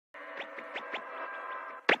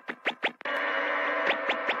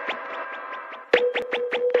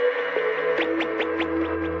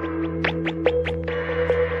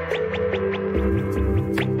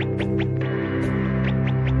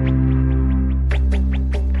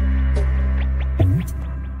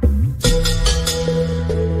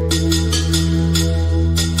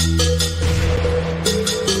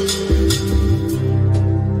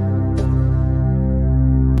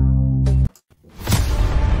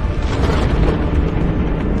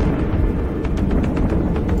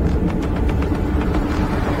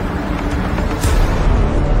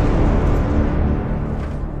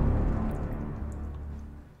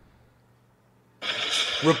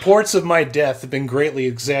Reports of my death have been greatly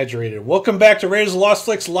exaggerated. Welcome back to Raiders of the Lost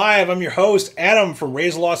Flicks Live. I'm your host, Adam from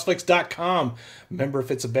raidersofthelostflicks.com. Remember,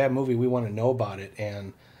 if it's a bad movie, we want to know about it.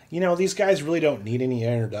 And, you know, these guys really don't need any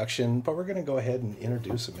introduction, but we're going to go ahead and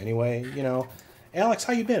introduce them anyway. You know, Alex,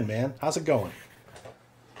 how you been, man? How's it going?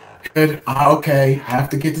 Good. Okay. I have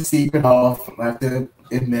to get the secret off. I have to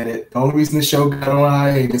admit it. The only reason the show got on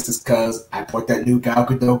hiatus is because I bought that new Gal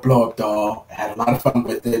Gadot blow-up doll. I had a lot of fun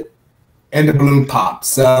with it. And the balloon popped.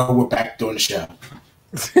 So we're back doing the show.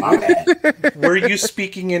 My bad. Were you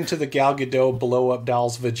speaking into the Gal Gadot blow-up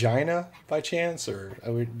doll's vagina by chance? Or I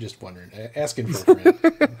was just wondering. Asking for a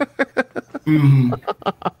friend.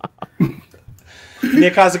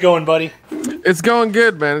 Nick, how's it going, buddy? It's going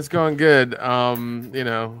good, man. It's going good. You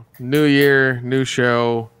know, new year, new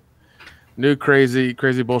show, new crazy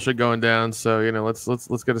bullshit going down. So, you know, let's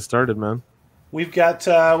get it started, man. We've got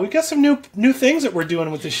some new things that we're doing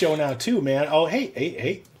with the show now too, man. Oh,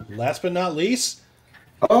 hey! Last but not least,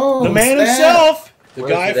 the man himself, the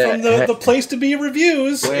guy from the Place to Be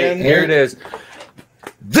Reviews. Wait, and here it is.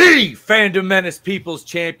 The Fandom Menace People's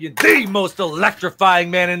Champion, the most electrifying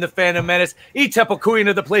man in the Fandom Menace, E-Temple Queen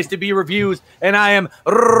of the Place to Be Reviews, and I am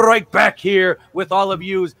right back here with all of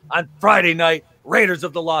yous on Friday night, Raiders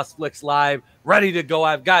of the Lost Flicks Live, ready to go.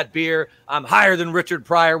 I've got beer. I'm higher than Richard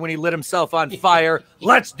Pryor when he lit himself on fire.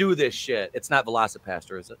 Let's do this shit. It's not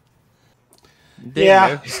Velocipaster, is it?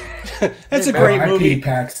 Yeah, that's a great movie.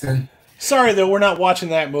 Paxton. Sorry, though, we're not watching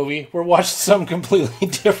that movie. We're watching something completely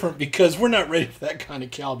different because we're not ready for that kind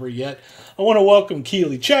of caliber yet. I want to welcome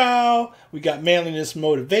Keely Chow. We got Manliness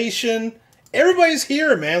Motivation. Everybody's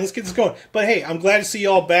here, man. Let's get this going. But, hey, I'm glad to see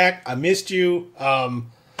you all back. I missed you.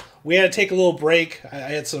 We had to take a little break. I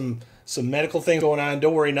had some medical things going on.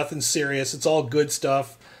 Don't worry, nothing serious. It's all good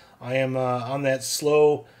stuff. I am on that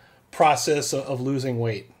slow process of losing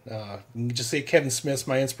weight. You can just say Kevin Smith's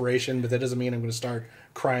my inspiration, but that doesn't mean I'm going to start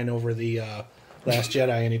crying over the Last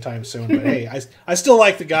Jedi anytime soon. But hey, I still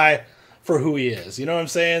like the guy for who he is. You know what I'm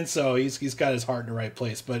saying? So he's got his heart in the right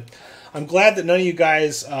place. But I'm glad that none of you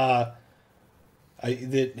guys that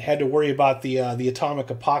had to worry about the atomic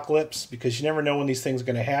apocalypse, because you never know when these things are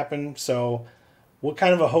going to happen. So what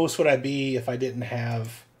kind of a host would I be if I didn't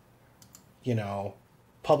have, you know,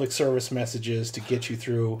 public service messages to get you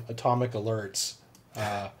through atomic alerts?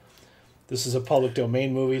 This is a public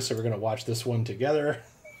domain movie, so we're going to watch this one together.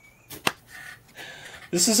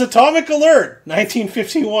 This is Atomic Alert,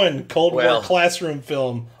 1951 Cold War classroom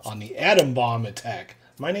film on the atom bomb attack.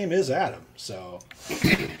 My name is Adam, so...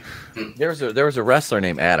 There was a wrestler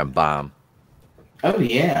named Adam Bomb. Oh,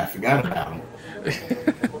 yeah. I forgot about him.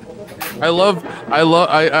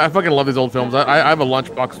 I fucking love these old films. I have a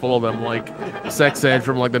lunchbox full of them, like Sex Ed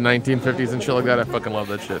from like the 1950s and shit like that. I fucking love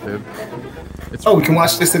that shit, dude. We can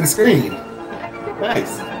watch this in the screen.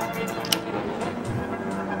 Nice.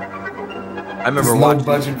 I remember watching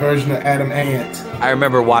budget version of Adam Ant. I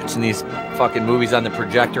remember watching these fucking movies on the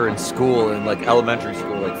projector in school, in like elementary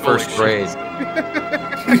school, like first grade.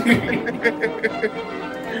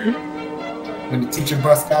 When the teacher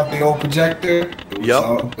busts out the old projector, it was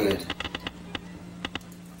all good.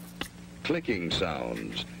 Clicking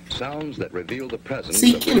sounds that reveal the presence.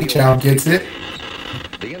 See, Keely Chow gets it.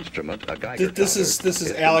 The instrument, this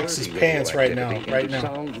is Alex's pants right now.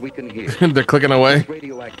 They're clicking away.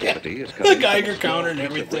 The Geiger counter and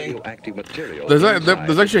everything. There's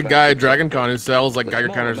actually a guy at Dragon Con who sells like Geiger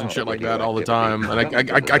counters and shit like that all the time, and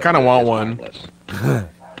I kind of want one.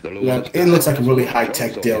 Yeah, it looks like a really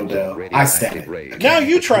high-tech dildo. I said it. Now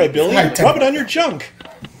you try, Billy. Rub it on your junk.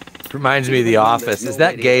 Reminds me of The Office. Is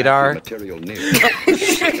that gaydar?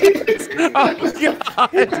 Oh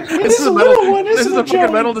god! This is a metal. This is a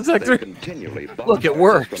fucking metal detector. Look, it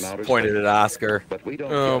works. Pointed at Oscar.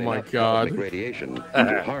 Oh my god! Radiation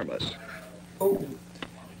harm us.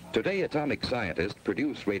 Today, atomic scientists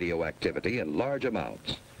produce radioactivity in large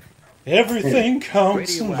amounts. Everything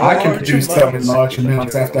counts in large I can produce some in large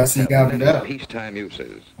amounts after I see Gal Gadot. Peacetime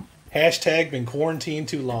uses. Hashtag been quarantined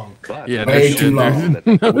too long. Yeah, way too long.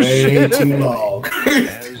 Way too long.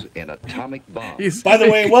 As an atomic bomb. By the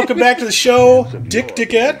way, welcome back to the show, Dick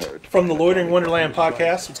Dickette from the Loitering Wonderland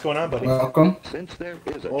podcast. What's going on, buddy? Welcome. Since there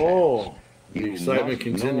is a the excitement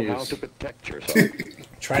continues. To protect yourself.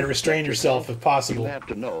 Try to restrain yourself if possible. You have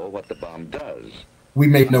to know what the bomb does. We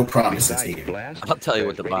make no promises here. I'll tell you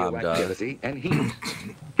what the bomb does. And heat.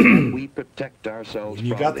 We protect ourselves.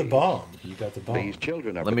 You got the bomb. You got the bomb. These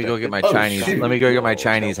children are Let me go get my Chinese. Let me go get my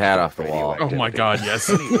Chinese hat off the wall. Oh my god, yes.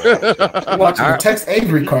 Watching the Tex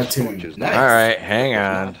Avery cartoon. Nice. All right, hang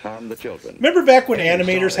on. Remember back when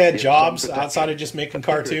animators had jobs outside of just making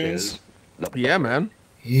cartoons? Yeah, man.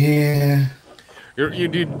 Yeah. Do you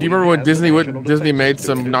remember when Disney made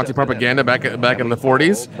some Nazi propaganda back in the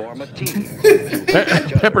 40s?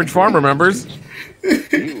 Pepperidge Farm remembers.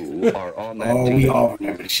 You are on that Oh, team. we all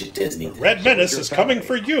remember the shit Disney did. Red Menace is coming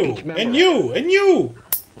for you, and you, and you.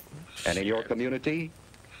 And in your community,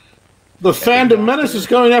 The Fandom Menace is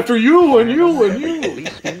coming after you and you and you.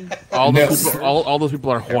 policemen, All Yes. those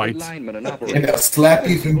people are every white. lineman and And operator, they'll slap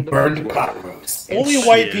you if you burn the cockroaches. Only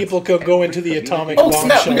white people could go into the atomic Oh, bomb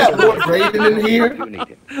snap, we got shelter. Lord Raiden in here. you need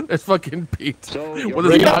him. It's fucking Pete So with you're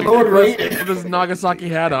his, We got Lord Raiden. with his Nagasaki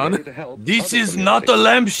hat ready on. to help This other is not a communities.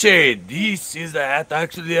 lampshade. This is a hat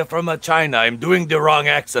actually from China. I'm doing the wrong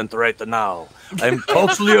accent right now. I'm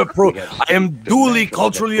I am duly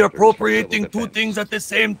culturally appropriating two things at the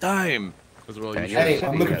same time. That's really And shit. Hey,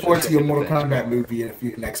 I'm looking forward to your Mortal Kombat movie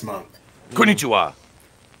next month. Konnichiwa.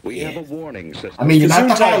 We have a warning system. I mean, you're not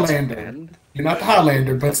the Gesundheit. Highlander. You're not the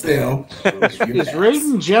Highlander, but still. Is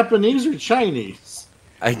Raiden Japanese or Chinese?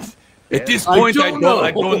 At this I point, don't know.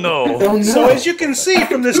 I don't know. Don't So know. as you can see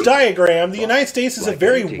from this diagram, the United States is a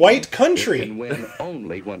very white It country. can win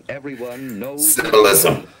only when everyone knows.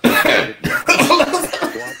 Symbolism.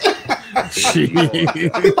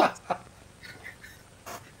 Jeez.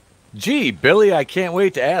 Gee, Billy, I can't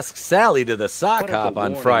wait to ask Sally to the sock What if hop the on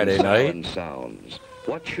warning Friday night. siren sounds?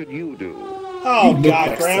 What should you do? Oh look God,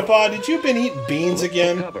 like Grandpa, did you been eating beans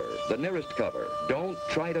again? Cover, the nearest cover. Don't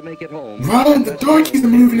try to make it home. Run, the darkies are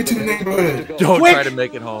moving into the neighborhood. Don't Quick! try to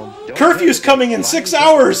make it home. Curfew's coming in 6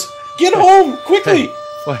 hours. Get home quickly.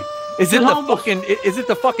 What? Is it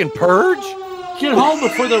the fucking purge? Get home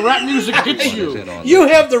before the rap music hits you. You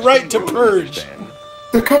have the right to purge.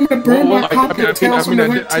 They're coming to burn my cocktails from the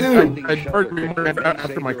night too. I purged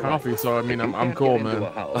after my coffee, so I mean, I'm cool, man.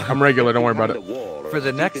 I'm regular. Don't worry about it. For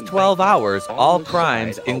the next 12 hours, all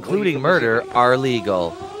crimes, including murder, are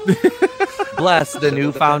legal. Bless the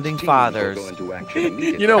new founding fathers.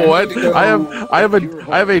 You know what? I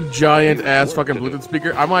have a giant ass fucking Bluetooth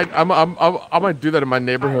speaker. I might do that in my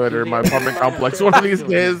neighborhood or my apartment complex one of these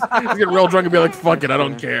days. Just get real drunk and be like, fuck it, I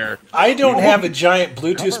don't care. I don't have a giant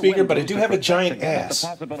Bluetooth speaker, but I do have a giant ass.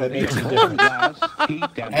 That makes a difference.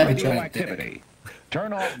 And a giant activity.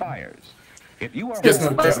 Turn off fires. If you are Get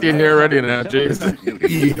spicy in here already now, jeez.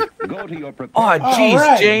 go to your Oh, jeez,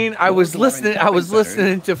 right. Jane, I was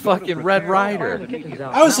listening to fucking Red Rider.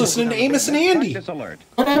 I was listening to Amos and Andy. alert.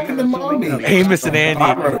 What happened to mommy? Amos and Andy.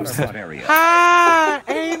 Cockroaches. Hi,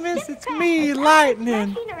 Amos, it's me,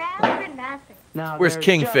 Lightning. Now, Where's there's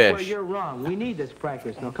Kingfish? stuff where you're wrong. We need this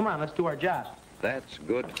practice. Now, come on, let's do our job. That's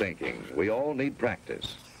good thinking. We all need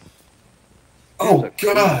practice. Oh,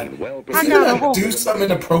 God. Well Is he gonna do something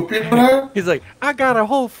inappropriate with her? He's like, I got a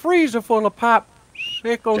whole freezer full of pop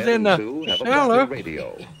pickles in the cellar.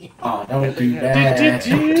 Radio. Oh, don't do that.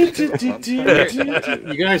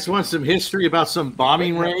 You guys want some history about some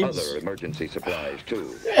bombing raids? Other emergency supplies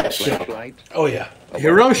too. Yeah, sure. Flashlight, Oh yeah. a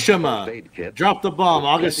Hiroshima first aid kit, dropped the bomb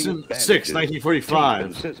August 6, bandages, tape and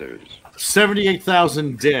 1945. scissors.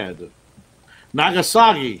 78,000 dead.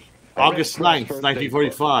 Nagasaki, August Red 9th, Cross first aid book,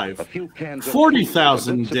 1945. a few cans of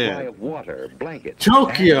 40,000 food, a good supply dead. of water, blankets,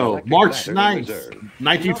 Tokyo, and electric March ladder in 9th, reserve.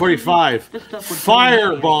 1945. This stuff would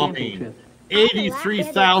Fire turn bombing.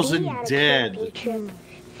 83,000 dead.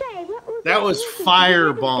 That was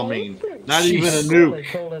fire bombing, not even a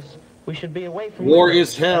nuke. We should be away from War windows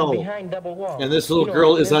is hell. and behind double walls. And this little You know,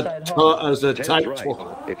 girl is inside homes. a That's type right.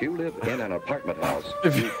 12. If you live in an apartment house,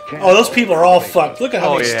 you can't Oh, those people are all fucked. Look at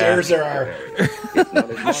how Oh, many yeah. stairs there are. It's not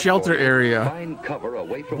as much Shelter for you. area. Find cover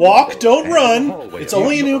away from Walk, windows don't and run. the hallway It's of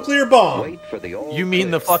only a your nuclear door. bomb. Wait for the all You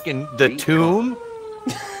mean the clear. fucking Be tomb?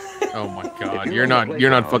 Oh my god, you're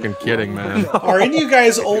not fucking kidding, man. Are any of you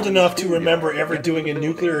guys old enough to remember ever doing a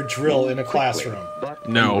nuclear drill in a classroom? But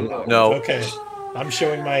No. No, Okay. I'm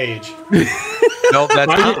showing my age. no,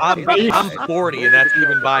 I'm 40, and that's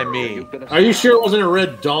even by me. Are you sure it wasn't a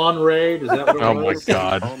Red Dawn raid? Is that what it Oh my was?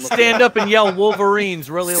 god. Stand up and yell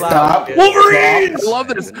Wolverines really loud. Stop. kid. Wolverines! I love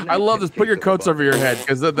this. I love this. Put your coats over your head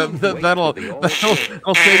because that'll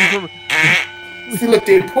save you from. See, look,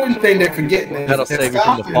 the important thing they're forgetting is That'll they're save you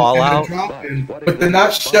from the stopping fallout. and dropping, but they're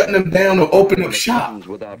not shutting them down or opening up shop.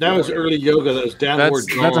 That was early yoga. That was downward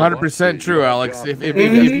That's dog. 100% true, Alex. If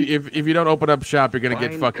you don't open up shop, you're gonna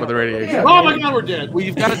get fucked with the radiation. Oh my God, we're dead. Well,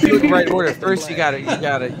 you've got to do it in the right order. First, you gotta.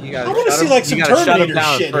 I wanna see, like, some you gotta shut them Terminator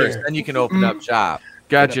down shit first, here. then you can open up shop.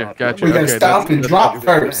 Gotcha. We gotta stop and drop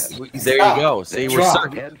first. There you go. See,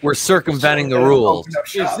 we're circumventing the rules.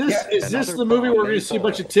 Is this the movie where we're going to see a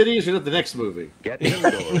bunch of titties, or is it the next movie?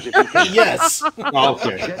 Yes. Oh,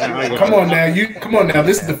 okay. Come on now,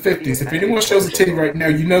 This is the 50s. If anyone shows a titty right now,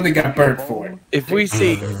 you know they got burnt for it. If we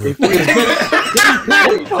see, What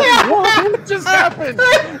just happened?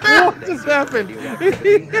 What just happened?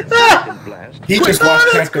 He just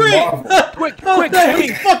watched Captain Marvel. quick, That was Timmy,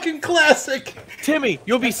 fucking classic. Timmy,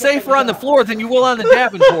 you'll be safer on the floor than you will on the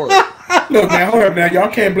Davenport. Look now, hold up now. Y'all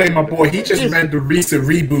can't blame my boy. He just read the recent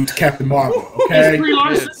reboot to Captain Marvel. Okay. Brie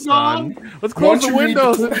Larson gone? Let's close the you read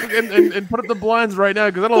windows the- and put up the blinds right now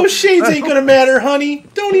because Those shades ain't gonna matter, honey.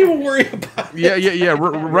 Don't even worry about it. Yeah.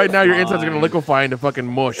 Right now, your insides are gonna liquefy into fucking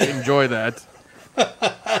mush. Enjoy that.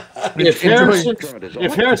 If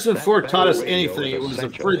Harrison Ford taught us anything, it was the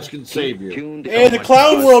fridge can save you. Hey, the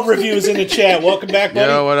Clown World review is in the chat. Welcome back,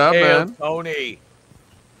 buddy. Yo, what up, man? Tony.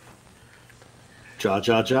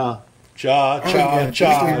 Cha. First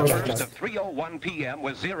at 3:01 p.m.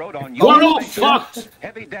 was zeroed on Oh, fuck!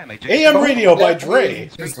 heavy damage. AM Radio by Dre.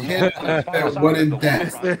 Just hit what in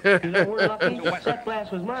that. We're lucky that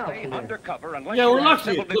blast was mild. Stay undercover unless Yeah, we're you have lucky.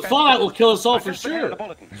 civil The defense. fallout will kill us all for Just ahead sure. of the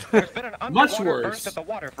bulletin. There's been an Much underwater worse. burst at the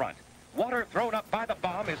waterfront. Water thrown up by the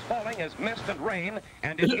bomb is falling as mist and rain,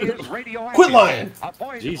 and it is radioactive. Quit lying.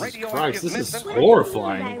 Avoid Jesus radioactive Christ, this mist is and rain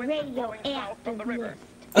horrifying. from the river.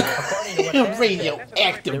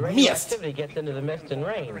 Radioactive The mist. radioactivity gets into the mist and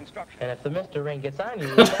rain, and if the mist or rain gets on you,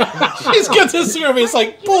 He's got this survey. It's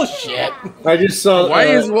like bullshit. I just saw. Why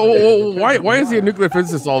is he a nuclear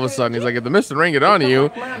physicist all of a sudden? He's like, if the mist and rain get onto you,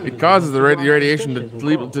 it causes the radiation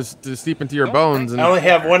to seep into your bones. And I only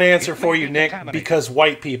have one answer for you, Nick. Because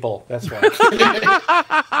white people. That's why.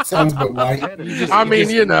 Sounds but white. I mean,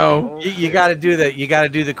 you know. You got to do that. You got to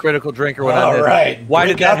do the critical drinker one on All this. right. Why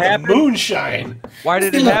Bring did that out the happen? moonshine. Why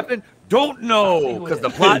did it happen? Don't know, because the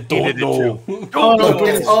plot Don't needed it know. to. Look,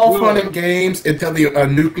 it's all fun and games until a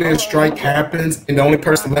nuclear strike happens, and the only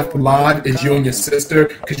person left alive is you and your sister,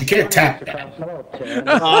 because you can't tap that.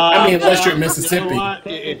 I mean, unless you're in Mississippi. You know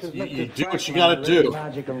what? You do what you gotta do.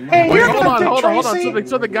 Hey, Wait, you're hold on. Tracy.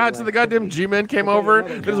 So the goddamn G-men came over,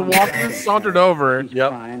 they just walked and sauntered over.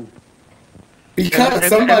 Yep. Because And they're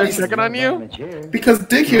somebody's. checking on you? Because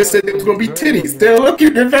Dick here said there was going to be titties. They're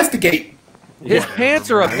looking to investigate. His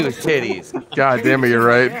pants are up to his titties. God damn it, you're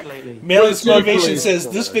right. Mailing's Motivation says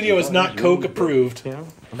this video is not Coke approved. John,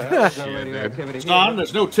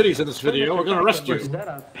 there's no titties in this video. We're gonna arrest is you. that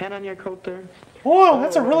a pen on your coat there? Whoa,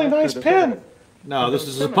 that's a really nice pen. No, this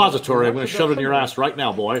is a suppository. I'm gonna shove it in your ass right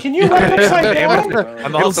now, boy. Can you write upside down?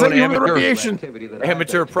 I'm It'll also an send you into amateur, radiation.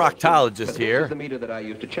 amateur proctologist here. The meter that I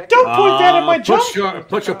used to check. Don't put that in my junk.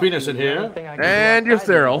 Put your penis in here. And you're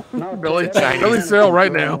sterile. Billy's sterile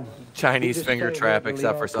right now. Chinese finger trap,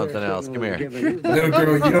 except for something else. Come here. Little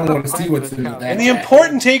girl, you don't want to see what's in that. And the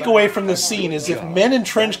important takeaway from this scene is if men in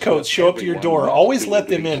trench coats show up to your door, always let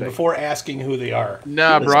them in before asking who they are.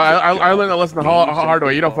 Nah, bro. I learned that lesson the hard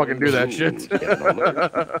way. You don't fucking do that shit.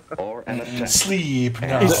 Sleep,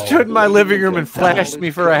 no. He stood in my living room and flashed me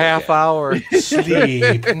for a half hour.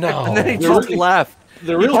 Sleep, no. And then he just left.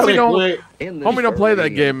 The real Homie takeaway. Homie, don't play that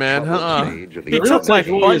game, man. He real took my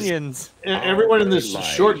takeaway is- bunions. Everyone in this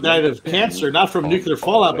short died of cancer, not from nuclear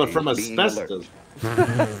fallout, but from asbestos.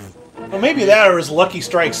 Well, maybe that or his Lucky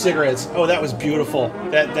Strike cigarettes. Oh, that was beautiful.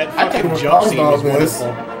 That I think fucking what jump caused scene all was this,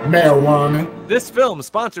 wonderful. marijuana. This film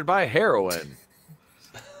sponsored by heroin.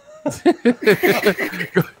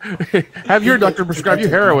 Have your doctor prescribe you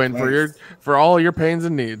heroin for all your pains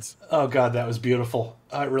and needs. Oh, God, that was beautiful.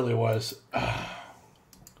 It really was.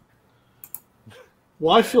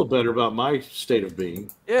 Well, I feel better about my state of being.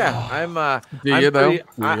 Yeah, I'm. Do I'm, you, though? pretty-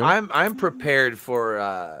 Do you? I'm prepared for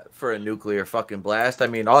a nuclear fucking blast. I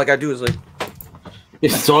mean, all I gotta do is like,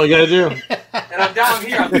 That's all you gotta do. and I'm down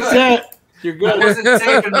here. I'm That's good. it. You're I good. wasn't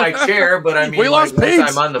safe in my chair, but I mean, We lost once Pete.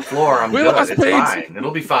 I'm on the floor, I'm We good. lost It's Pete. fine. It'll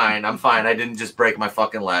be fine. I'm fine. I didn't just break my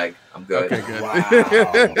fucking leg. I'm good. Okay, good.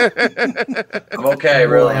 I'm okay.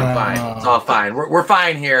 Really, I'm fine. It's all fine. We're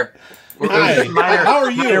fine here. Hi, how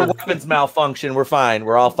are you? Minor weapons malfunction. We're fine.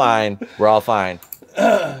 We're all fine. We're all fine.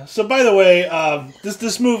 So, by the way,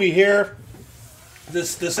 this movie here,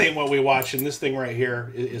 this ain't what we watch, and this thing right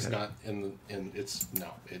here is not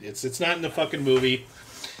it's not in the fucking movie.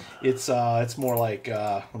 It's more like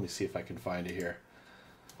let me see if I can find it here.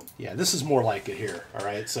 Yeah, this is more like it here. All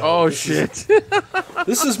right. So. Oh this shit!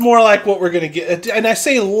 This is more like what we're gonna get, and I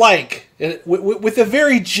say like with a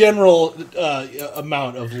very general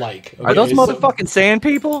amount of like. Are those okay? So- motherfucking sand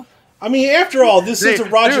people? I mean, after all, this is a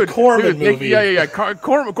Roger Corman movie. Yeah.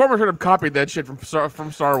 Corman should have copied that shit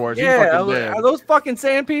from Star Wars. Yeah, are those fucking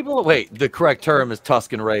sand people? Wait, the correct term is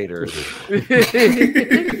Tusken Raiders.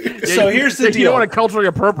 So here's the deal. You don't want to culturally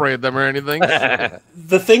appropriate them or anything.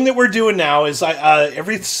 The thing that we're doing now is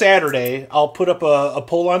every Saturday I'll put up a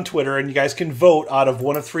poll on Twitter, and you guys can vote out of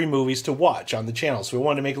one of 3 movies to watch on the channel. So we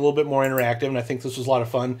wanted to make it a little bit more interactive, and I think this was a lot of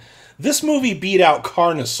fun. This movie beat out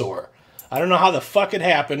Carnosaur. I don't know how the fuck it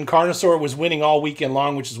happened. Carnosaur was winning all weekend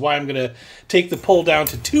long, which is why I'm going to take the poll down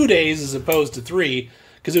to 2 days as opposed to 3,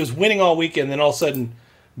 because it was winning all weekend. Then all of a sudden,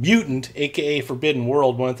 Mutant, aka Forbidden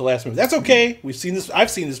World, won at the last movie. That's okay. We've seen this. I've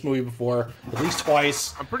seen this movie before, at least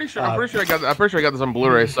twice. I'm pretty sure I got this on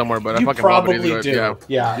Blu-ray somewhere, but I fucking probably do.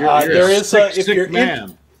 Yeah. There is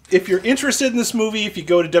if you're interested in this movie, if you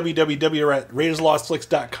go to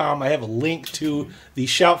www.raidersofthelostflicks.com, I have a link to the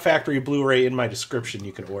Shout Factory Blu-ray in my description.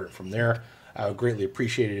 You can order it from there. I would greatly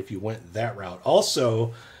appreciate it if you went that route.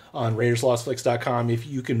 Also, on raidersofthelostflicks.com, if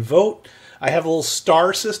you can vote, I have a little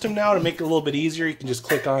star system now to make it a little bit easier. You can just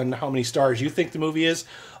click on how many stars you think the movie is.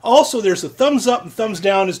 Also, there's a thumbs up and thumbs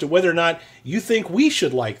down as to whether or not you think we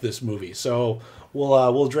should like this movie. So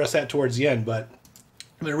we'll address that towards the end. But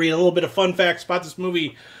I'm going to read a little bit of fun facts about this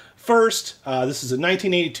movie. First, this is a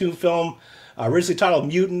 1982 film, originally titled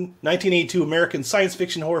Mutant, 1982 American science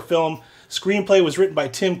fiction horror film. Screenplay was written by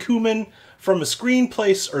Tim Corman from a screen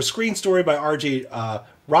story by R.J.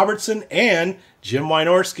 Robertson and Jim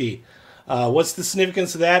Wynorski. What's the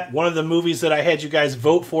significance of that? One of the movies that I had you guys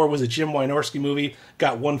vote for was a Jim Wynorski movie.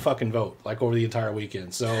 Got 1 fucking vote, like over the entire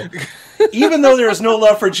weekend. So even though there is no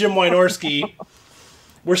love for Jim Wynorski,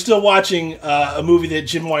 we're still watching a movie that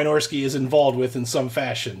Jim Wynorski is involved with in some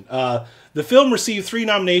fashion. The film received 3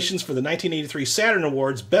 nominations for the 1983 Saturn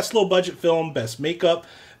Awards: Best Low Budget Film, Best Makeup,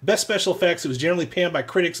 Best Special Effects. It was generally panned by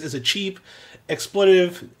critics as a cheap,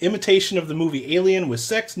 exploitative imitation of the movie Alien, with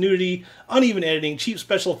sex, nudity, uneven editing, cheap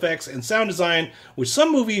special effects, and sound design, which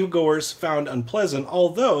some moviegoers found unpleasant,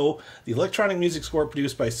 although the electronic music score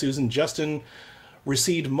produced by Susan Justin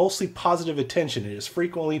received mostly positive attention. It is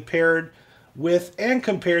frequently paired with and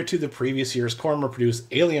compared to the previous year's Corman-produced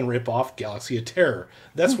Alien ripoff, Galaxy of Terror.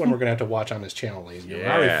 That's one we're going to have to watch on this channel, ladies and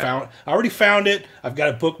gentlemen. I already found it. I've got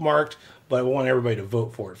it bookmarked, but I want everybody to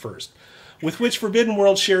vote for it first. With which Forbidden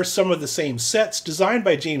World shares some of the same sets. Designed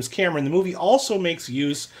by James Cameron, the movie also makes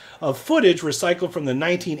use of footage recycled from the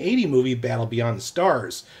 1980 movie Battle Beyond the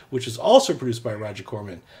Stars, which was also produced by Roger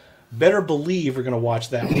Corman. Better believe we're going to watch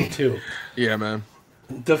that one, too. Yeah, man.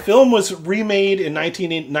 The film was remade in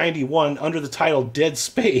 1991 under the title Dead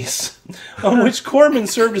Space, on which Corman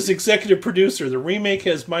served as executive producer. The remake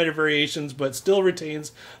has minor variations, but still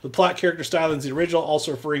retains the plot, character style as the original,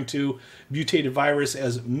 also referring to mutated virus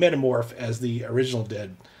as Metamorph as the original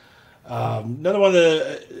did. Another one,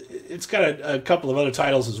 it's got a couple of other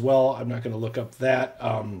titles as well. I'm not going to look up that.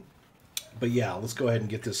 But yeah, let's go ahead and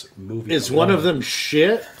get this movie. Is one of them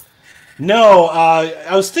shit? No,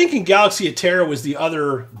 I was thinking Galaxy of Terror was the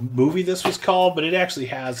other movie this was called, but it actually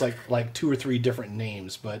has like 2 or 3 different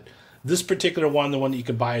names. But this particular one, the one that you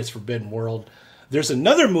can buy, is Forbidden World. There's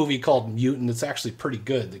another movie called Mutant that's actually pretty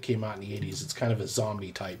good that came out in the 80s. It's kind of a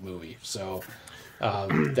zombie type movie. So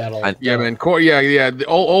man. The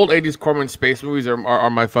old 80s Corman space movies are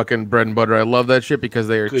my fucking bread and butter. I love that shit because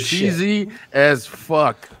they are cheesy as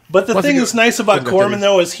fuck. But the thing that's nice about Corman,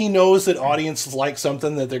 though, is he knows that audiences like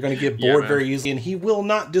something that they're going to get bored very easily, and he will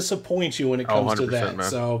not disappoint you when it comes to that. Man.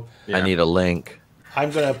 So I need a link.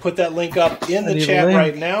 I'm going to put that link up in the chat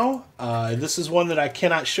right now. This is one that I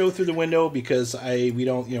cannot show through the window because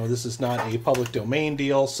this is not a public domain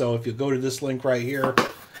deal. So if you go to this link right here,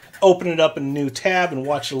 open it up in a new tab and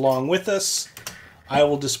watch it along with us, I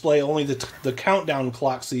will display only the countdown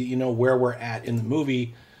clock so you know where we're at in the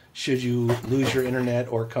movie, should you lose your internet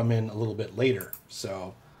or come in a little bit later.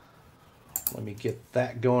 So let me get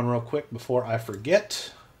that going real quick before I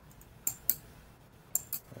forget.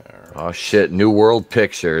 Right. Oh shit, New World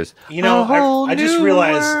Pictures. You know, I just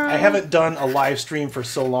realized I haven't done a live stream for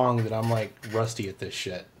so long that I'm like rusty at this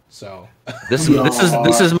shit. So this is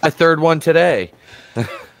my 3rd one today.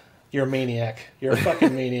 You're a maniac. You're a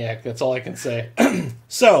fucking maniac. That's all I can say.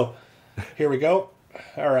 So, here we go.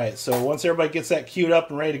 All right. So, once everybody gets that queued up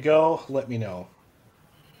and ready to go, let me know.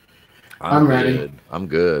 I'm ready. Good. I'm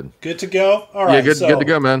good. Good to go? All right. Yeah, good to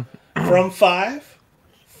go, man. From 5,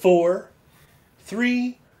 4,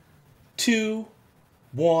 3, 2,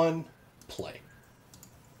 1, play.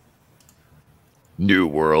 New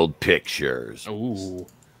World Pictures. Ooh.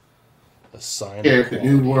 A sign of the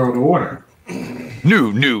New World Order.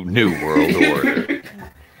 New World Order.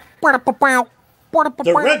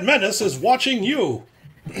 The Red Menace is watching you.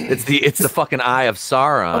 It's the fucking eye of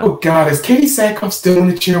Sauron. Oh God, is Katie Sackhoff still in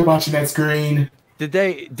the chair watching that screen? Did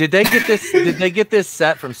they get this? Did they get this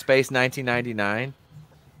set from Space 1999?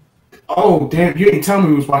 Oh damn, you didn't tell me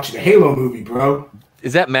we was watching a Halo movie, bro.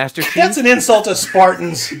 Is that Master Chief? That's an insult to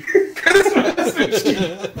Spartans.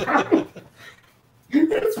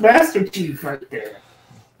 That's Master Chief right there.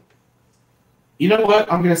 You know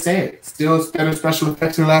what? I'm gonna say it. Still, it's better special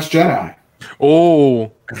effects than Last Jedi.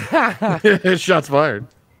 Oh, shots fired.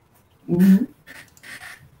 Mm-hmm.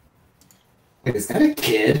 Is that a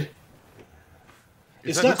kid?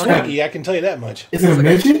 It's not Twinkie, I can tell you that much. Is it a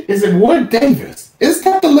midget? Is it Warwick Davis? Is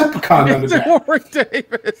that the leprechaun under that? Warwick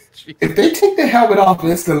Davis. If they take the helmet off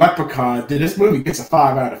and it's the leprechaun, then this movie gets a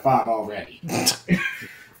 5 out of 5 already.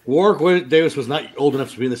 Warwick Davis was not old enough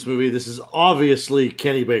to be in this movie. This is obviously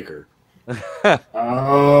Kenny Baker.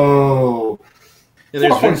 Oh. And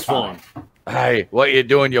there's Vince Vaughn. Hey, what you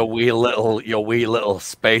doing, you wee little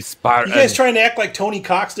space Spartan? You guys trying to act like Tony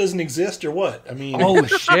Cox doesn't exist or what? I mean, Oh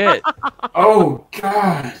shit! Oh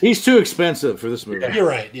God. He's too expensive for this movie. you're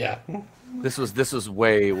right. Yeah. This was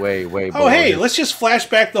way. Oh hey, let's just flash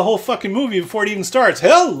back the whole fucking movie before it even starts.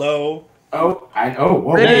 Hello. Oh, I know.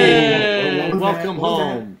 Whoa, Hey, whoa, welcome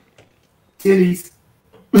home. Titties.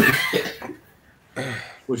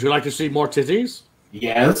 Would you like to see more titties?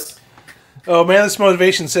 Yes. Oh man, this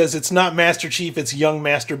motivation says it's not Master Chief, it's young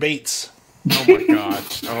Master Bates. Oh my god.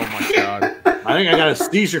 Oh my god. I think I got a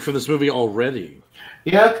seizure from this movie already.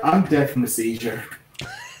 Yep, I'm dead from the seizure.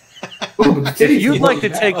 Ooh, If you'd like to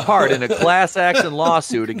take part in a class action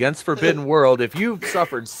lawsuit against Forbidden World, if you've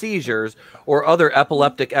suffered seizures or other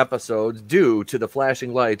epileptic episodes due to the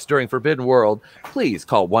flashing lights during Forbidden World, please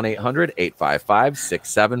call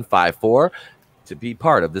 1-800-855-6754 to be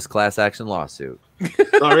part of this class action lawsuit.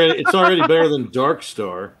 It's already better than Dark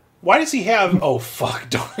Star. Why does he have? Oh fuck,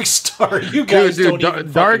 Dark Star! You guys don't even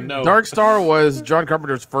fucking know. Dark Star was John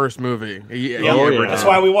Carpenter's first movie. That's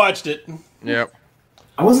why we watched it. Yep.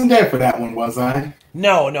 I wasn't there for that one, was I?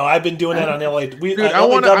 No, I've been doing that on LA. Dude, I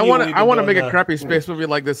want to make a crappy space movie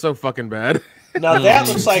like this so fucking bad. Now that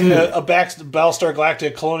looks like a Battlestar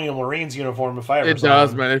Galactica Colonial Marines uniform. If I ever It saw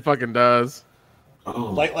does, one. man. It fucking does.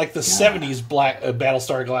 Oh, Like the '70s black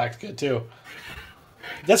Battlestar Galactica too.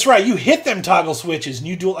 That's right. You hit them toggle switches and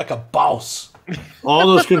you do it like a boss. All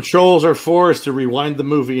those controls are for us to rewind the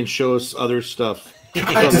movie and show us other stuff.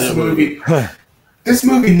 God, this movie. This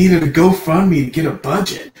movie needed a GoFundMe to get a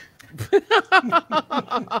budget.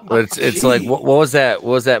 But it's like what was that?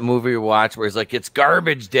 What was that movie we watched where it's like it's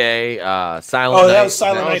garbage day? Silent Oh, Night. that was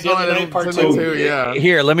Silent Night, Deadly Night Part 2. Yeah.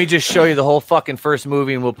 Here, let me just show you the whole fucking first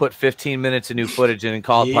movie, and we'll put 15 minutes of new footage in and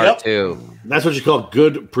call it Part 2. That's what you call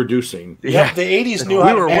good producing. Yeah, the '80s knew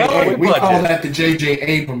how to Hey, we call that the J.J.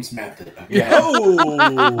 Abrams method. Yeah.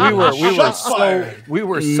 we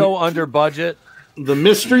were so under budget. The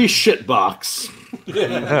mystery shit box.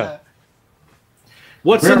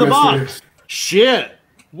 What's in the box? Shit.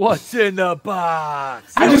 What's in the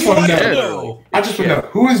box? I just want to know.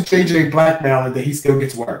 Who is J.J. blackmailing that he still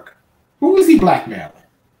gets work? Who is he blackmailing?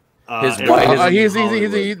 His wife.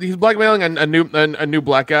 He's blackmailing a new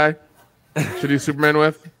black guy to do Superman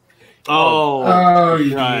with. Oh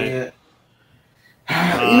yeah.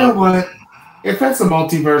 You know what? If that's a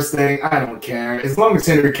multiverse thing, I don't care. As long as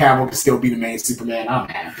Henry Cavill can still be the main Superman, I'm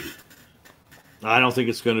happy. I don't think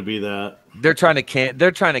it's going to be that. They're trying to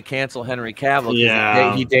cancel Henry Cavill.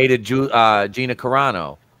 Yeah, he dated Gina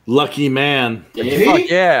Carano. Lucky man. Did he?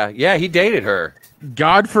 Yeah, he dated her.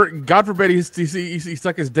 God forbid he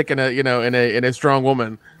stuck his dick in a strong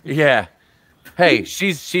woman. Yeah. Hey,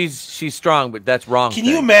 she's strong, but that's wrong. Can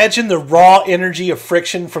you imagine the raw energy of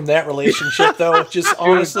friction from that relationship, though? Just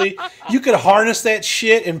honestly, you could harness that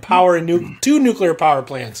shit and power two nuclear power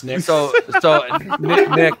plants, Nick. So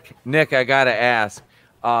Nick, I gotta ask,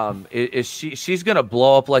 is she's gonna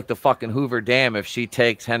blow up like the fucking Hoover Dam if she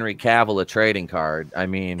takes Henry Cavill a trading card? I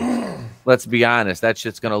mean, let's be honest, that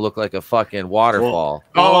shit's gonna look like a fucking waterfall.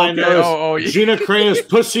 All I know is Gina Carano's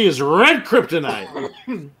pussy is red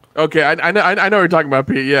kryptonite. Okay, I know what you're talking about,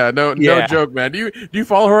 Pete. Yeah, no joke, man. Do you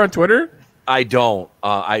follow her on Twitter? I don't.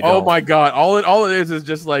 I don't. Oh my god! All it is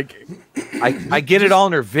just like I get it all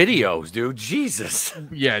in her videos, dude. Jesus.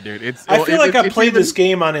 Yeah, dude. I feel like I played this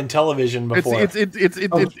game on Intellivision before.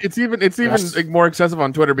 It's even like more excessive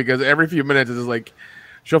on Twitter because every few minutes it's just like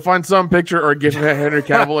she'll find some picture or give Henry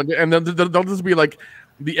Cavill and then they'll just be like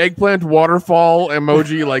the eggplant waterfall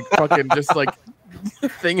emoji like fucking just like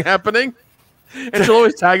thing happening. And she'll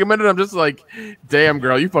always tag him in it. I'm just like, damn,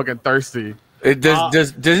 girl, you fucking thirsty.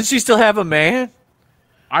 Doesn't she still have a man?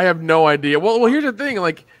 I have no idea. Well, here's the thing.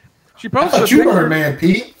 Like, she posted. You were her man,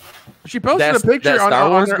 Pete. She posted a picture on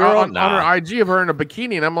her IG of her in a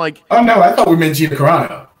bikini, and I'm like, oh no, I thought we meant Gina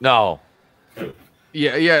Carano. No.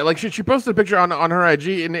 Yeah. Like she posted a picture on her IG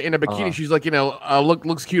in a bikini. She's like,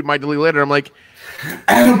 looks cute. Might delete later. I'm like,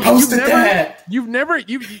 Adam posted that. You've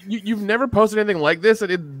never posted anything like this.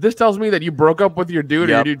 And this tells me that you broke up with your dude,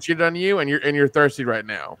 or your dude cheated on you, and you're thirsty right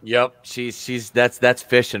now. Yep. That's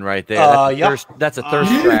fishing right there. That's a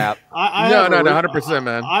thirst trap. No, 100%,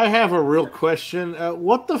 man. I have a real question.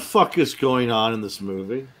 What the fuck is going on in this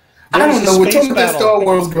movie? I don't know. We're talking about Star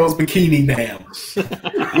Wars girls bikini now.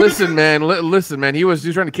 Listen, man. He was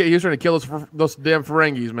trying to kill those damn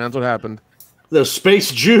Ferengis, man. That's what happened. The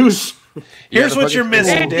space Jews. Here's what you're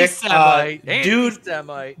missing, Dick.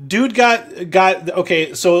 Dude got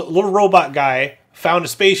okay. So a little robot guy found a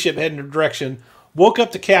spaceship heading in a direction, woke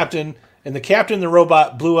up the captain, and the captain and the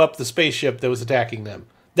robot blew up the spaceship that was attacking them.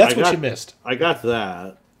 That's what you missed. I got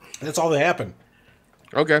that. That's all that happened.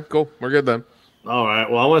 Okay, cool. We're good then. All right.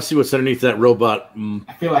 Well, I want to see what's underneath that robot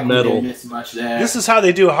I feel like metal. we didn't miss much there. This is how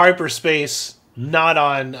they do hyperspace, not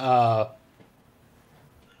on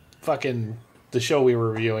fucking the show we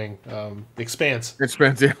were reviewing, Expanse.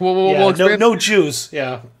 Expanse, yeah. Well, Expanse. No Jews,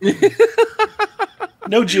 yeah.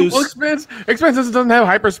 No Jews. Well, Expanse doesn't have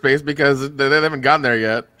hyperspace because they haven't gotten there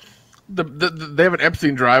yet. They have an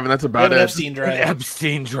Epstein drive, and that's about it. Epstein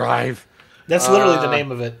drive. That's literally the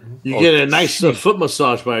name of it. You get a nice foot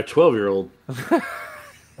massage by a 12-year-old.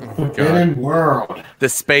 Forbidden World. The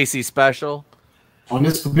Spacey special. On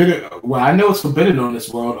this forbidden, well, I know it's forbidden on this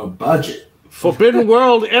world. A budget. Forbidden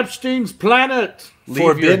World, Epstein's planet.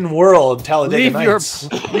 Forbidden World, Talladega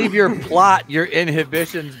Nights. Leave your plot, your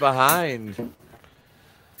inhibitions behind.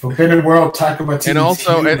 Forbidden World, Taika Waititi.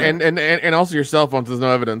 And also your cell phones. There's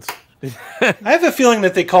no evidence. I have a feeling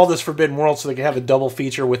that they call this Forbidden World so they can have a double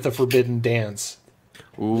feature with the Forbidden Dance.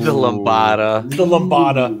 Ooh. The Lambada. The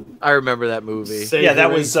Lambada. I remember that movie.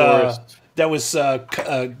 That was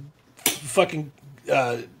fucking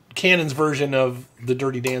Cannon's version of the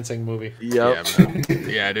Dirty Dancing movie. Yep.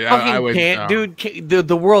 Yeah, dude. I would. Dude,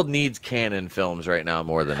 the world needs Cannon films right now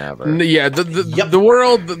more than ever. Yeah, the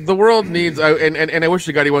world needs. And I wish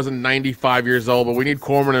to God he wasn't 95 years old, but we need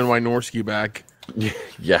Corman and Wynorski back.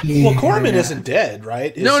 Yeah. Well, Corman isn't dead,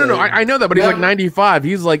 right? No. I know that, but he's like 95.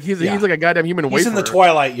 He's like a goddamn human. He's in the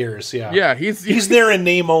twilight years. Yeah. Yeah. He's there in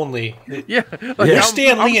name only. Yeah. There's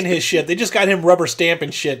Stan Lee in his shit. They just got him rubber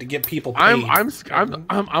stamping shit to get people paid. I'm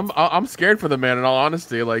scared for the man. In all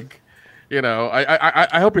honesty, like,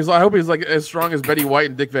 I hope he's like as strong as Betty White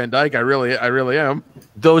and Dick Van Dyke. I really am.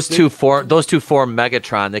 Those two form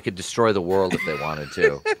Megatron. They could destroy the world if they wanted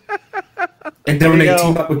to. And then when they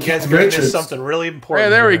team up with Keith Richards, something really important. Hey,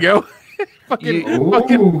 there we go.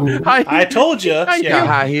 fucking I told you.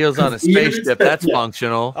 High heels on a spaceship. That's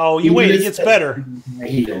functional. Oh, you wait. It gets better.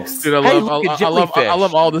 Dude, I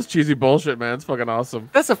love all this cheesy bullshit, man. It's fucking awesome.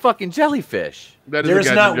 That's a fucking jellyfish.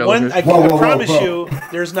 There's not one. I promise you,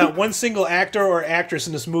 there's not one single actor or actress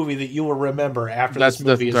in this movie that you will remember after this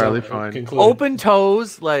movie is concluded. Open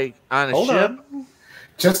toes, like on a ship.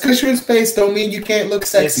 Just because you're in space don't mean you can't look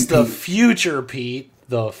sexy. It's the future, Pete.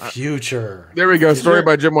 The future. There we go. Story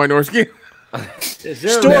by Jim Wynorski.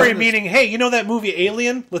 Story meaning, hey, you know that movie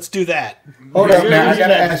Alien? Let's do that. Hold up, now I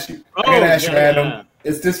gotta ask you, Adam.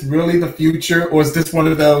 Is this really the future, or is this one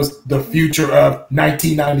of those the future of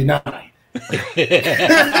 1999?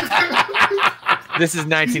 This is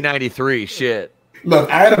 1993. Shit.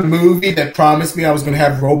 Look, I had a movie that promised me I was going to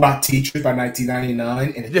have robot teachers by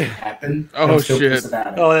 1999, and it didn't happen. Oh, shit.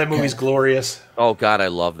 Oh, that movie's glorious. Oh, God, I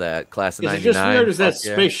love that. Class of 99. Is it just weird? Does that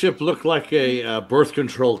spaceship look like a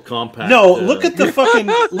birth-controlled compact? No, look at the fucking...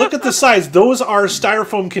 look at the size. Those are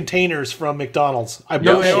styrofoam containers from McDonald's.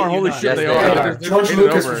 They are. Holy shit, they are. George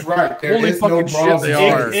Lucas was right. Holy fucking shit, they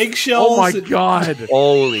are. Eggshells. Oh, my God.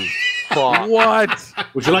 Holy fuck. What?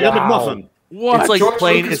 Would you like a McMuffin? What? It's like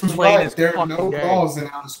plain as there are no balls in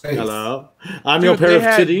outer space. Hello, I'm your pair of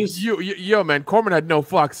titties. Yo, man, Corman had no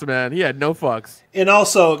fucks, man. He had no fucks. And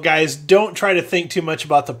also, guys, don't try to think too much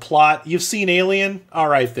about the plot. You've seen Alien? All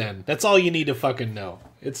right, then. That's all you need to fucking know.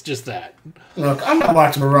 It's just that. Look, I'm not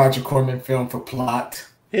watching a Roger Corman film for plot.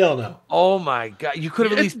 Hell no. Oh my God! You could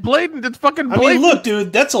have at least blatant. It's fucking blatant. I mean, look,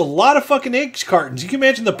 dude, that's a lot of fucking egg cartons. You can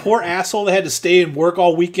imagine the poor asshole that had to stay and work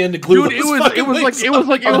all weekend to glue Dude, it was like 2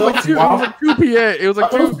 p.m. It was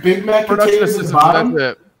like two Big Mac containers at the bottom.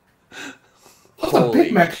 That's it. Those are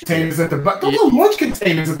Big Mac containers at the bottom. Those are lunch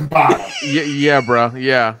containers at the bottom. Yeah, bro.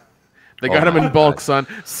 Yeah. They got them in bulk, son.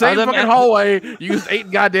 Same fucking hallway used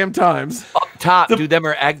 8 goddamn times. Up top, dude, them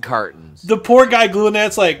are egg cartons. The poor guy gluing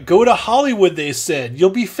that's like, go to Hollywood, they said.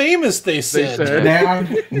 You'll be famous, they said.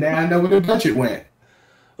 Now I know where the budget went.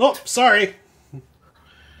 Oh, sorry.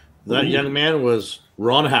 That young man was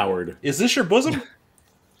Ron Howard. Is this your bosom?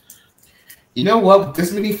 You know what? With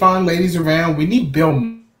this many fine ladies around, we need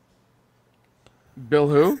Bill. Bill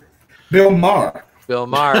who? Bill Maher. Bill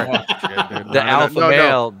Maher, the alpha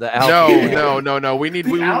male. The alpha. No. We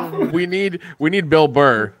need Bill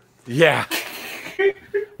Burr. Yeah.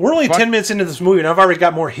 We're only 10 minutes into this movie, and I've already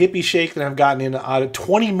got more hippie shake than I've gotten in out of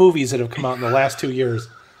 20 movies that have come out in the last 2 years.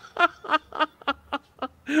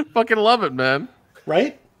 Fucking love it, man.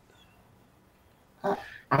 Right?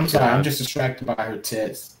 I'm sorry, I'm just distracted by her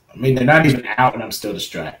tits. I mean, they're not even out, and I'm still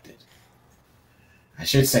distracted. I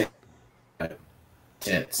should say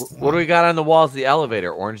tits. What do we got on the walls of the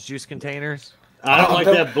elevator? Orange juice containers? I don't like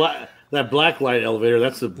that black light elevator.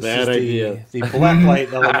 That's a bad idea. The black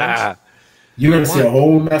light element. You're going to see a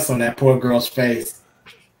whole mess on that poor girl's face.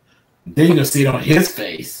 Then you're going to see it on his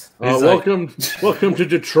face. Welcome to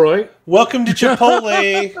Detroit. Welcome to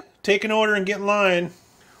Chipotle. Take an order and get in line.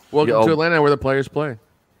 Welcome to Atlanta, where the players play.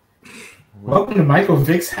 Welcome to Michael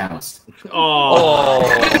Vick's house. Oh.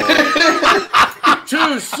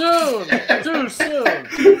 Too soon.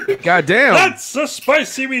 God damn. That's a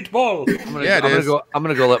spicy meatball. I'm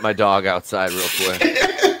gonna go let my dog outside real quick.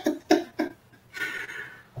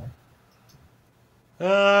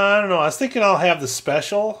 I don't know. I was thinking I'll have the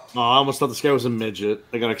special. Oh, I almost thought this guy was a midget.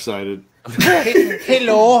 I got excited.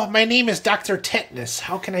 Hello, my name is Dr. Tetanus.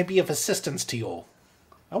 How can I be of assistance to you?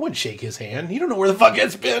 I wouldn't shake his hand. You don't know where the fuck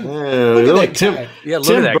it's been. Look at that guy. Yeah, look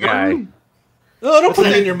at that guy. Oh, don't put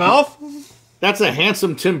that in your mouth. That's a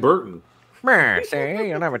handsome Tim Burton. See,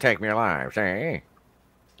 you'll never take me alive, see?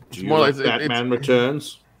 It's more like Batman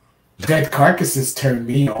Returns. Dead carcasses turn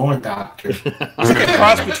me on, Doctor. It's like a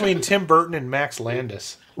cross between Tim Burton and Max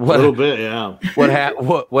Landis. A little bit, yeah. What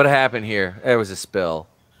happened here? There was a spill.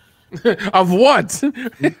 Of what?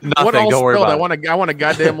 Nothing. What all Don't worry spilled? about it. I want a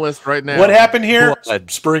goddamn list right now. What happened here? Blood.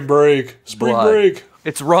 Spring break. Spring Blood. break.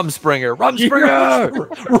 It's Rumspringer. Rumspringer.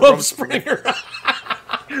 Rumspringer.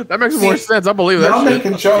 That makes more sense. I believe that. Y'all Shit.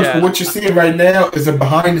 making jokes, but what you're seeing right now is a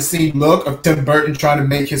behind-the-scenes look of Tim Burton trying to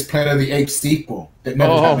make his Planet of the Apes sequel. That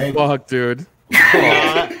never got made. Fuck, dude.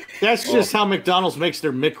 That's just how McDonald's makes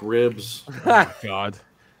their McRibs. Oh, God.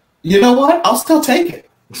 You know what? I'll still take it.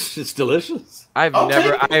 It's delicious. I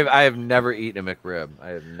have never eaten a McRib.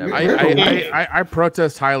 I have never. I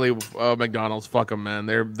protest highly. McDonald's, fuck them, man.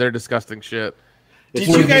 They're disgusting shit. Did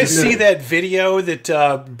you guys see that video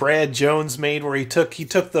that Brad Jones made where he took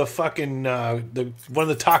the fucking one of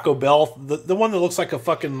the Taco Bell, the one that looks like a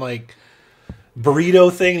fucking like burrito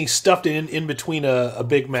thing, and he stuffed it in between a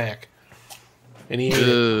Big Mac, and he ate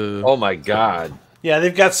it. Oh my God. Yeah,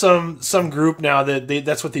 they've got some group now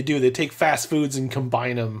that's what they do. They take fast foods and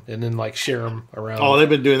combine them and then like share them around. Oh, they've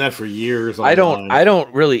been doing that for years. I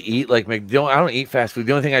don't really eat like I don't eat fast food.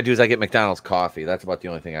 The only thing I do is I get McDonald's coffee. That's about the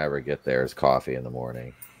only thing I ever get there is coffee in the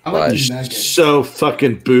morning. So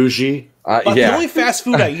fucking bougie. The only fast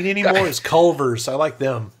food I eat anymore is Culver's. I like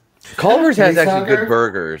them. Culver's has actually good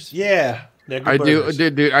burgers. Yeah. I do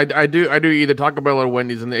eat the Taco Bell or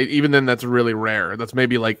Wendy's, and even then, that's really rare. That's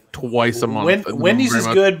maybe like twice a month. Wendy's is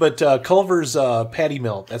good, but Culver's patty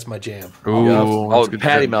melt, that's my jam. Ooh,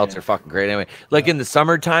 patty melts are fucking great anyway. Like in the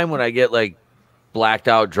summertime when I get like blacked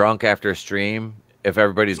out drunk after a stream, if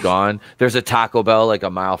everybody's gone, there's a Taco Bell like a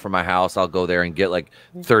mile from my house. I'll go there and get like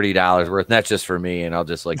 $30 worth. And that's just for me, and I'll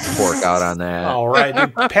just like pork out on that. All right,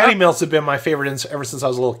 dude, patty melts have been my favorite ever since I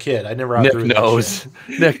was a little kid. I never outgrew Nick knows.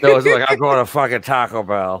 Nick knows. Like I'm going to fucking Taco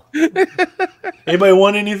Bell. Anybody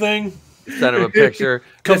want anything? Send him a picture.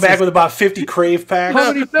 Come back with about 50 Crave packs.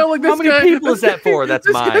 How many people is that for? That's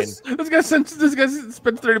mine. This guy spends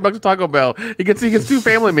 $30 at Taco Bell. He gets 2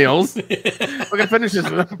 family meals. We're gonna finish this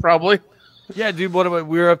with him, probably. Yeah, dude.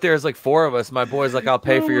 We were up there. It's like 4 of us. My boy's like, "I'll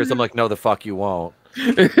pay for yours." I'm like, "No, the fuck you won't."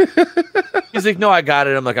 He's like, "No, I got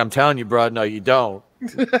it." I'm like, "I'm telling you, bro. No, you don't."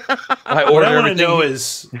 What I want to know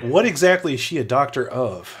is what exactly is she a doctor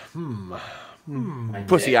of?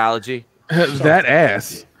 Pussyology. That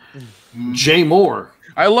ass. Jay Moore.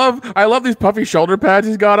 I love these puffy shoulder pads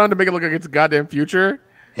he's got on to make it look like it's a goddamn future.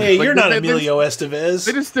 Hey, you're not Emilio Estevez.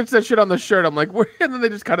 They just stitch that shit on the shirt. I'm like, and then they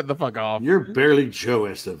just cut it the fuck off. You're barely Joe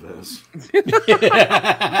Estevez.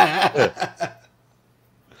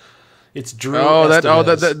 It's Drew.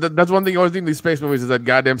 Estevez. That's one thing you always think in these space movies is that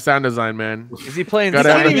goddamn sound design, man. Is he playing? I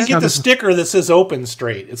don't even get the sticker that says "open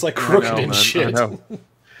straight." It's like crooked and shit.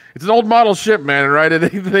 It's an old model ship, man. Right?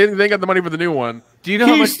 They got the money for the new one. Do you know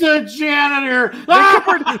how much the janitor?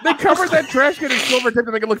 They covered that trash can in silver tape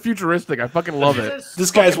to make it look futuristic. I fucking love it.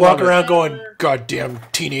 This guy's walking around going, "Goddamn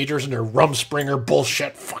teenagers and their Rumspringer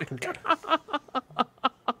bullshit." Fucking.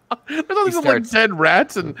 There's all these like dead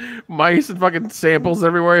rats and mice and fucking samples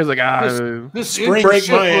everywhere. He's like, this spring break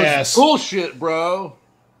my ass. Bullshit, bro.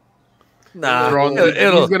 Nah,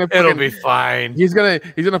 it'll be fine. He's gonna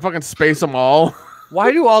fucking space them all.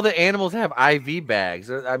 Why do all the animals have IV bags?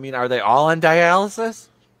 I mean, are they all on dialysis?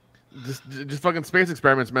 Just fucking space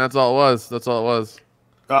experiments, man. That's all it was. That's all it was.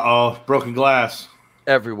 Uh-oh, broken glass.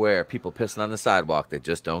 Everywhere. People pissing on the sidewalk. They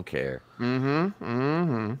just don't care. Can't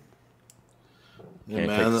take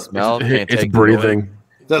the smell. It's breathing.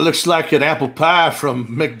 That looks like an apple pie from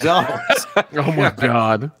McDonald's. Oh, my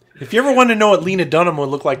God. If you ever want to know what Lena Dunham would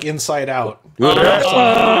look like inside out.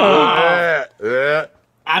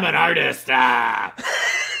 I'm an artist.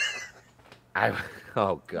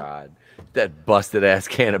 Oh, God. That busted-ass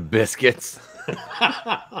can of biscuits.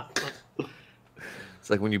 It's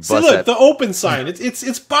like when you bust look, the open sign.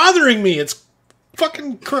 It's bothering me. It's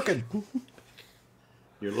fucking crooked.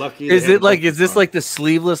 You're lucky. Is this like the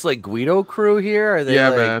sleeveless like Guido crew here? Are they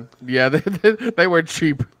man. Yeah, they were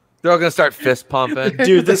cheap. They're all gonna start fist pumping,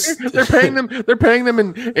 dude. They're paying them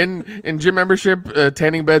in gym membership,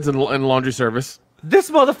 tanning beds, and laundry service.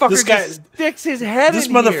 This motherfucker just sticks his head. This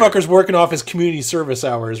motherfucker's working off his community service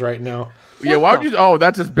hours right now. Yeah, why would you? Oh,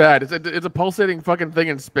 that's just bad. It's a pulsating fucking thing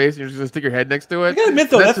in space. And you're just gonna stick your head next to it. I gotta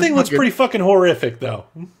admit though, that thing looks pretty fucking horrific though.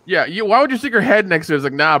 Yeah, why would you stick your head next to it? It's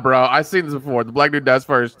like, nah, bro. I've seen this before. The black dude dies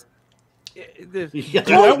first. Dude,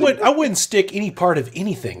 I wouldn't stick any part of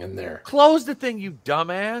anything in there. Close the thing, you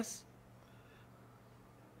dumbass.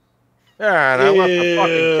 All right, I left the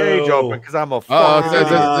fucking cage open because I'm a. It's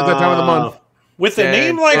that time of the month. With a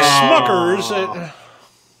name like Smuckers.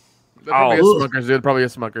 Smuckers, dude. Probably a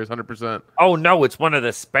Smuckers, 100%. Oh no, it's one of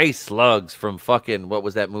the space slugs from fucking what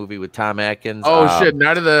was that movie with Tom Atkins? Oh shit,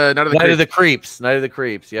 Night of the Creeps. Night of the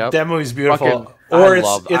Creeps. Yep. That movie's beautiful.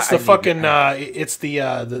 It's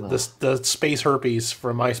the space herpes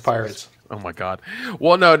from Ice Pirates. Oh my God.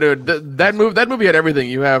 Well, no, dude. That movie had everything.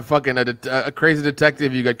 You have fucking a crazy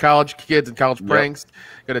detective. You got college kids and college pranks.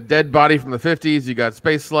 You got a dead body from the 50s. You got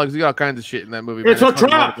space slugs. You got all kinds of shit in that movie. It's a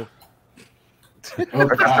trap.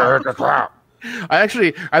 I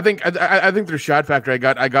think through Shot Factory, I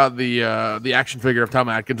got the action figure of Tom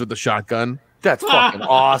Atkins with the shotgun. That's fucking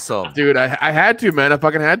awesome, dude. I had to, man. I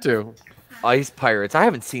fucking had to. Ice Pirates. I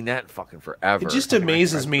haven't seen that in fucking forever. It just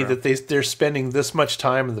amazes me that they're spending this much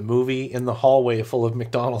time in the movie in the hallway full of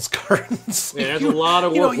McDonald's cartons. Yeah, there's a lot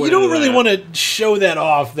of work. You don't really want to show that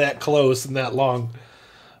off that close and that long.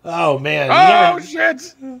 Oh man!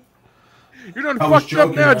 Shit! You're done fucked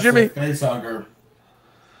up now, Jimmy.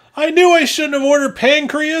 I knew I shouldn't have ordered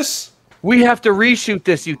pancreas. We have to reshoot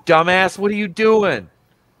this, you dumbass. What are you doing?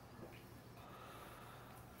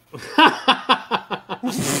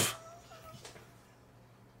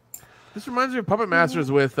 This reminds me of Puppet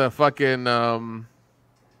Masters with fucking Donald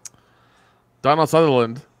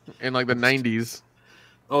Sutherland in like the 90s.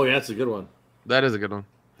 Oh yeah, that's a good one. That is a good one.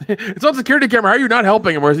 It's on security camera. How are you not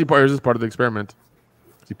helping him? Or is he part of the experiment?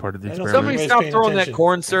 Is he part of the experiment? Somebody stop throwing that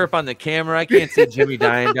corn syrup on the camera. I can't see Jimmy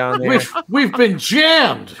dying down there. We've been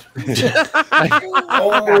jammed. They're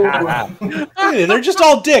just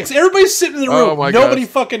all dicks. Everybody's sitting in the room. Nobody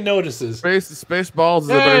fucking notices. Spaceballs is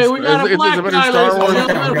a better Star Wars.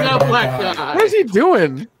 What is he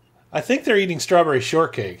doing? I think they're eating strawberry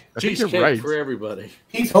shortcake. Cheesecake for everybody.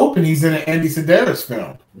 He's hoping he's in an Andy Sedaris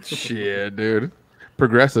film. Shit, dude.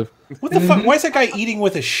 Progressive. What the fuck? Why is that guy eating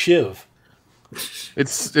with a shiv?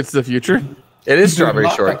 It's the future. It is strawberry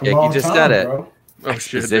shortcake. You just said it. Oh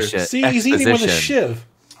shit! See, he's eating with a shiv.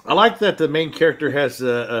 I like that the main character has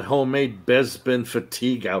a homemade Bespin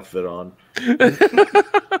fatigue outfit on.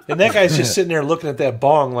 And that guy's just sitting there looking at that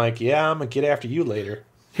bong like, yeah, I'm going to get after you later.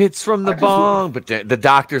 Hits from the bong. But the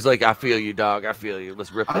doctor's like, I feel you, dog. I feel you.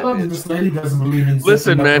 Let's rip that. This lady doesn't believe in.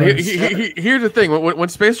 Listen, man. Here's the thing. When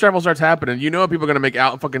space travel starts happening, you know people are going to make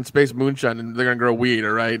out fucking space moonshine and they're going to grow weed,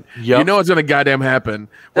 all right? Yep. You know it's going to goddamn happen.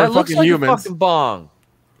 We're that looks fucking like humans. a fucking bong.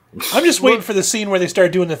 I'm just waiting for the scene where they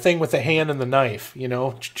start doing the thing with the hand and the knife, you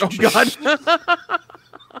know? Oh, God.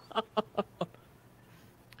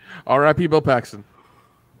 R.I.P. Bill Paxton.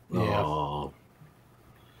 Yeah. Oh,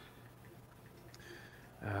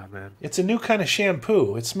 man. It's a new kind of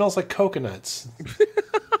shampoo. It smells like coconuts.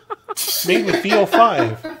 Made with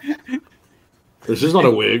VO5. This is not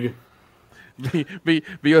a wig.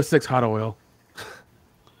 VO6 hot oil.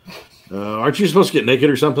 Aren't you supposed to get naked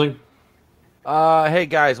or something? Hey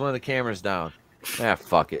guys, one of the cameras down.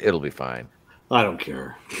 Fuck it. It'll be fine. I don't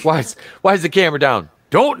care. Why is the camera down?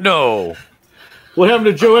 Don't know. What happened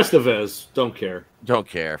to Joe Estevez? Don't care. Don't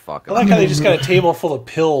care. Fuck. I like how they just got a table full of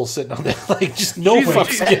pills sitting on there. Like, just no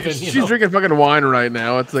fucks given. She's drinking fucking wine right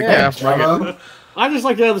now. It's like, fuck it. I just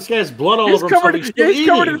like to have this guy's blood all He's over him. covered. He's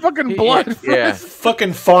covered in fucking blood. Yeah.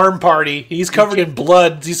 Fucking farm party. He's covered in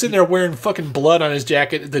blood. He's sitting there wearing fucking blood on his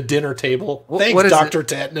jacket at the dinner table. Thanks, what is Dr.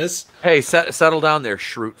 Tetanus. Hey, settle down there,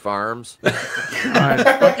 Shroot Farms.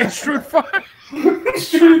 Fucking Shroot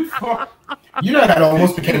Farm. You know that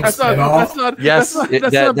almost became a That's spin-off. not. Yes,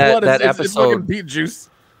 that's not blood. that It's episode. fucking beet juice.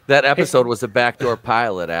 That episode was a backdoor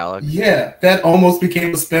pilot, Alex. Yeah, that almost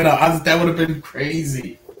became a spin-off. That would have been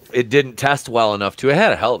crazy. It didn't test well enough to. It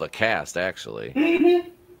had a hell of a cast, actually.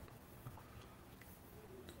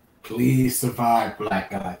 Please survive,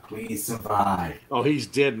 black guy. Please survive. Oh, he's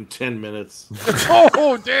dead in 10 minutes.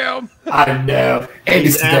 Oh damn! I know. Andy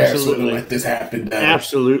Sedaris would have Absolutely. let this happen. Though.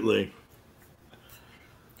 Absolutely.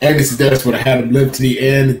 Andy Sedaris would have had him live to the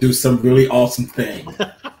end and do some really awesome thing.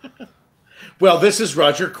 Well, this is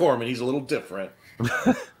Roger Corman. He's a little different.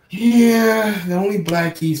 Yeah, the only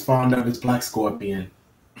black he's fond of is Black Scorpion.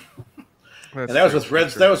 And that was with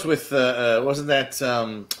Reds. That was with wasn't that what's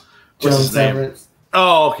Joe his name? Severance.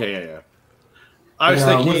 Oh, okay, yeah. I was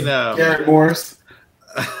thinking Garrett Morris.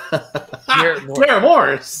 Garrett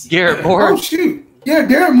Morris. Garrett Oh Morris. shoot! Yeah,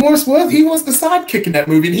 Garrett Morris was the sidekick in that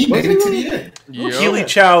movie, and he made it to the end. Keely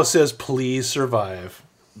Chow says, please survive.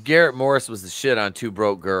 Garrett Morris was the shit on Two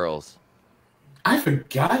Broke Girls. I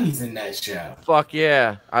forgot he's in that show. Fuck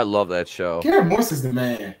yeah. I love that show. Garrett Morris is the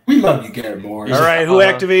man. We love you, Garrett Morris. All right, who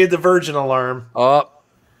activated the virgin alarm? Oh,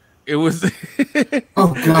 It was.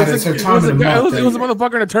 Oh god, it's her time of the month. It was a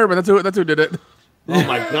motherfucker in a turban. That's who did it. Oh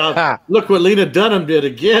my God! Look what Lena Dunham did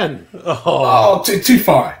again. Oh, too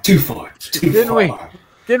far. Didn't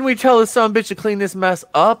we tell this son bitch to clean this mess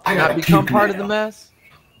up and not become part of the mess?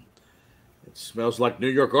 It smells like New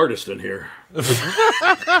York artist in here. That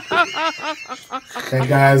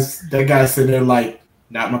guy's sitting there like,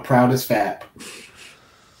 not my proudest fap.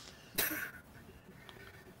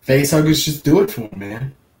 Face huggers just do it for him,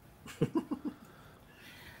 man.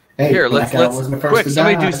 Hey, Here, Black Guy wasn't the first quick. to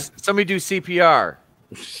Somebody do CPR.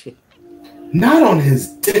 Not on his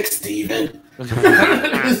dick, Steven.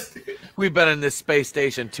 We've been in this space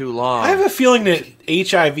station too long. I have a feeling that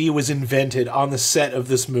HIV was invented on the set of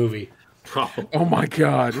this movie. Oh my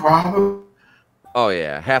god. Probably. Oh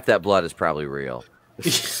yeah, half that blood is probably real.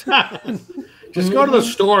 Just go to the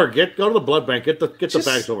store. Go to the blood bank. Get the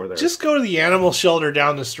bags over there. Just go to the animal shelter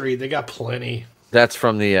down the street. They got plenty. That's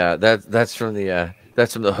from the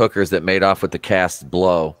that's from the hookers that made off with the cast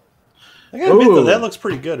blow. I gotta admit though, that looks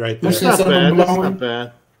pretty good right there. That's not bad. That's not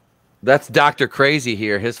bad. That's Dr. Crazy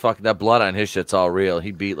here. His that blood on his shit's all real.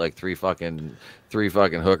 He beat like three fucking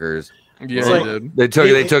hookers. Yeah, he did. They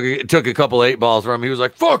took a couple 8 balls from him. He was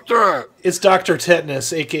like, "Fuck that." It's Dr.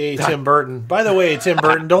 Tetanus, aka Tim Burton. By the way, Tim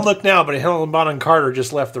Burton, don't look now, but Helen Bonham Carter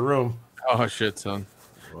just left the room. Oh shit, son.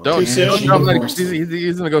 Too Don't soon?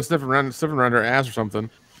 he's gonna go sniffing around her ass or something.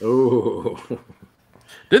 Ooh.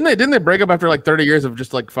 Didn't they break up after like 30 years of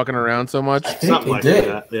just like fucking around so much? Something like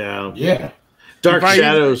that. Yeah. Yeah. Dark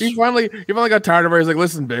Shadows. He finally got tired of her. He's like,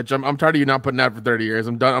 "Listen, bitch, I'm tired of you not putting out for 30 years.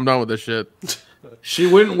 I'm done with this shit." She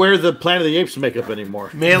wouldn't wear the Planet of the Apes makeup anymore.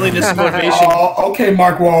 Manliness and motivation. Oh, okay,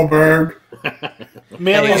 Mark Wahlberg.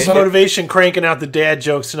 Manliness and motivation cranking out the dad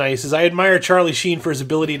jokes tonight. He says, I admire Charlie Sheen for his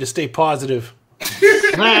ability to stay positive.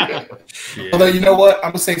 Although, you know what? I'm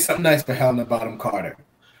going to say something nice for Helena Bonham Carter.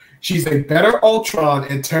 She's a better Ultron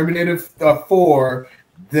in Terminator 4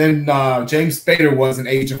 than James Spader was in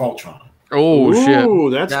Age of Ultron. Oh, shit. Ooh,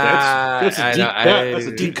 that's a deep cut. That's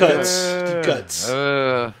a deep Deep cuts.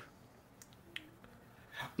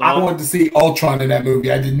 I wanted to see Ultron in that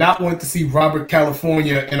movie. I did not want to see Robert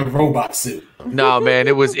California in a robot suit. No, man,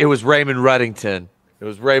 it was Raymond Reddington. It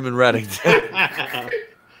was Raymond Reddington.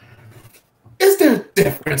 Is there a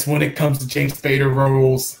difference when it comes to James Spader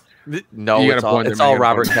roles? No, it's all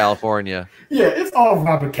Robert California. Yeah, it's all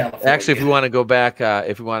Robert California. Actually, if we want to go back,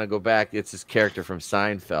 it's his character from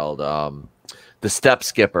Seinfeld, the step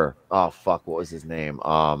skipper. Oh fuck, what was his name?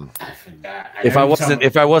 If I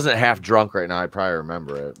wasn't half drunk right now, I'd probably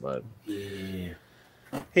remember it. But yeah.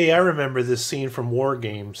 Hey, I remember this scene from War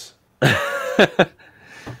Games. That's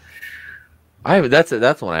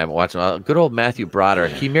one I haven't watched. Good old Matthew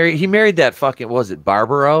Broderick. He married that fucking, what was it,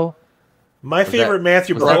 Barbaro? My favorite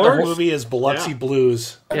Matthew Broderick movie is Biloxi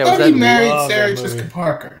Blues. I thought he married Sarah Jessica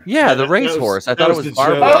Parker. Yeah, the racehorse. I thought it was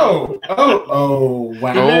Barbaro. Oh,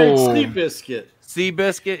 wow. He married Seabiscuit.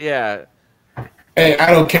 Seabiscuit, yeah. Hey,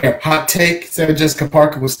 I don't care. Hot take: Sarah Jessica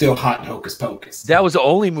Parker was still hot in Hocus Pocus. That was the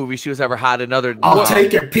only movie she was ever hot in. I'll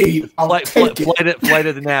take it, Pete. Flight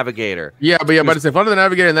of the Navigator. Yeah, but to say Flight of the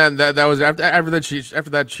Navigator, and that was after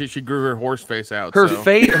that she grew her horse face out. Her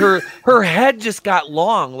her head just got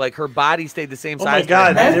long, like her body stayed the same size. Oh my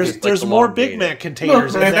God, there's more Big Mac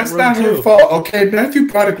containers. Look, man, in that that's room not too. her fault. Okay, Matthew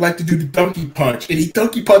Broderick liked to do the donkey punch, and he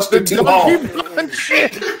donkey punched it too hard.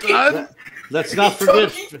 Shit, son. Let's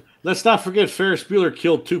not forget Ferris Bueller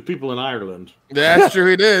killed 2 people in Ireland. That's true,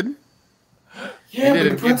 he did. Yeah, but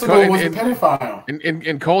the principal was a pedophile.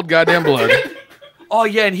 In cold goddamn blood. Oh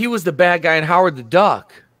yeah, and he was the bad guy in Howard the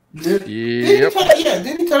Duck. Didn't he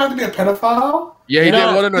turn out to be a pedophile? Yeah, he did.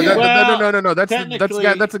 Well, no. That's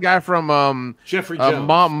the guy from Jeffrey Jones.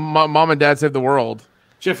 Mom and Dad Saved the World.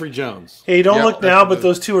 Jeffrey Jones. Hey, don't look now, but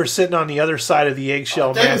those two are sitting on the other side of the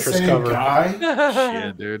eggshell mattress cover.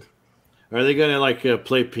 Yeah, dude. Are they gonna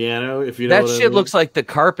play piano? If you know that shit looks like the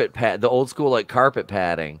carpet pad, the old school like carpet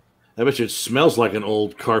padding. I bet you it smells like an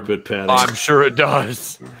old carpet padding. I'm sure it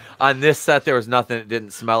does. On this set, there was nothing that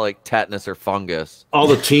didn't smell like tetanus or fungus. All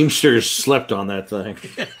the Teamsters slept on that thing.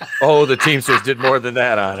 Oh, the Teamsters did more than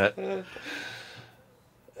that on it.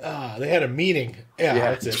 They had a meeting.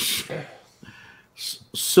 Yeah, that's it.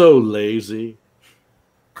 So lazy.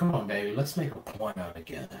 Come on, baby. Let's make a point out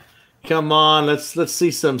together. Come on, let's see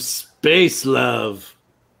some space love.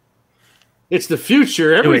 It's the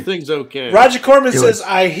future. Everything's okay. Roger Corman says,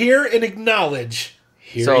 "I hear and acknowledge."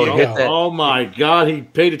 Here So you hit go. that- Oh my God, he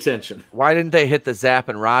paid attention. Why didn't they hit the Zap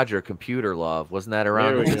and Roger computer love? Wasn't that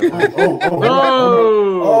around? There we go.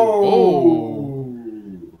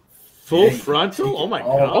 Full frontal? Oh my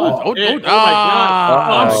God. Oh my God.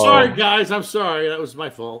 I'm sorry, guys. I'm sorry. That was my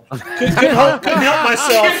fault. Couldn't help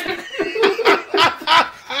myself.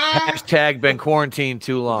 Hashtag been quarantined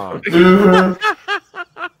too long.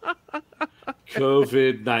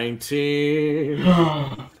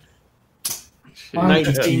 COVID-19.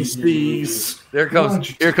 19 C's. Here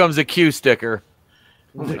comes a Q sticker.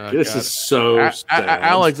 This is so sad.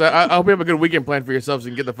 Alex, I hope you have a good weekend plan for yourself so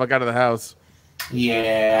you can get the fuck out of the house.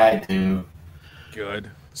 Yeah, I do.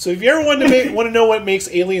 Good. So if you ever want to know what makes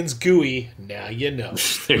aliens gooey, now you know.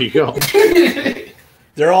 There you go.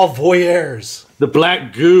 They're all voyeurs. The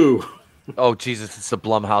black goo. Oh Jesus, it's the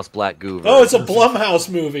Blumhouse Black Goo. Oh, it's a Blumhouse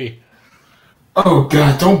movie. Oh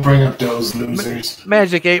God, don't bring up those losers.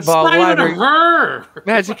 Magic 8 Ball. her.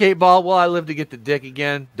 Magic 8 Ball. Will I live to get the dick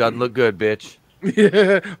again? Doesn't look good, bitch.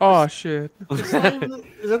 Yeah. Oh shit. Is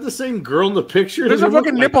that the same girl in the picture? There's a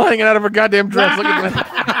fucking nipple hanging out of her goddamn dress. Look at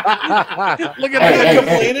that. Look at that.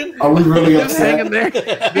 Complaining? Are we really upset? Hanging there.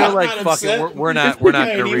 They're like fucking. We're not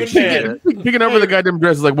gonna reach it. Picking over the goddamn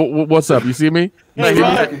dress is like, what's up? You see me? Hey,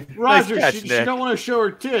 Nice Roger, catch, she Nick. don't want to show her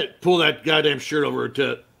tit. Pull that goddamn shirt over her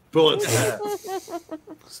tit. Pull it.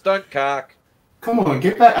 Stunt cock. Come on,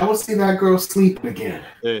 get back. I want to see that girl sleeping again.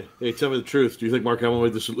 Hey, tell me the truth. Do you think Mark Hamill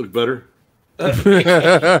made this look better?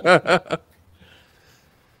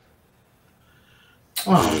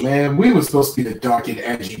 Oh man, we were supposed to be the dark and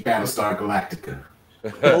edgy Battlestar Galactica.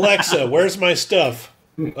 Alexa, where's my stuff?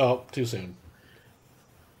 Oh, too soon.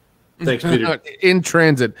 Thanks, Peter. In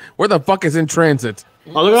transit. Where the fuck is in transit?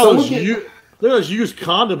 Oh, look at all those used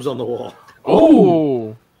condoms on the wall.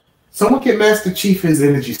 Oh. Someone get Master Chief his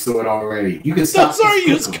energy sword already. You can stop. Those are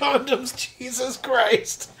used condoms. Jesus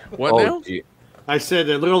Christ. What now? Gee. I said,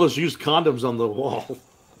 look at all those used condoms on the wall.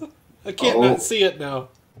 I can't not see it now.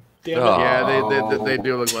 Damn it. Yeah, they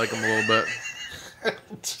do look like them a little bit.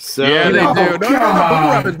 So, Yeah, they Oh, do. No,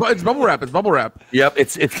 God. it's bubble wrap. It's bubble wrap. Yep,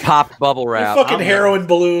 it's popped bubble They're wrap. fucking heroin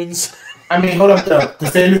balloons. I mean, hold up though. To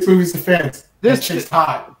say this movie's defense, this shit's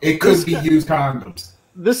hot. It could be used condoms.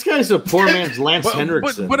 this guy's a poor man's Lance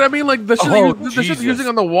Henriksen. But I mean, like the shit, the shit Jesus. they're using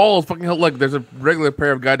on the wall is fucking hell. Like, there's a regular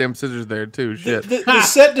pair of goddamn scissors there too. Shit. The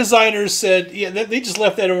set designers said, yeah, they just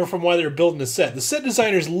left that over from while they were building the set. The set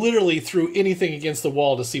designers literally threw anything against the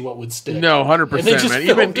wall to see what would stick. No, 100%, And they just man.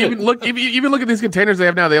 filmed it. Even look at these containers they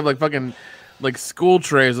have now. They have like fucking like school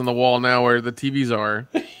trays on the wall now where the TVs are.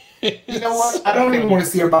 You know what? I don't even want to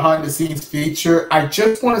see a behind the scenes feature. I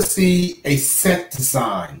just want to see a set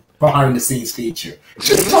design behind the scenes feature.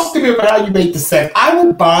 Just talk to me about how you made the set. I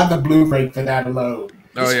will buy the Blu-ray for that alone.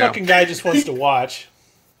 This fucking guy just wants to watch.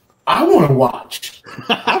 I want to watch.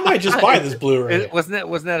 I might just buy this Blu-ray.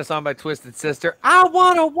 Wasn't that a song by Twisted Sister? I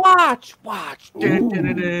want to watch. Dun, dun,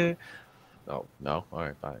 dun, dun. Oh no! All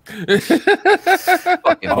right, fine.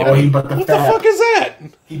 Oh, he but the What fat. the fuck is that?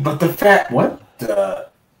 He but the fat. What the?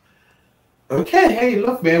 Okay, hey,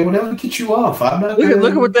 look, man. Whatever gets you off. I'm not.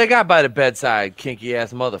 Look at what they got by the bedside, kinky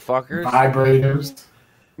ass motherfuckers. Vibrators.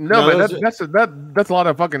 No, but that's a lot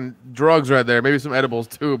of fucking drugs right there. Maybe some edibles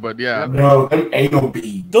too, but yeah. No, them anal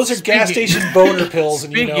beads. Those are gas station boner pills.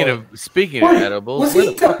 And Speaking of edibles, where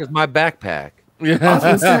the fuck is my backpack? Yeah. I was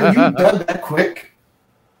gonna say, you done that quick?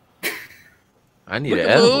 I need an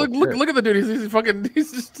edible. Look at the dude.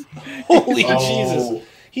 He's just holy Jesus.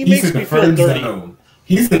 He makes me feel dirty. Zone.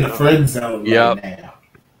 He's in the friend zone right now.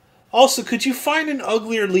 Also, could you find an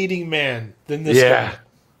uglier leading man than this guy?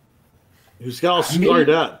 He's got all scarred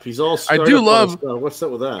up. He's all scarred I do up. love. What's up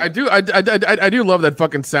with that? I do love that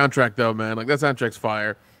fucking soundtrack though, man. Like that soundtrack's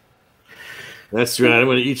fire. That's right. I'm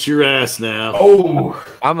gonna eat your ass now. Oh,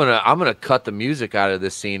 I'm gonna cut the music out of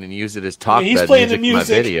this scene and use it as talk he's bed playing music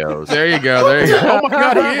the music. in my videos. There you go. Oh my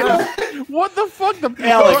god, he is. What the fuck?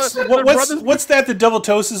 Alex, what's that the Double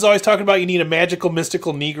Toast is always talking about? You need a magical,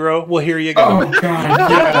 mystical Negro. Well, here you go. Oh god,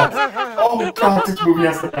 yeah. Oh god, this movie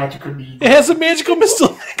has a magical Negro. It has a magical,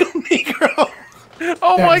 mystical Negro.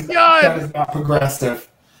 Oh my god. That is not progressive.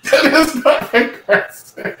 That is not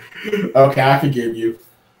progressive. Okay, I forgive you.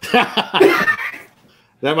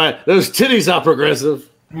 Those titties are progressive.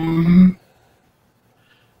 Mm-hmm.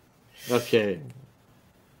 Okay.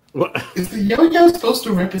 What? Is the yo-yo supposed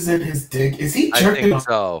to represent his dick? Is he jerking? I think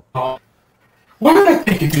so. Why am I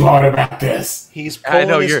thinking too hard about this? He's pulling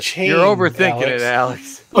his you're chain. You're overthinking it,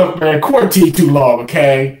 Alex. Look, man, quarantine too long,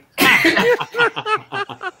 okay?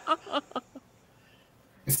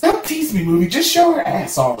 Stop teasing me, movie. Just show her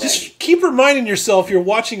ass already. Just keep reminding yourself you're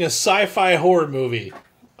watching a sci-fi horror movie.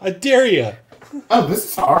 I dare you. Oh, this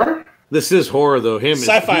is horror? This is horror, though.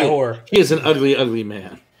 Sci-fi horror. He is an ugly, ugly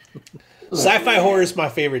man. Sci-fi horror is my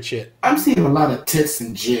favorite shit. I'm seeing a lot of tits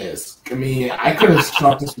and jizz. I mean, I could have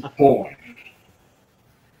shot this with porn.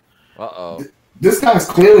 Uh-oh. This guy's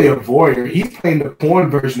clearly a voyeur. He's playing the porn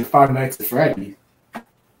version of Five Nights at Freddy's.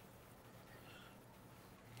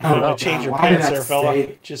 I'm going to change your pants there, fella.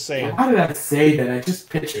 Just saying. Why did I say that? I just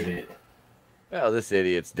pictured it. Well, this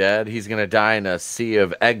idiot's dead. He's going to die in a sea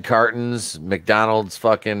of egg cartons, McDonald's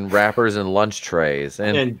fucking wrappers, and lunch trays.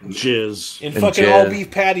 And jizz. And fucking all beef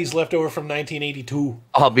patties left over from 1982.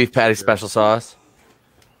 All beef patty special sauce.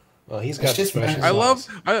 Well, he's got the special sauce.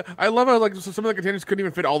 I love how like some of the containers couldn't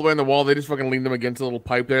even fit all the way on the wall. They just fucking leaned them against a little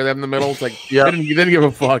pipe there they have in the middle. It's like they didn't give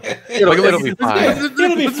a fuck. It'll be fine.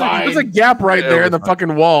 It'll be fine. There's a gap right there in the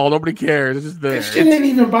fucking wall. Nobody cares. It's just there. This shit ain't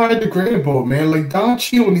even biodegradable, man. Like Don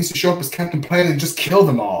Cheadle needs to show up as Captain Planet and just kill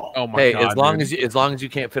them all. Oh my god! As long as you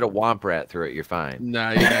can't fit a womp rat through it, you're fine.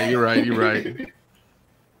 Nah, yeah, you're right. You're right.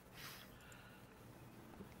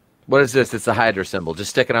 What is this? It's a Hydra symbol.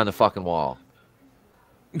 Just stick it on the fucking wall.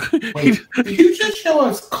 Wait, did you just show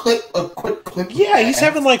us a quick clip? Yeah, he's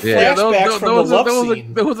having like flashbacks from the love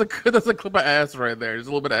scene. There was a clip of ass right there. There's a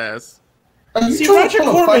little bit of ass. See, Roger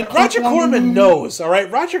Corman knows, all right?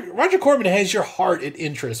 Roger Corman has your heart at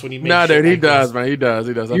interest when he makes No, dude, he like does, this. man. He does.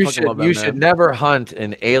 I fucking love that, you man. should never hunt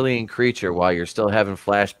an alien creature while you're still having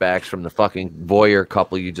flashbacks from the fucking voyeur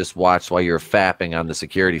couple you just watched while you're fapping on the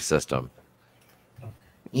security system.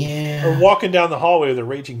 Yeah. Or walking down the hallway with a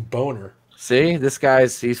raging boner. See,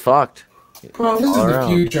 he's fucked. Bro, this is the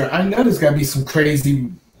future. I know there's gotta be some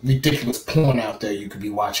crazy, ridiculous porn out there you could be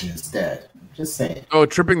watching instead. Just saying. Oh,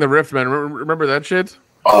 Tripping the Rift, man. Remember that shit?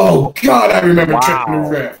 Oh god, I remember Tripping the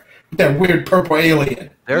Rift. With that weird purple alien.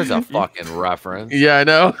 There's a fucking reference. Yeah, I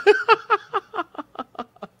know.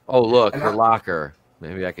 Oh, look, her locker.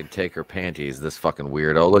 Maybe I could take her panties. This fucking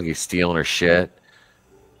weirdo. Look, he's stealing her shit.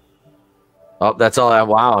 Oh, that's all.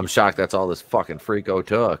 Wow, I'm shocked. That's all this fucking freako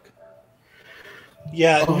took.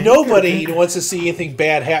 Yeah, nobody wants to see anything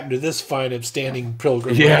bad happen to this fine, upstanding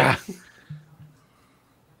pilgrim. Yeah.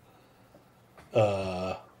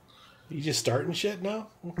 You just starting shit now?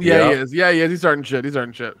 Yeah, he is. Yeah, he is. He's starting shit.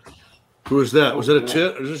 Who is that? Was that a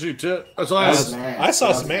tit? Or is this your tit? I saw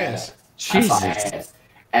some ass. Jesus.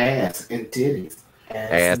 Ass and titties.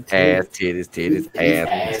 Ass, titties,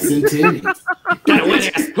 Ass and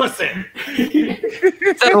titties. pussy.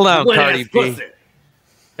 Settle down, Cardi B.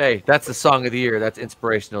 Hey, that's the song of the year. That's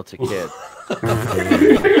inspirational to kids. Get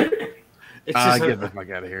the fuck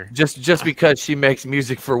out of here. Just because she makes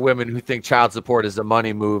music for women who think child support is a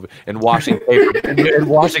money move and washing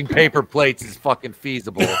paper plates is fucking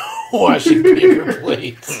feasible. Washing paper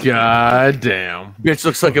plates. God damn. Bitch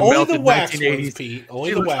looks like a Only melted the wax 1980s. ones, Pete.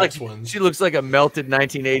 Only the wax ones. She looks like a melted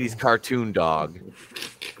 1980s cartoon dog.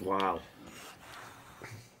 Wow.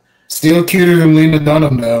 Still cuter than Lena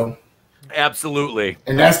Dunham, though. Absolutely.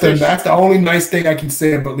 And that's the only nice thing I can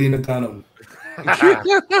say about Lena Dunham. Not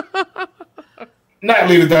Lena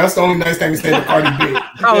Dunham. That's the only nice thing I can say about Cardi B.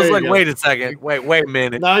 I was like, wait a second. Wait a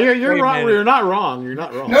minute. No, you're wrong. You're not wrong. You're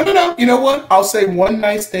not wrong. No. You know what? I'll say one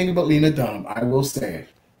nice thing about Lena Dunham. I will say it.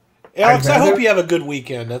 Alex, I hope you have a good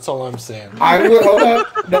weekend. That's all I'm saying. I will. Hold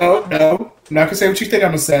up. No. I'm not gonna say what you think I'm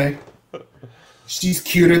gonna say. She's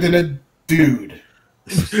cuter than a dude.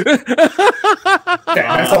 That's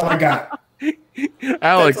all I got.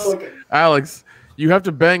 Alex, you have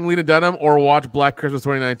to bang Lena Dunham or watch Black Christmas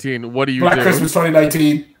 2019. What do you do? Black Christmas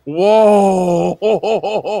 2019. Whoa!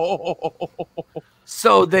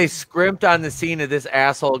 So they scrimped on the scene of this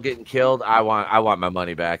asshole getting killed. I want my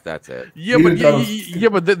money back. That's it. Yeah,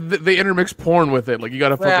 but they intermix porn with it. Like you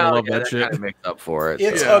gotta fucking love that shit. Make up for it.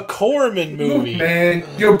 It's a Corman movie. Look, man,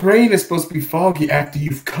 your brain is supposed to be foggy after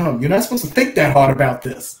you've come. You're not supposed to think that hard about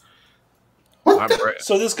this.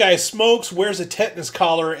 So this guy smokes, wears a tetanus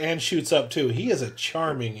collar, and shoots up too. He is a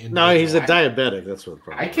charming individual. No, he's a diabetic. That's what the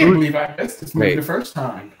problem. I can't believe I missed this movie the first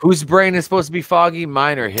time. Whose brain is supposed to be foggy,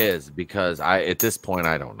 mine or his? Because at this point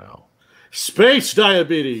I don't know. Space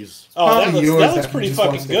diabetes. Oh, that looks pretty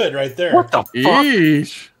fucking good right there. What the fuck?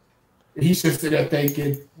 Eesh. He's just sitting there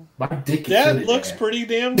thinking, my dick is that looks pretty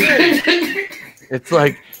damn good. It's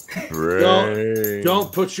like,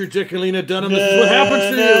 don't put your dick in Lena Dunham. This is what happens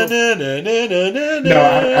to you. No,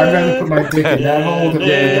 I'd rather put my dick in that hole than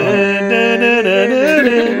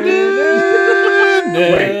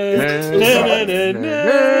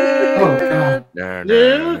Oh, God.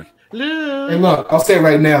 And look, I'll say it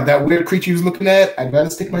right now, that weird creature he was looking at, I'd rather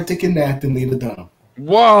stick my dick in that than Lena Dunham.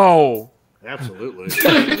 Whoa! Absolutely.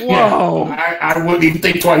 Whoa! I wouldn't even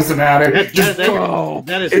think twice about it.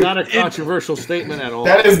 That is not a controversial statement at all.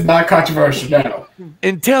 That is not controversial, no.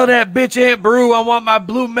 And tell that bitch Aunt Brew I want my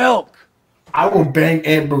blue milk. I will bang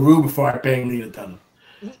Aunt Beru before I bang Lena Dunham.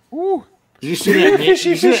 Did you see that? Did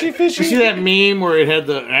you see that meme where it had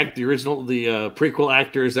the prequel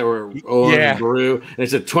actors that were Owen and Beru, and it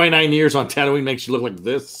said 29 years on Tatooine makes you look like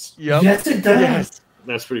this? Yep. Yes, it does. Yes.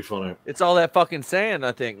 That's pretty funny. It's all that fucking sand,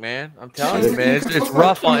 I think, man. I'm telling you, man. It's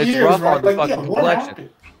rough on the fucking complexion.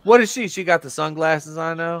 What is she? She got the sunglasses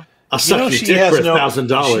on now? I'll suck your dick for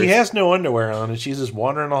 $1,000. She has no underwear on, and she's just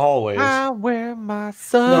wandering the hallways. I wear my Look,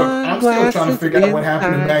 sunglasses. I'm still trying to figure out what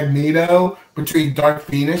happened to Magneto between Dark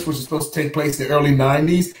Phoenix, which is supposed to take place in the early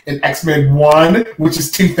 90s, and X-Men 1, which is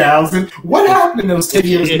 2000. What happened in those 10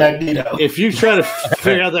 years of Magneto? If you try to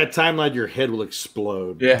figure out that timeline, your head will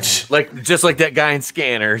explode. Yeah, just like that guy in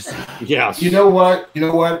Scanners. Yeah. You know what?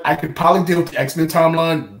 I could probably deal with the X-Men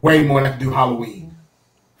timeline way more than I could do Halloween.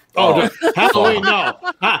 Oh, Halloween, no.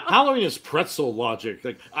 Halloween is pretzel logic.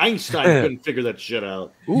 Like Einstein couldn't figure that shit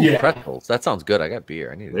out. Ooh, yeah. Pretzels. That sounds good. I got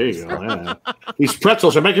beer. I need There you go. Yeah. These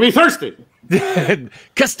pretzels are making me thirsty.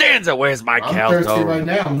 Costanza, where's my I'm calzone? thirsty right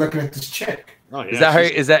now. I'm looking at this chick. Oh, yeah,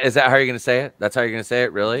 is that how you're gonna say it? That's how you're gonna say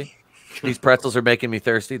it? Really? These pretzels are making me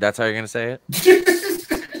thirsty. That's how you're gonna say it?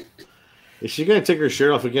 Is she gonna take her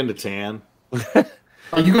shirt off again to tan?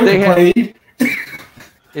 Are you gonna play?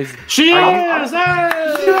 She is!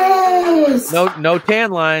 Yes! No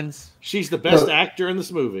tan lines. She's the best actor in this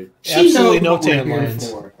movie. Absolutely no tan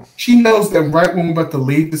lines. She knows that right when we're about to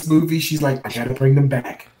leave this movie, she's like, I gotta bring them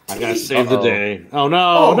back. I gotta save the day. Oh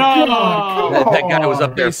no, Oh, no! God, That guy was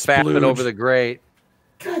up there fapping over the grate.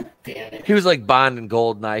 God damn it. He was like Bond and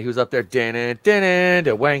Goldeneye. He was up there,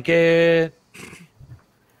 to wank it.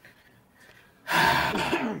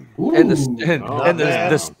 Ooh. And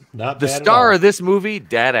the star of this movie,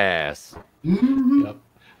 dead ass. Mm-hmm. Yep.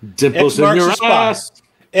 Dimples in your ass.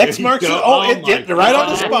 X marks the right on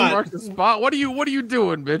the spot. Marks the spot. What are you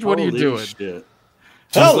doing, bitch? What are you doing? Shit.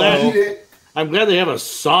 Hello. I'm glad they have a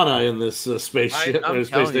sauna in this spaceship. I'm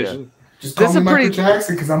space station. you. Just call This me is Michael pretty-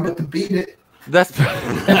 Jackson because I'm about to beat it. That's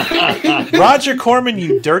Roger Corman,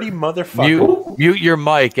 you dirty motherfucker. mute your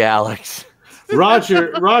mic, Alex.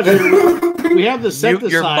 Roger, we have the set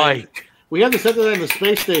Mute your design. mic. We have the set design in the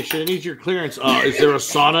space station. It needs your clearance. Is there a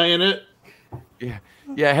sauna in it?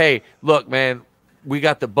 Yeah. Hey, look, man. We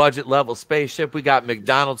got the budget level spaceship. We got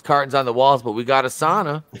McDonald's cartons on the walls, but we got a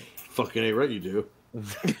sauna. Fucking ain't right, you do.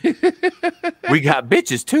 We got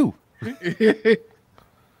bitches too.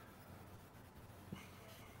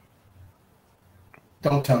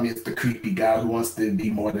 Don't tell me it's the creepy guy who wants to be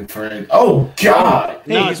more than friend. Oh, God.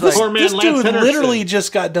 No, Hey, it's this Corman dude Lance literally Henderson.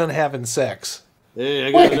 just got done having sex. Hey,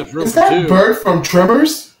 I got Wait, enough room is for that two. Bert from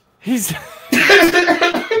Tremors? He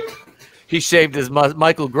shaved his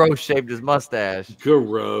Michael Gross shaved his mustache.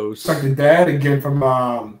 Gross. It's like the dad again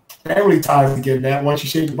from Family Ties again. That once you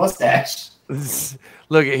shave the mustache.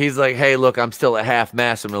 Look, he's like, hey, look, I'm still at half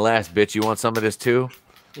mast from the last bitch. You want some of this too?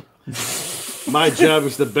 My job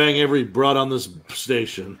is to bang every broad on this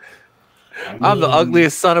station. I'm the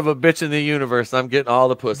ugliest son of a bitch in the universe. I'm getting all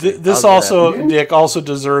the pussy. This also, Dick, also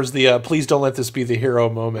deserves the please don't let this be the hero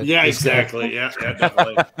moment. Yeah, exactly. Yeah,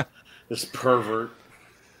 definitely. This pervert.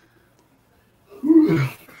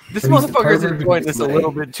 This motherfucker's enjoying this a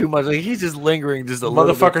little bit too much. Like, he's just lingering just a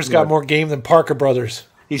little bit. Motherfucker's got more game than Parker Brothers.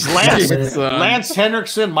 He's Lance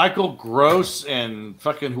Henriksen, Michael Gross, and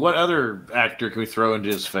fucking what other actor can we throw into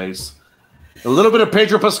his face? A little bit of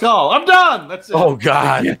Pedro Pascal. I'm done. That's it. Oh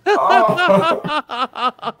God.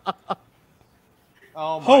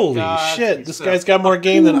 Oh my Holy God. shit! This guy's got more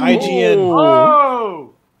game than IGN.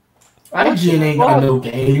 Oh, IGN ain't got no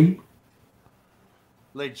game.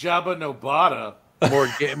 Le Jabba Nobata.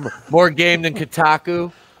 More game than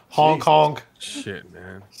Kotaku. Honk honk. Shit,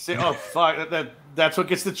 man. Oh fuck! That's what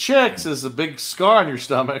gets the chicks is a big scar on your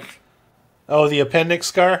stomach. Oh, the appendix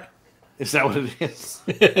scar. Is that what it is?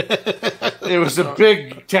 It was a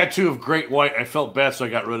big tattoo of Great White. I felt bad, so I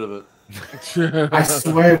got rid of it. I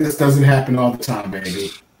swear this doesn't happen all the time,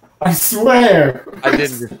 baby. I swear. I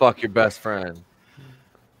didn't just fuck your best friend.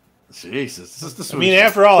 Jesus. This I mean,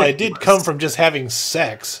 after all, I did come from just having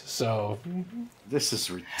sex, so. This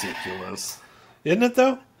is ridiculous. Isn't it,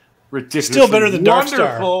 though? Ridiculous. Still better than Dark Star.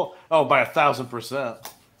 Wonderful. Oh, by 1,000%.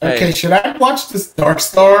 Okay, should I watch this Dark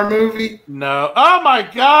Star movie? No. Oh, my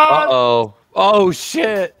God. Uh-oh. Oh,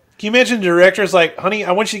 shit. Can you imagine the director's like, honey,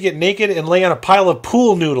 I want you to get naked and lay on a pile of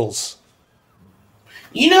pool noodles?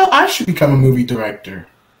 You know, I should become a movie director.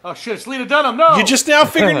 Oh, shit. It's Lena Dunham. No. You just now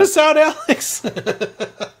figuring this out, Alex?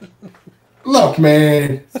 Look,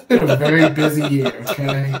 man, it's been a very busy year,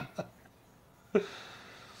 okay?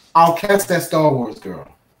 I'll cast that Star Wars girl.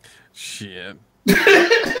 Shit.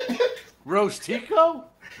 Rose Tico?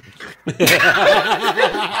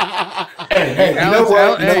 Hey, you know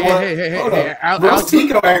what? Hey, Rose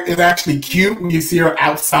Tico is actually cute when you see her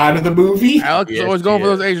outside of the movie. Alex is always going for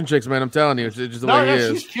those Asian chicks, man. I'm telling you, it's just the way he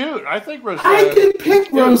is. She's cute. I think Rose. I didn't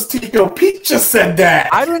pick Rose Tico. Pete just said that.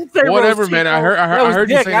 I didn't say Whatever, Rose man. Tico. I heard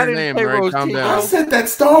you Dick. say I her didn't name. say Right, Rose calm Tico. I down. said that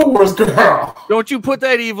Star Wars girl. Don't you put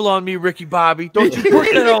that evil on me, Ricky Bobby. Don't you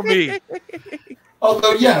put that on me.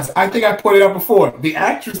 Although, yes, I think I pointed out before, the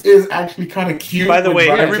actress is actually kind of cute. By the way,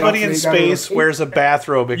 Ryan everybody Johnson in ain't got space no- wears a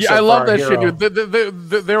bathrobe except Yeah, I love for our that shit, hero.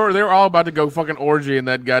 dude. They were all about to go fucking orgy in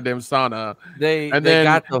that goddamn sauna. They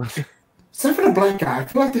got those. Except for the black guy. I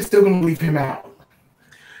feel like they're still going to leave him out.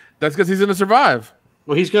 That's because he's gonna survive.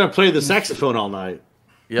 Well, he's going to play the saxophone all night.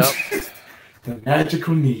 Yep. The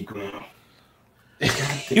magical Negro.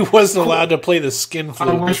 He wasn't allowed to play the skin flute.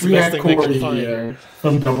 I wish That's the we best had thing they Corey could find. here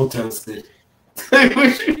from Double Toasted. I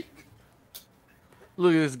wish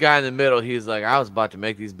Look at this guy in the middle. He's like, I was about to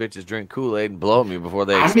make these bitches drink Kool-Aid and blow me before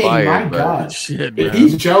they I mean, expired. my but God. Shit, If man.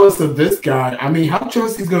 he's jealous of this guy, I mean, how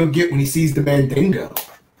jealous he's going to get when he sees the Mandingo?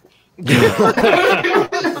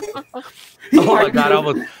 oh my God,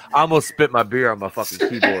 I almost spit my beer on my fucking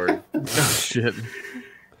keyboard. Oh, shit.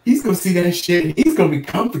 He's going to see that shit, and he's going to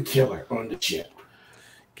become the killer on the ship.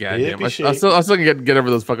 Goddamn. I still can get over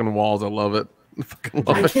those fucking walls. I love it. I fucking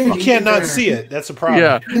love it. You can't not see it. That's a problem.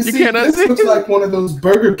 Yeah. You see, this looks like one of those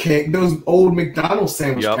Burger King, those old McDonald's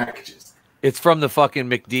sandwich packages. It's from the fucking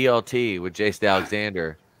McDLT with Jason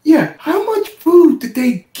Alexander. Yeah, how much food did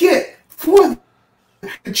they get for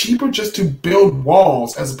cheaper just to build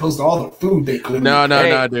walls as opposed to all the food they could? No,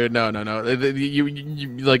 dude, no.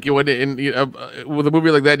 You like with a movie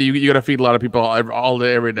like that, you got to feed a lot of people all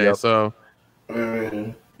day, every day. Yep. So,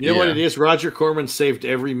 You know what it is? Roger Corman saved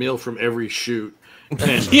every meal from every shoot and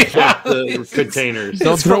kept the containers.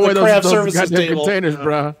 don't throw away craft those services goddamn table. containers,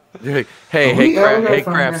 bro. Hey,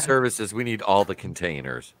 craft services, we need all the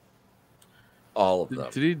containers. All of them.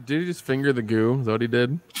 Did he just finger the goo? Is that what he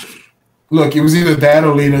did? Look, it was either that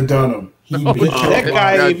or Lena Dunham. That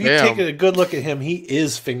guy, God if you damn. take a good look at him, he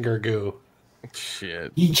is finger goo.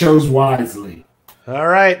 Shit. He chose wisely. All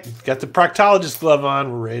right, got the proctologist glove on.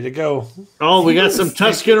 We're ready to go. Oh, we got some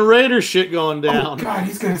Tuscan Raider shit going Oh down. God,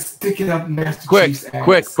 he's gonna stick it up Master Quick, Chief's ass.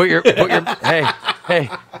 quick, put your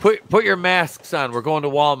put your masks on. We're going to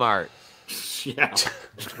Walmart. Yeah.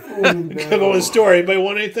 Go to the store. Anybody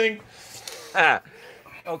want anything?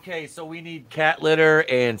 Okay, so we need cat litter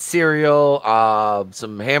and cereal,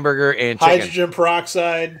 some hamburger and chicken. Hydrogen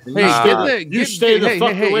peroxide. You stay the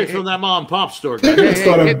fuck away from that mom and pop store. They're gonna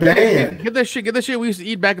start a band. Get that shit we used to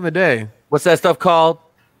eat back in the day. What's that stuff called?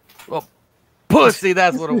 Well, pussy,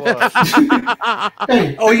 that's what it was.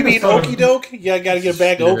 Hey, Oh, you mean Okie Doke? Yeah, I got to get a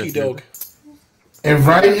bag of Okie Doke. And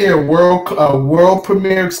right here, world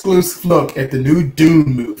premiere exclusive look at the new Dune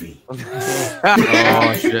movie.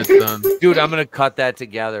 Oh shit, son. Dude, I'm gonna cut that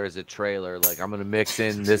together as a trailer. Like, I'm gonna mix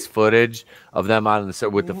in this footage of them on the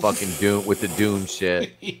with the fucking Dune with the Dune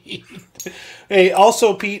shit. Hey,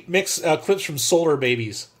 also, Pete, mix clips from Solar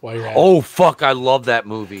Babies while you're at it. Oh fuck, I love that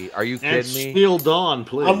movie. Are you And kidding me? Steel Dawn,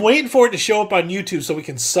 please. I'm waiting for it to show up on YouTube so we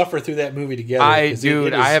can suffer through that movie together. I 'cause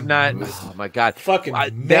dude, it I is have not. Oh my god, fucking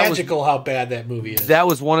that was- magical how bad that movie is. That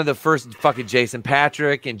was one of the first fucking Jason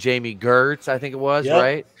Patrick and Jamie Gertz, I think it was, Yep.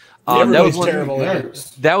 right? Everybody's terrible at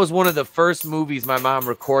it. That was one of the first movies my mom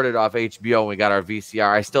recorded off HBO when we got our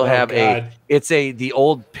VCR. I still have God. the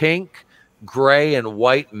old pink, gray, and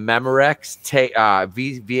white Memorex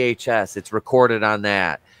VHS. It's recorded on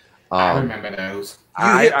that. I remember those.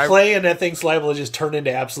 You hit play and that thing's liable to just turn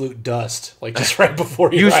into absolute dust, like just right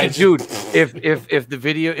before you. Dude.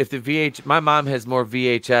 If my mom has more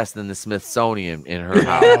VHS than the Smithsonian in her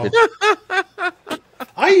house.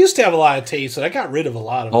 I used to have a lot of tapes, and I got rid of a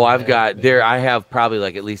lot of them. Oh, I have probably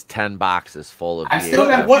like at least 10 boxes full of VHS. I still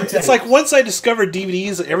have It's like once I discovered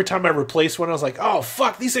DVDs, every time I replaced one, I was like, "Oh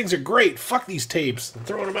fuck, these things are great! Fuck these tapes!" and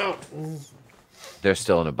throwing them out. They're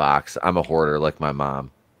still in a box. I'm a hoarder like my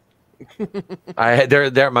mom. They're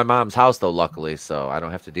at my mom's house though, luckily, so I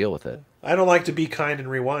don't have to deal with it. I don't like to be kind and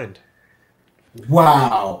rewind.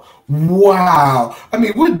 Wow. I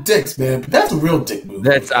mean, we're dicks, man, but that's a real dick movie.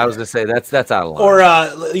 I was gonna say that's out of line.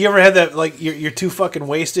 Or you ever had that, like, you're too fucking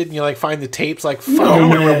wasted and you like find the tapes, like, fuck, I don't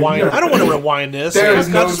want to rewind. I don't want to rewind this. I'll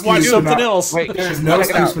just watch something else. Wait, There's no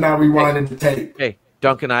excuse for not rewinding the tape. Hey,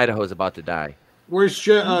 Duncan, Idaho's about to die. Where's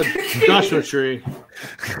Joshua Tree?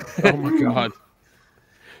 Oh my god.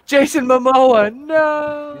 Jason Momoa,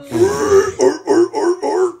 no.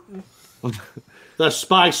 The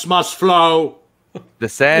spice must flow. The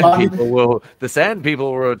sand people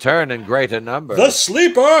will return in greater numbers. The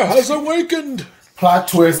sleeper has awakened. Plot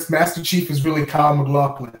twist: Master Chief is really Kyle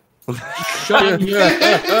MacLachlan.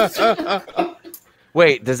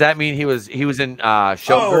 Wait, does that mean he was in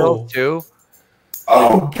Showgirls too?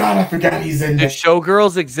 Oh god, I forgot he's in Do there.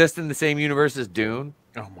 Showgirls exist in the same universe as Dune?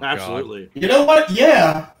 Oh my Absolutely. You know what?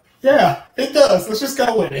 Yeah, it does. Let's just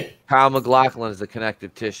go with it. Kyle MacLachlan is the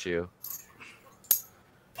connective tissue.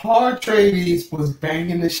 Paul Atreides was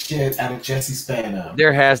banging the shit out of Jesse Spano.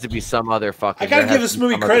 There has to be some other fucking. I gotta there give has this to be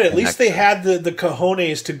movie some other credit. At least they connection. had the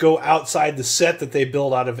cojones to go outside the set that they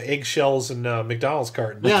built out of eggshells and McDonald's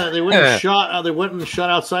cartons. Yeah, they went and shot. They went and shot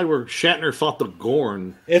outside where Shatner fought the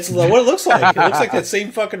Gorn. It's what it looks like. It looks like that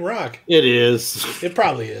same fucking rock. It is. It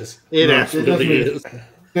probably is. It absolutely is.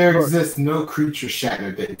 There exists no creature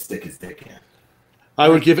Shatner didn't stick his dick in. I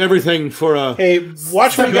would give everything for a. Hey,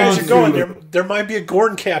 watch where you guys are going. There might be a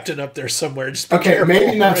Gorn captain up there somewhere. Just be Okay, careful.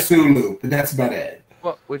 maybe not Sulu, but that's about it.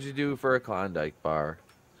 What would you do for a Klondike bar?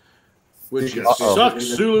 Would you suck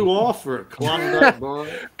Sulu off for a Klondike bar?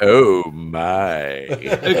 Oh my!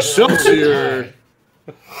 Excelsior!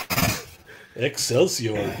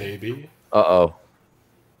 Excelsior, baby. Uh-oh.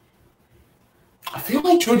 I feel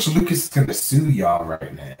like George Lucas is gonna sue y'all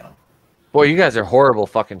right now. Boy, you guys are horrible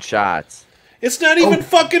fucking shots. It's not even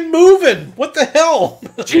fucking moving. What the hell?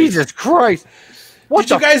 Jesus Christ! What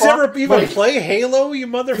Did you the guys fuck? ever even play Halo, you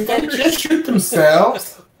Did they motherfuckers? just shoot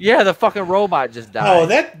themselves? Yeah, the fucking robot just died. Oh,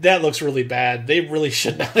 that looks really bad. They really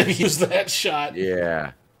should not have used that shot.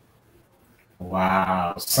 Yeah.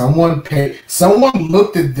 Wow. Someone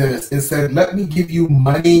looked at this and said, "Let me give you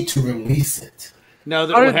money to release it." No,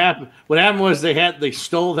 what happened? What happened was they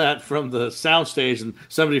stole that from the soundstage, and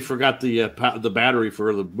somebody forgot the battery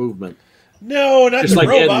for the movement. No, not Just the like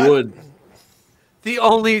robot. Ed Wood. The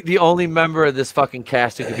only member of this fucking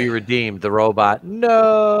cast who could be redeemed, the robot.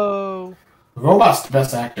 No. The robot's the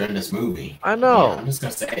best actor in this movie. I know. Yeah, I'm just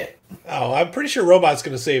gonna say it. Oh, I'm pretty sure Robot's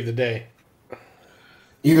going to save the day.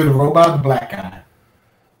 Either the robot or the black guy.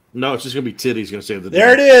 No, it's just gonna be Titty's gonna save the day.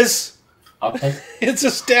 There it is. Okay. It's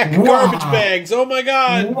a stack of garbage bags. Oh my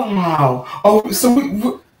god. Wow. Oh, so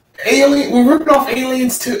we're ripping off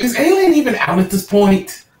Aliens too. Is Alien even out at this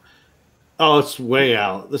point? Oh, it's way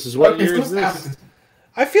out. This is what Okay, year so is it's out this? at this-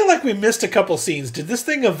 I feel like we missed a couple scenes. Did this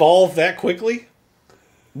thing evolve that quickly?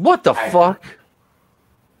 What the fuck?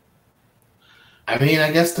 I mean,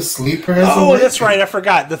 I guess the sleeper is. Oh, that's right. I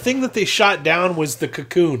forgot. The thing that they shot down was the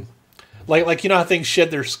cocoon. Like you know how things shed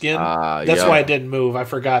their skin? That's yeah. why it didn't move. I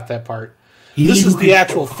forgot that part. He This is who the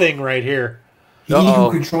actual thing right here. He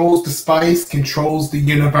who controls the spice controls the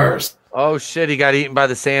universe. Oh shit, he got eaten by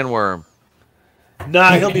the sandworm.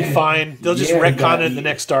 Nah, he'll be fine. They'll just Yeah, he retcon got it in the eaten.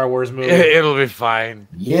 next Star Wars movie. It'll be fine.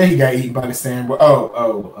 Yeah, he got eaten by the sandworm.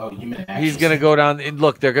 Oh, you meant He's gonna go down. And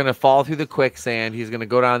look, they're gonna fall through the quicksand. He's gonna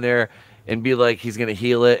go down there, and be like he's gonna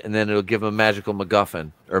heal it, and then it'll give him a magical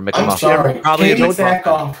MacGuffin or I'm McMuffin. sorry. Probably a Katie McMuffin.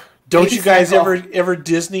 Sackhoff. Don't Katie you guys Sackhoff- ever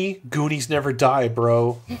Disney? Goonies never die,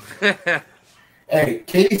 bro. Hey,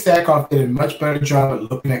 Katie Sackhoff did a much better job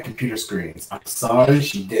at looking at computer screens. I'm sorry,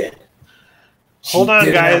 she did. She Hold on,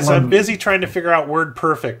 did guys. that one I'm busy trying to figure out word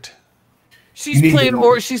perfect. She's You need playing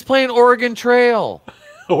to- she's playing Oregon Trail.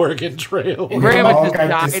 Oregon Trail. Yeah. Grandma all just got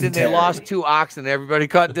died, and they dysentery. lost 2 oxen. Everybody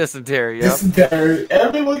caught dysentery. Yep. Dysentery.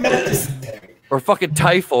 Everyone got dysentery. Or fucking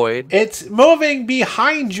typhoid. It's moving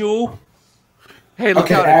behind you. Hey, look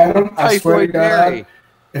Okay, out! Adam, I swear to Typhoid Mary. God,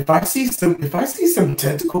 if I see some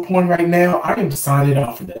tentacle porn right now, I am signing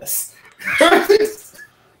off of this.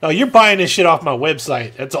 No, you're buying this shit off my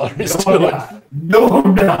website. That's all there is No, I'm to it. not. No,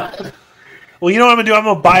 I'm not. Well, you know what I'm gonna do? I'm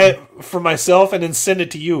gonna buy it for myself and then send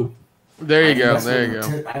it to you. There you go.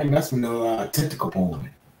 I didn't mess with no tentacle porn.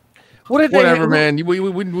 What did they? Whatever, man.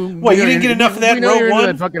 What, you didn't get enough of that we know Rogue you're into One?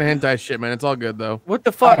 that fucking hentai shit, man. It's all good though. What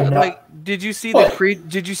the fuck? I'm not- Like, did you see the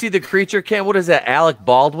Did you see the creature cam? What is that? Alec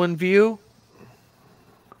Baldwin view?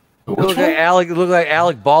 It looked like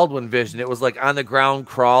Alec Baldwin vision. It was like on the ground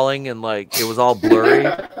crawling and like it was all blurry.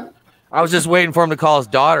 I was just waiting for him to call his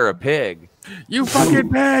daughter a pig. You fucking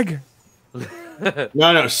pig.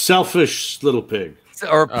 No, selfish little pig.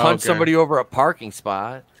 Or punch okay. somebody over a parking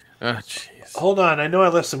spot. Oh, jeez. Hold on, I know I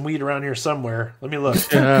left some weed around here somewhere. Let me look.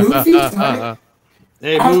 Goofy scientist.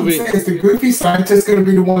 Hey, I was movie. gonna say, is the goofy scientist going to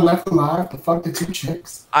be the one left alive to fuck the 2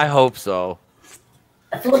 chicks? I hope so.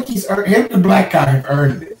 I feel like he's earned, him and the black guy have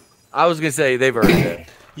earned it. I was gonna say they've earned it.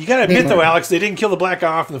 You gotta admit though, Alex, they didn't kill the black guy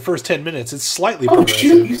off in the first 10 minutes. It's slightly Oh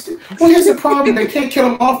progressive. shoot! Well, here's the problem: they can't kill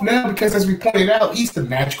him off now because, as we pointed out, he's the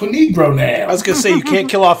magical Negro now. I was gonna say you can't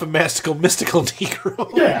kill off a mystical Negro.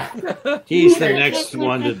 Yeah, He's the next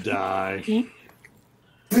one to die.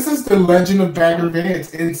 this is the Legend of Bagger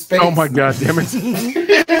Vance in space. Oh my god, damn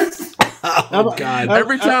it! Oh God.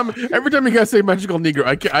 Every time you guys say magical Negro,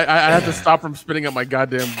 I have to stop from spitting out my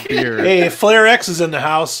goddamn beer. Hey, Flair X is in the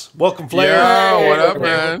house. Welcome, Flair. Yo, what up,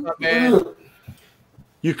 man? Ugh.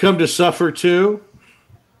 You come to suffer too?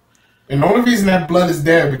 And the only reason that blood is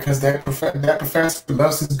there because that professor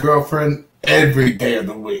loves his girlfriend every day of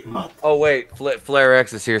the week, month. Oh wait, Flare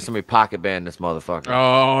X is here. Somebody pocket banned this motherfucker.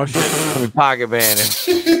 Oh shit! Somebody pocket banned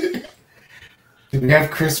him. Do we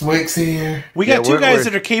have Chris Wicks here? We got Yeah, 2 guys we're-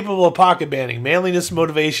 that are capable of pocket banning: manliness,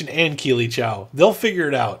 motivation, and Keely Chow. They'll figure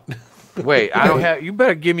it out. Wait, I don't have. You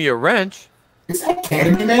better give me a wrench. Is that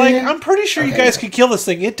Candyman? Like, I'm pretty sure you Okay. guys could kill this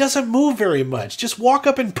thing. It doesn't move very much. Just walk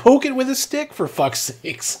up and poke it with a stick, for fuck's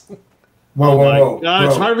sakes. Whoa, whoa, God,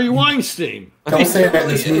 it's whoa. Harvey Weinstein. Don't say that in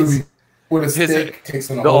this Really is. movie. With a His- stick takes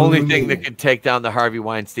on a The whole only new thing that meaning. could take down the Harvey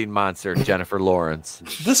Weinstein monster, Jennifer Lawrence.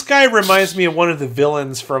 This guy reminds me of one of the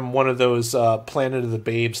villains from one of those Planet of the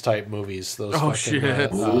Babes type movies. Those Oh, fucking,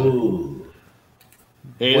 shit. Ooh.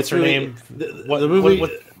 Hey, what's it's her really- name? The movie.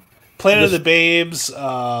 Planet of the Babes,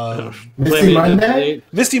 Misty Monday?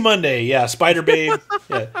 Misty Monday, yeah, Spider Babe.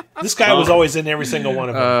 Yeah. This guy was always in every single one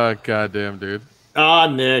of them. Goddamn, dude, Ah,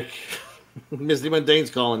 Nick. Misty Mundane's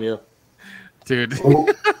calling you. dude. Oh,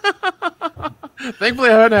 Thankfully,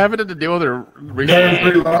 I haven't had to deal with her.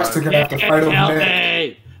 Every lost to have to fight over Help that.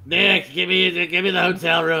 me! Nick, give me the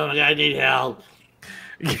hotel room. I need help.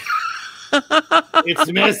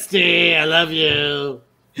 It's Misty. I love you.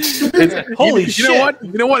 Holy you shit. know what?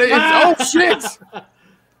 You know what? Oh shit!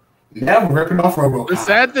 Now we're ripping off The RoboCop.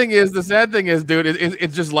 sad thing is, dude,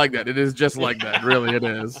 it's just like that. It is just like that. Really, it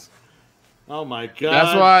is. Oh my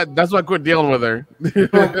god. That's why I quit dealing with her.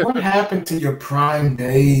 But what happened to your prime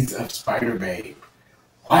days of Spider Babe?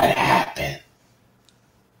 What happened?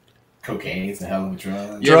 Cocaine's a hell of a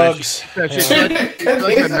drug. Drugs.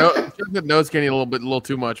 The nose candy a little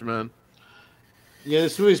too much, man. Yeah,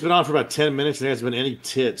 this movie's been on for about 10 minutes and there hasn't been any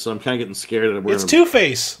tit, so I'm kind of getting scared that we're It's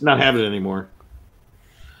Two-Face. not having it anymore.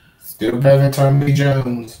 Still better than Tommy Lee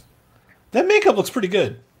Jones. That makeup looks pretty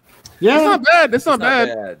good. Yeah, It's not bad. It's not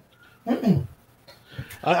bad.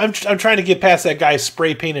 I'm trying to get past that guy's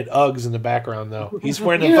spray painted Uggs in the background though. He's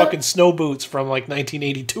wearing the fucking snow boots from like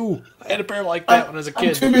 1982. I had a pair like that when I was a I'm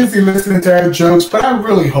kid. too busy listening to our jokes, but I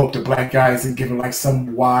really hope the black guy isn't giving like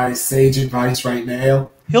some wise sage advice right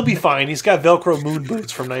now. He'll be fine. He's got Velcro moon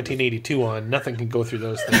boots from 1982 on. Nothing can go through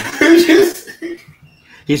those things.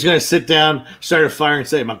 he's going to sit down, start a fire, and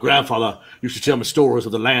say, "My grandfather used to tell me stories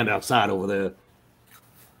of the land outside over there."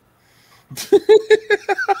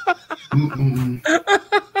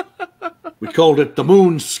 We called it the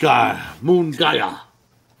Moon Sky, Moon Gaia.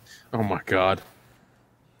 Oh my god.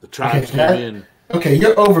 The tribes Okay, came in. Okay,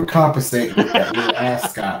 you're overcompensating with that little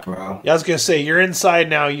ascot, bro. Yeah, I was gonna say you're inside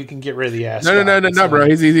now. You can get rid of the ass. No, bro.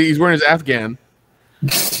 He's wearing his Afghan.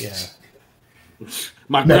 Yeah.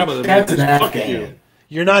 My No, grandmother. that's an Fuck you. Afghan.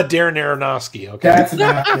 You're not Darren Aronofsky, okay? That's an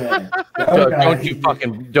Afghan.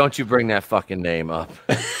 Don't you bring that fucking name up.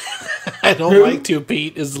 I don't like to,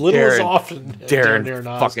 Pete. As little as Darren- often. as Darren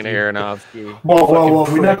Aronofsky. fucking Aronofsky. Whoa.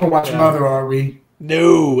 We're not gonna watch prick. Mother, are we?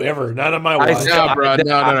 No, ever. Not on my watch. No, bro.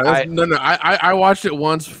 No. I watched it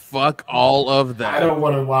once. Fuck all of that. I don't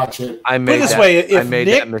want to watch it. I Put made it this that, way, I if made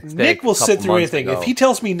that Nick mistake will a sit couple through months anything, ago. if he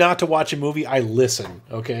tells me not to watch a movie, I listen,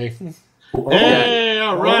 okay? Hey,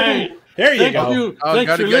 all right. There you Thank go. you. Oh, Thanks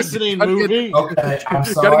gotta for get- listening, gotta get- movie. Okay, I'm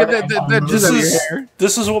Gotta sorry. get that This out of your is hair.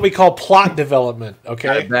 this is what we call plot development,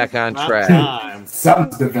 okay? Back on About track. time.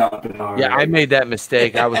 Something's developing already. Yeah, I made that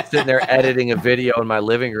mistake. I was sitting there editing a video in my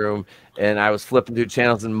living room, and I was flipping through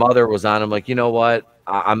channels, and Mother was on. I'm like, you know what?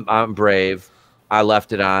 I'm brave. I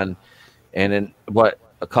left it on, and then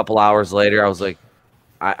a couple hours later, I was like,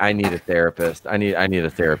 I need a therapist. I need a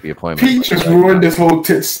therapy appointment. Pete just ruined this whole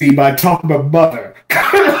scene by talking about Mother.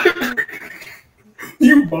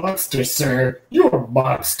 You monster, sir. You're a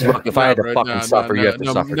monster. Look, if I had to fucking suffer, you have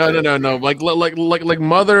to suffer. too. No. Like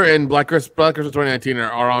Mother and Black Christmas 2019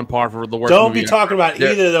 are on par for the worst. Don't movie be talking about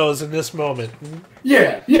Yeah. either of those in this moment.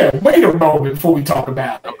 Yeah. Wait a moment before we talk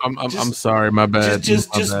about it. I'm sorry, my bad.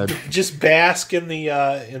 Just bask in the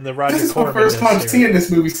Roger This is my Corman. first time seeing this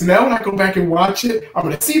movie, so now when I go back and watch it, I'm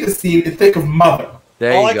going to see the scene and think of Mother.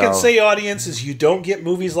 There All you I go. can say, audience, is you don't get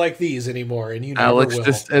movies like these anymore, and you never Alex, will.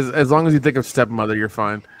 just as long as you think of Stepmother, you're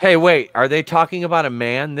fine. Hey, wait. Are they talking about a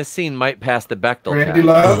man? This scene might pass the Bechdel Randy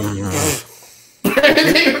test.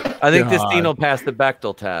 Love. I think this God. scene will pass the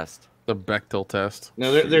Bechdel test. The Bechdel test. Now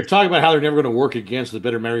they're talking about how they're never going to work again, so they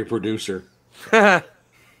better marry a producer.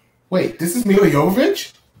 Wait, this is Mila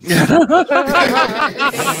Jovovich?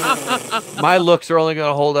 My looks are only going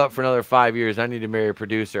to hold up for another 5 years. I need to marry a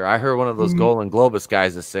producer. I heard one of those Golden Globus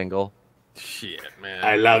guys is single. Shit, man.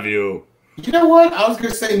 I love you. You know what? I was going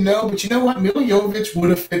to say no, but you know what? Mila Jovovich would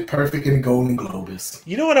have fit perfect in the Golden Globus.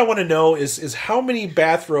 You know what I want to know is how many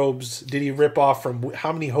bathrobes did he rip off from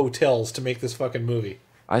how many hotels to make this fucking movie?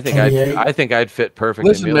 I think 28. I think I'd fit perfect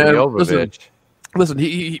Listen, in Mila man, Jovovich. Listen,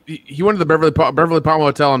 he went to the Beverly Palm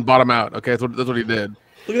Hotel and bought him out. Okay, that's what he did.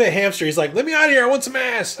 Look at that hamster. He's like, let me out of here. I want some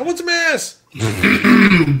ass. I want some ass.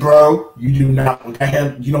 Bro, you do not want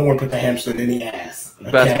you don't want to put the hamster in any ass.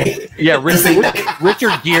 Okay? Best, yeah,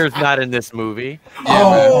 Richard Gere's not in this movie.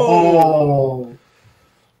 Oh.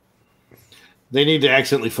 They need to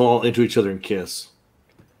accidentally fall into each other and kiss.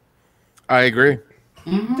 I agree.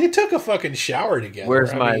 They took a fucking shower together.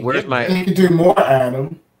 Where's I my mean, You can do more,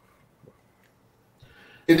 Adam.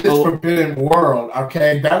 It is forbidden world,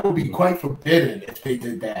 okay? That would be quite forbidden if they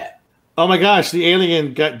did that. Oh my gosh, the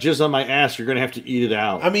alien got jizz on my ass. You're going to have to eat it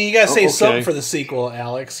out. I mean, you gotta say okay. something for the sequel,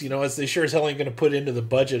 Alex. You know, as they sure as hell ain't gonna put into the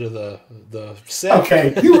budget of the set.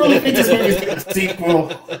 Okay, you really think this movie's a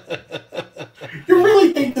sequel? You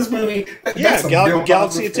really think this movie? Yeah, that's a real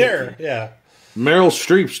Galaxy of positive Terror. thinking. Yeah. Meryl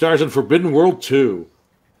Streep stars in Forbidden World 2.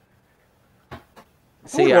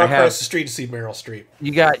 See, I I walk across have the street to see Meryl Streep.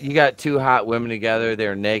 you got two hot women together.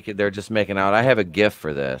 They're naked. They're just making out. I have a gift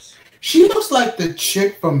for this. She looks like the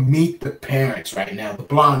chick from Meet the Parents right now, the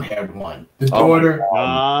blonde-haired one, the daughter.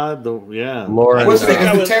 Yeah. Lauren. What's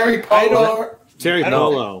I the would- Terry I don't- Polo? Terry I don't-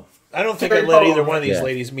 Polo. I don't think Terry I'd let Polo. either one of these Yeah.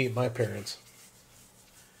 ladies meet my parents.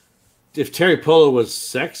 If Terry Polo was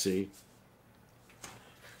sexy.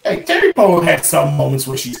 Hey, Terry Polo had some moments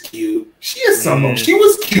where she's cute. She has some moments. She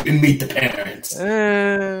was cute in Meet the Parents.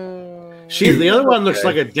 The other one looks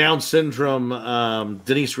like a Down syndrome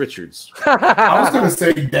Denise Richards. I was gonna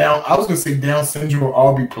say Down syndrome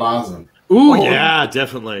Aubrey Plaza. Ooh, yeah,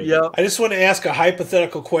 definitely. Yeah. I just want to ask a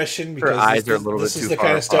hypothetical question because eyes are a little this bit is too the kind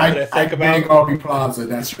far of stuff that I I think about. think Aubrey Plaza.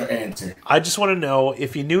 That's your answer. I just want to know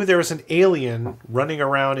if you knew there was an alien running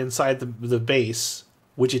around inside the base,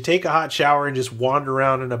 would you take a hot shower and just wander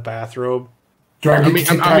around in a bathrobe? Do I get to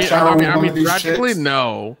take that shower with one of these practically chicks?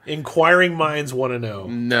 no. Inquiring minds want to know.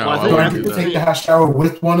 No. Well, I I think Do I wouldn't get do to that. take the hot shower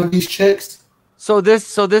with one of these chicks? So this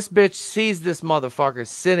bitch sees this motherfucker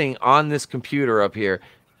sitting on this computer up here,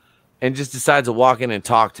 and just decides to walk in and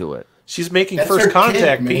talk to it. She's making That's first her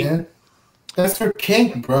contact, kink, Pete. man. That's her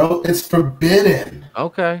kink, bro. It's forbidden.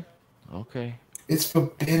 Okay. It's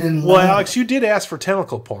forbidden. Well, love. Alex, you did ask for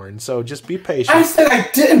tentacle porn, so just be patient. I said I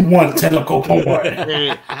didn't want tentacle porn.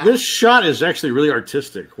 Hey, this shot is actually really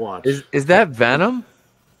artistic. Watch. Is that Venom?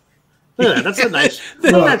 Look at that. That's a nice.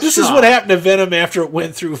 This is what happened to Venom after it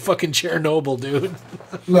went through fucking Chernobyl, dude.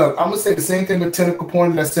 Look, I'm gonna say the same thing with tentacle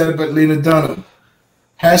porn that I said about Lena Dunham.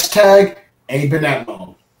 Hashtag ain't been that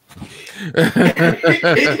long.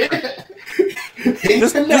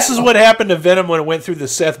 This is what happened to Venom when it went through the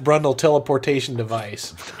Seth Brundle teleportation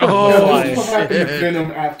device. This is what happened to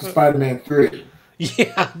Venom after Spider-Man 3.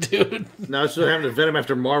 Yeah, dude. No, this is what happened to Venom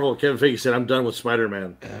after Marvel. Kevin Feige said, "I'm done with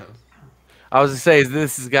Spider-Man." I was to say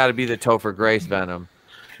this has got to be the Topher Grace Venom.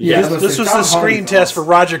 Yeah, this was the screen test for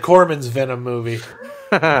Roger Corman's Venom movie.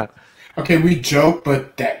 Okay, we joke,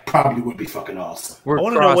 but that probably would be fucking awesome. I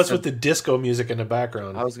want to know what's with the disco music in the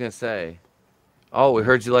background. I was gonna say, oh, we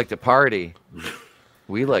heard you like to party.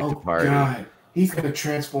 We like to party. God, he's gonna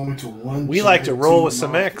transform into one. We like to roll with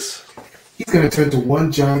some X. He's gonna turn to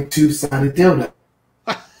one giant two-sided dildo.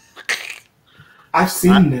 I've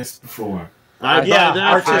seen this before.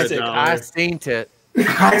 Artistic. I seen it.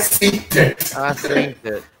 I seen it. I seen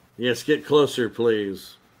it. Yes, get closer,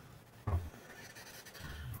 please.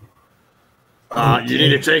 You need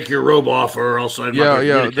to take your robe off, or else I'm not going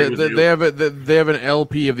to communicate with you. They have an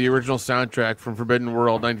LP of the original soundtrack from Forbidden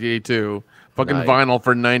World 1982. Fucking vinyl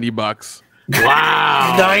for $90.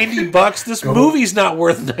 Wow, $90. This movie's not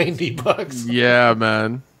worth $90. Yeah,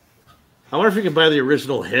 man. I wonder if you can buy the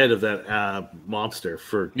original head of that monster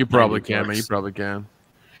for. You probably can, man. You probably can.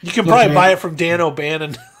 You can probably buy it from Dan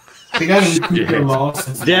O'Bannon. They got to recoup their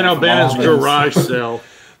loss. Dan O'Bannon's garage sale.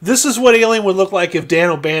 This is what Alien would look like if Dan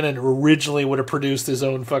O'Bannon originally would have produced his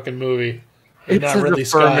own fucking movie. It's not Ridley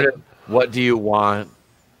Scott. What do you want?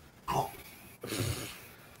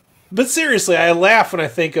 But seriously, I laugh when I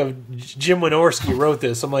think of Jim Wynorski wrote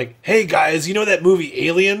this. I'm like, hey guys, you know that movie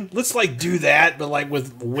Alien? Let's like do that, but like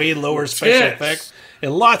with way lower special effects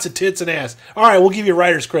and lots of tits and ass. All right, we'll give you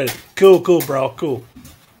writer's credit. Cool, bro, cool.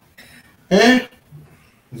 As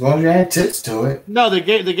long as you add tits to it. No, they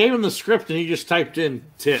gave him the script and he just typed in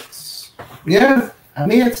tits. Yeah, I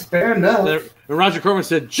mean it's fair enough. And Roger Corman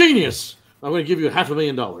said, "Genius! I'm going to give you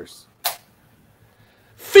 $500,000."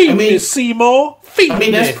 Feed me, Seymour. Feed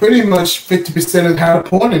me. That's pretty much 50% of how the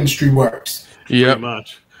porn industry works. Yeah, pretty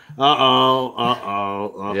much.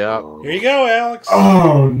 Uh-oh. Yeah. Here you go, Alex.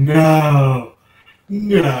 Oh no.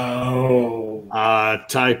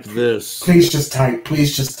 Type this. Please just type.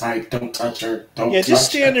 Don't touch her. Just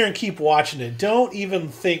stand there and keep watching it. Don't even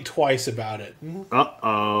think twice about it.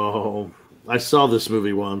 Uh-oh. I saw this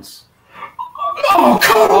movie once. Oh,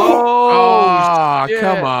 come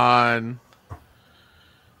on.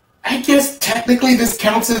 I guess technically this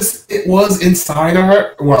counts as it was inside of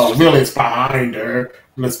her. Well, really it's behind her.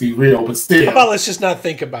 Let's be real, but still. How about let's just not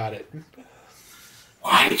think about it?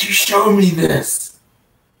 Why did you show me this?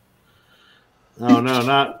 Oh no,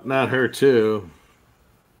 not her too.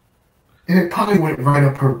 And it probably went right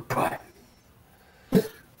up her butt.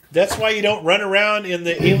 That's why you don't run around in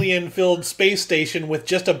the alien-filled space station with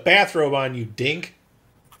just a bathrobe on you, dink.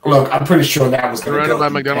 Look, I'm pretty sure that was surrounded by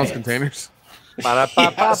McDonald's containers. Yeah,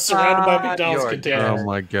 surrounded by McDonald's containers. Oh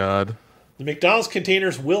my god. The McDonald's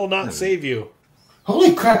containers will not save you.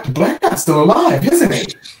 Holy crap, the black guy's still alive, isn't he?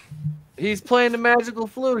 He's playing the magical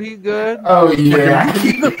flute. He's good. Oh yeah.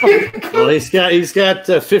 Well, he's got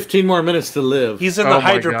 15 more minutes to live. He's in the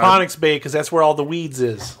hydroponics bay because that's where all the weeds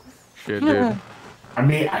is. Shit, dude. I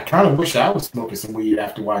mean, I kind of wish I was smoking some weed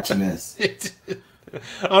after watching this.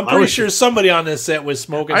 I'm pretty sure somebody on this set was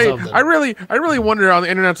smoking something. I really wonder on the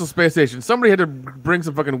International Space Station, somebody had to bring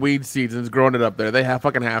some fucking weed seeds and is growing it up there. They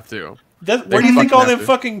fucking have to. Where do you think all them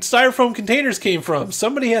fucking styrofoam containers came from?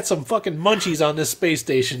 Somebody had some fucking munchies on this space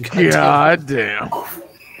station. God damn.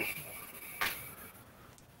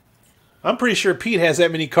 I'm pretty sure Pete has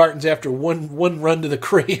that many cartons after one run to the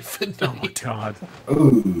crave. Oh my god.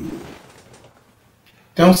 Ooh.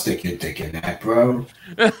 Don't stick your dick in that, bro.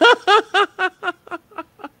 This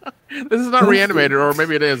is not reanimated, or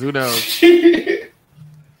maybe it is. Who knows?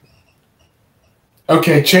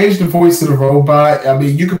 Okay, change the voice of the robot. I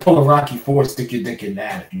mean, you can pull a Rocky IV, stick your dick in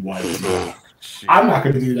that if you want to. I'm not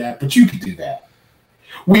going to do that, but you can do that.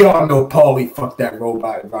 We all know Paulie fucked that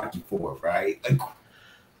robot in Rocky IV, right?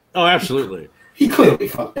 Oh, absolutely. He clearly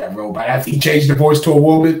fucked that robot. After he changed the voice to a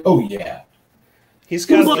woman, oh yeah. He's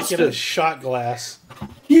got like in a shot glass.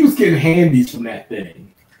 He was getting handies from that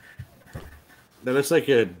thing. That looks like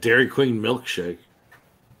a Dairy Queen milkshake.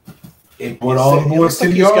 It put all the boys to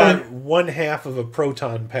the He's yard. got 1/2 of a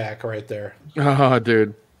proton pack right there. Oh,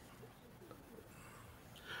 dude.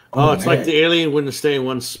 Oh, it's like the alien wouldn't stay in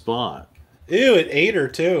one spot. Ew, it ate her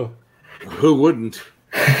too. Who wouldn't?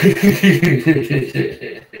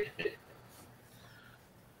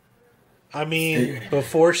 I mean,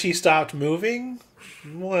 before she stopped moving,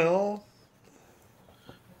 well.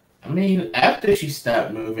 I mean, after she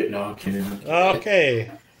stopped moving, no, I'm kidding.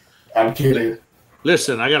 Okay. I'm kidding.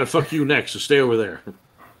 Listen, I gotta fuck you next, so stay over there.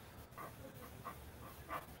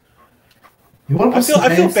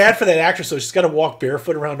 I feel bad for that actress, though. She's got to walk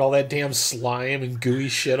barefoot around all that damn slime and gooey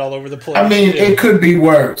shit all over the place. I mean, it could be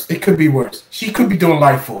worse. It could be worse. She could be doing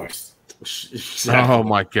Life Force. Exactly. Oh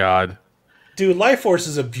my god. Dude, Life Force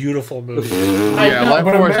is a beautiful movie. Yeah, Life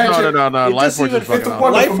Force. No. Life Force is fucking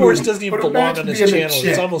awesome. Life Force doesn't even belong on this channel.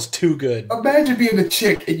 It's almost too good. Imagine being a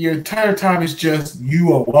chick and your entire time is just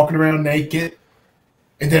you are walking around naked,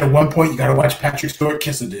 and then at one point you gotta watch Patrick Stewart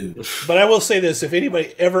kiss a dude. But I will say this: if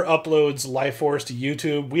anybody ever uploads Life Force to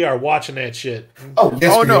YouTube, we are watching that shit. Oh,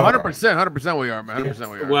 yes, oh no, 100%, we are, man.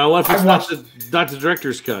 100% we are. Well, what if it's not the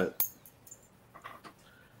director's cut?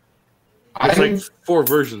 It's like 4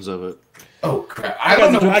 versions of it. Oh crap! I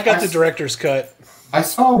got the director's cut. I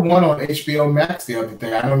saw one on HBO Max the other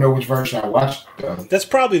day. I don't know which version I watched. That's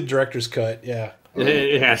probably the director's cut. Yeah,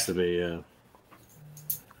 it has to be. Yeah.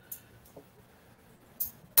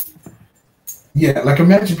 Yeah, like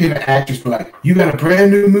imagine being an actress, but like you got a brand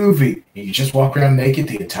new movie and you just walk around naked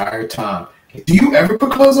the entire time. Do you ever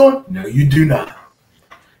put clothes on? No, you do not.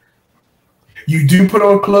 You do put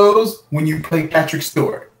on clothes when you play Patrick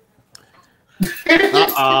Stewart.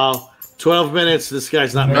 12 minutes. This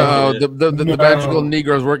guy's not. No, the magical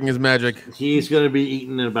Negro's working his magic. He's going to be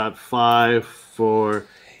eaten in about 5, 4,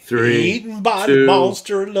 3, eating body 2,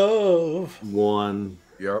 monster love. 1.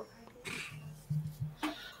 Yep.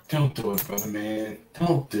 Don't do it, brother, man.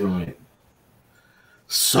 Don't do it.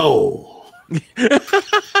 So.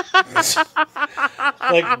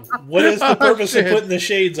 Like, what is the purpose of putting the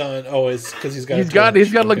shades on? Oh, it's because he's got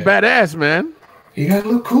to look badass, man. He gotta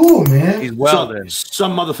look cool, man. He's welded.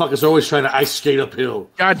 Some motherfuckers are always trying to ice skate uphill.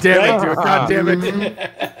 God damn it, dude. God damn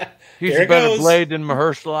it. He's a better blade than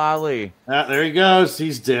Mahershala Ali. There he goes.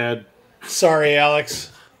 He's dead. Sorry,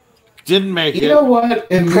 Alex. Didn't make it. You know what?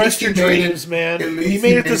 Crushed your dreams, man. He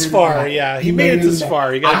made it this far. Yeah, he made it this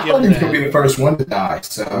far. You gotta give him that. I thought he was gonna be the first one to die.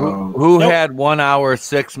 So who had 1 hour,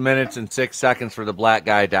 6 minutes, and 6 seconds for the black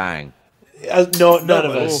guy dying? No, none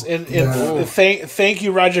of us. And thank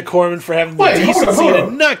you, Roger Corman, for having the decency to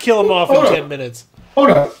not kill him off in 10 minutes. Hold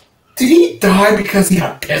up. Did he die because he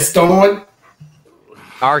got pissed on?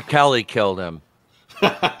 R. Kelly killed him.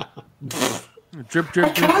 Drip.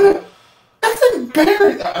 That's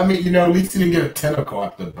embarrassing. I mean, at least he didn't get a tentacle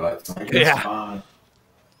up the butt. So I guess fine.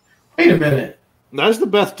 Wait a minute. That's the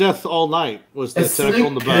best death all night. Was the tentacle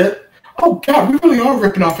in the butt? Oh God, we really are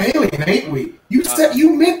ripping off Alien, ain't we? You said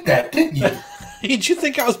you meant that, didn't you? Did you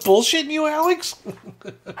think I was bullshitting you, Alex?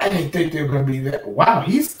 I didn't think they were going to be that. Wow,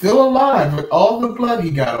 he's still alive with all the blood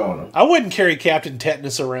he got on him. I wouldn't carry Captain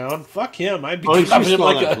Tetanus around. Fuck him. I'd be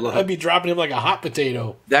dropping him like a hot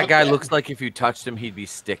potato. That guy looks like if you touched him, he'd be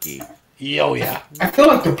sticky. Oh yeah. I feel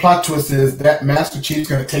like the plot twist is that Master Chief's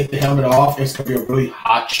going to take the helmet off. And it's going to be a really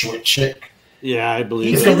hot, short chick. Yeah, I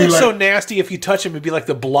believe he looks so nasty. If you touch him, it'd be like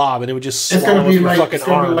the Blob, and it would just swallow up your fucking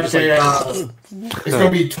arm. It's going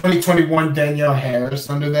to be 2021 Danielle Harris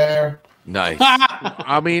under there. Nice.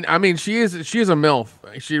 I mean, she is a MILF.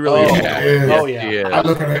 She really is. Oh yeah. I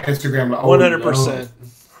look at her Instagram like 100%.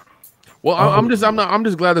 Well, I'm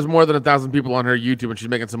just glad there's more than 1,000 people on her YouTube, and she's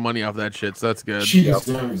making some money off that shit. So that's good. She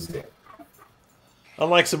deserves it.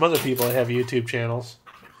 Unlike some other people that have YouTube channels.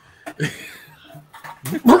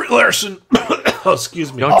 Larson. Oh,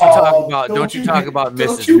 excuse me. Don't you talk about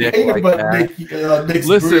Mrs. Nick like that.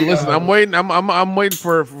 Listen. I'm waiting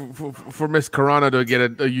for Miss Carano to get a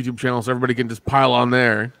YouTube channel so everybody can just pile on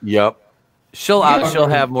there. Yep. She'll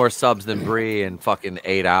have more subs than Bree in fucking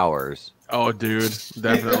 8 hours. Oh, dude,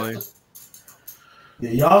 definitely. Yeah,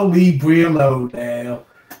 y'all leave Bree alone now.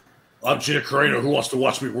 I'm Gina Carano. Who wants to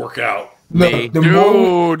watch me work out? No,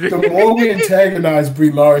 the more we antagonize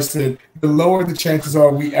Brie Larson, the lower the chances are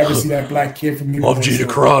we ever see that black kid from Universal. I'm Gina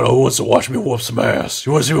Carano. Who wants to watch me whoop some ass?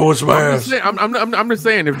 You want to see me whoop some ass? I'm just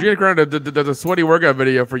saying, if Gina Carano does a sweaty workout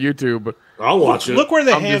video for YouTube, I'll watch it. Look where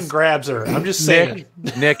the hand grabs her. I'm just saying.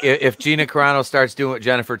 Nick, if Gina Carano starts doing what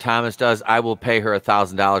Jennifer Thomas does, I will pay her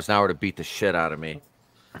 $1,000 an hour to beat the shit out of me.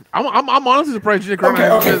 I'm honestly surprised Gina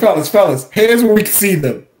Carano. Okay, fellas, here's where we can see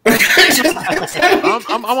them.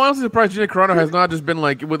 I'm honestly surprised Gina Carano has not just been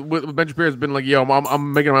like with Ben Shapiro has been like, yo,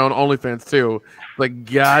 I'm making my own OnlyFans too. Like,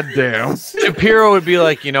 goddamn. Shapiro would be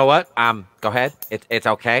like, you know what? Go ahead. It's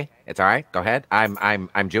okay. It's all right. Go ahead.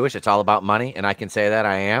 I'm Jewish. It's all about money, and I can say that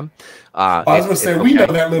I am. I was gonna say we know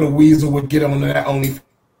that little weasel would get on that OnlyFans.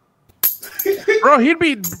 Bro, he'd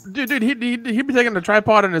be taking the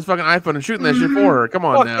tripod and his fucking iPhone and shooting that shit for her. Come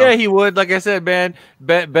on now. Yeah, he would. Like I said, Ben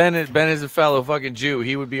is a fellow fucking Jew.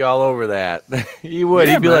 He would be all over that. He would.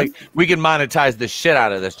 Yeah, He'd be like, we can monetize the shit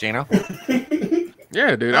out of this, Gino.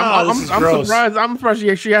 Yeah, dude. Oh, this is gross. surprised. I'm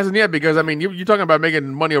surprised she hasn't yet because I mean, you're talking about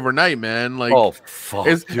making money overnight, man. Like, oh fuck,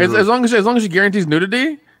 as long as she guarantees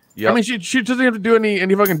nudity. Yep. I mean, she doesn't have to do any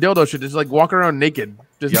fucking dildo shit. Just like walk around naked.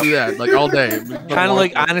 Just do that like all day. Kind of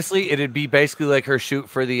like honestly, it'd be basically like her shoot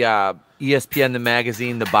for the ESPN, the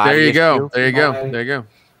magazine, the body. There you go. issue. There you go. There you go.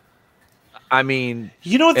 I mean,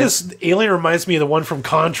 You know what this alien reminds me of? The one from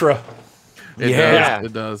Contra.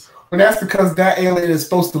 It does. But that's because that alien is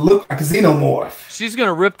supposed to look like a xenomorph. she's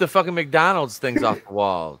gonna rip the fucking McDonald's things off the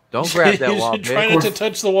wall. Don't grab that wall, Try bitch. not to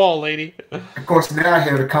touch the wall, lady. Of course, now I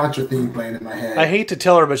hear the Contra theme playing in my head. I hate to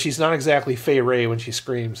tell her, but she's not exactly Fay Ray when she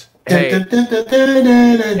screams. Hey,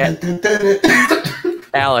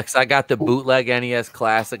 Alex, I got the bootleg NES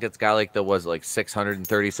Classic. It's got like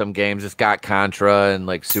 630 some games. It's got Contra and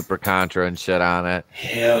like Super Contra and shit on it.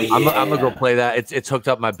 Hell yeah. I'm gonna go play that. It's hooked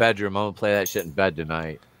up in my bedroom. I'm gonna play that shit in bed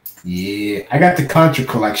tonight. Yeah, I got the Contra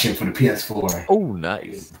collection for the PS4. Oh,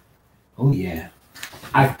 nice. Oh yeah,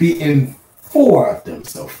 I've beaten 4 of them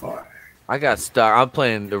so far. I got stuck. I'm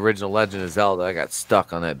playing the original Legend of Zelda. I got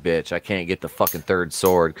stuck on that bitch. I can't get the fucking third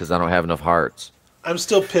sword because I don't have enough hearts. I'm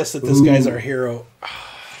still pissed that this guy's our hero.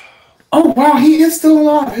 Oh wow, he is still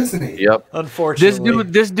alive, isn't he? Yep. Unfortunately,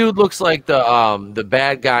 This dude looks like the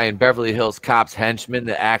bad guy in Beverly Hills Cop's henchman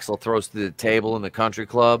that Axel throws to the table in the country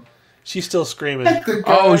club. she's still screaming.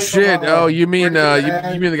 Oh shit! Oh, you mean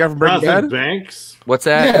you mean the guy from Breaking Jonathan Bad? Banks. What's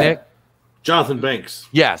that, Yeah. Nick? Jonathan Banks.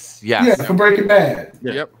 Yes. Yeah, from Breaking Bad.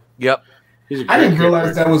 Yeah. Yep. He's a I didn't great realize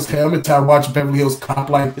character. that was him until I watched Beverly Hills Cop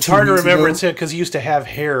like It's 2 hard to weeks remember ago. it's him because he used to have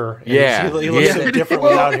hair. And Yeah. he looks so different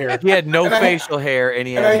without hair. He had no And I- facial hair and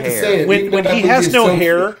he And I had hate to hair. say it, When even though he that movie has is no so-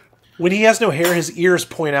 hair, his ears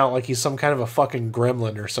point out like he's some kind of a fucking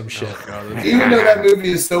gremlin or some shit. Even though that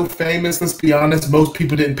movie is so famous, let's be honest, most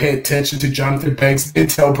people didn't pay attention to Jonathan Banks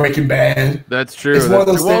until Breaking Bad. That's true. It's one of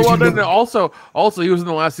those things you then look- also he was in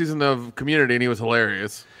the last season of Community and he was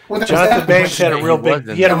hilarious. Well, that was Jonathan after Banks had a Breaking real Bad.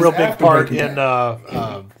 big. He had a That real was big after part Breaking in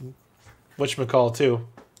Bad. whatchamacallit too,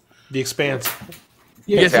 The Expanse.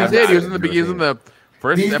 Yes, he did. He was in the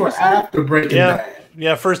first These were episode. after Breaking Yeah, Bad.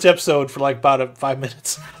 yeah. First episode for like about 5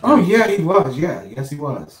 minutes. Oh yeah, he was. Yeah, yes, he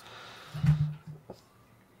was.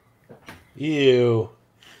 Ew.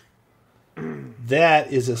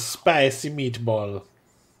 That is a spicy meatball.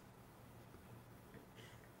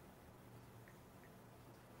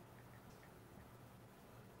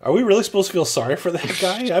 Are we really supposed to feel sorry for that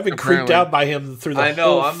guy? I've been creeped Apparently. out by him through the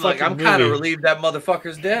whole fucking movie. relieved that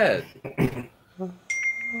motherfucker's dead.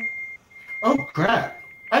 Oh crap!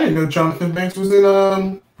 I didn't know Jonathan Banks was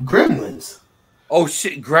in Gremlins. Oh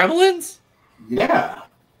shit, Gremlins? Yeah.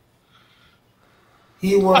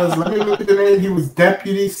 He was. Let me look at the name. He was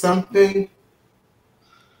deputy something.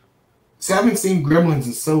 See, I haven't seen Gremlins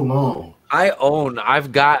in so long.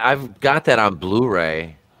 I've got that on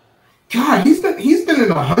Blu-ray. God, he's been in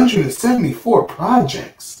 174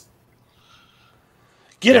 projects.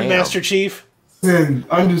 Get him, Damn. Master Chief. In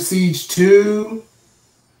Under Siege 2,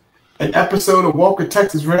 an episode of Walker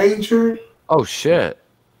Texas Ranger, Oh shit.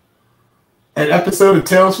 an episode of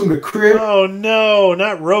Tales from the Crypt. Oh no,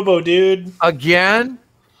 not Robo Dude. Again?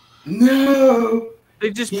 No. They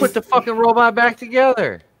just put the fucking robot back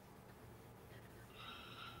together.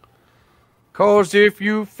 'Cause if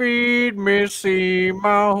you feed me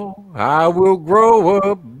Seymour, I will grow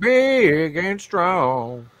up big and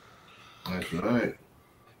strong. That's right.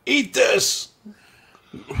 Eat this.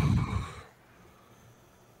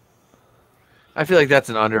 I feel like that's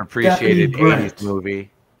an underappreciated That'd be great. 80s movie.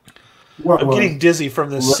 What I'm was? getting dizzy from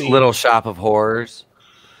this scene. Little Shop of Horrors.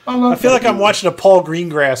 I feel like I'm watching a Paul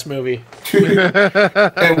Greengrass movie.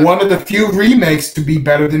 And one of the few remakes to be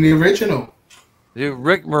better than the original. Dude,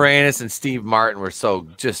 Rick Moranis and Steve Martin were so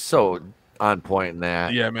on point in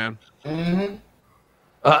that. Yeah, man. Mm-hmm.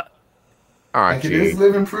 All right, Like it is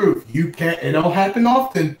living proof. You can't. It don't happen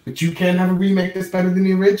often, but you can have a remake that's better than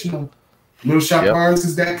the original. Little Shop of Horrors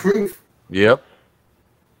is that proof. Yep.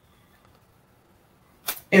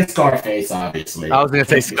 And Scarface, obviously. I was gonna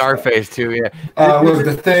say Scarface too. Yeah. Was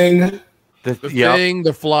the Thing. The Thing,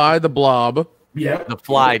 The Fly, The Blob. Yep. The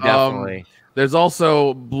Fly, definitely. There's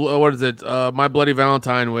also what is it? My Bloody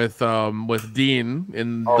Valentine with Dean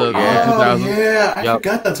in the 2000s. Yeah, I Yep.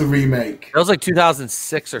 forgot that's a remake. That was like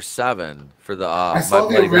 2006 or 7 for the. I saw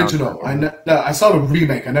the original. I saw the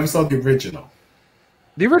remake. I never saw the original.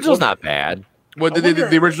 The original's not bad. What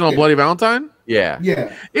the original Bloody Valentine?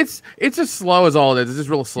 Yeah. It's just slow as all it is. It's just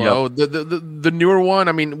real slow. Yep. The newer one,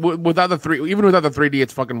 I mean, without the 3D,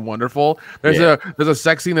 it's fucking wonderful. There's a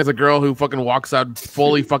sex scene. There's a girl who fucking walks out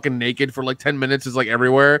fully fucking naked for like 10 minutes. Is like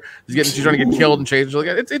everywhere. She's trying to get killed and changed. Like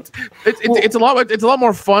it's a lot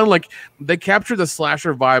more fun. Like they capture the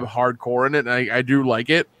slasher vibe hardcore in it, and I do like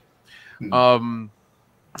it.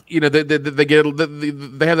 You know, they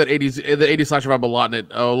have that 80s slasher vibe a lot in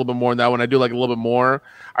it, a little bit more in that one. I do like a little bit more.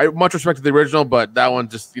 I much respect to the original, but that one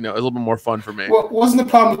just, you know, is a little bit more fun for me. Well, wasn't the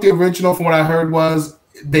problem with the original, from what I heard, was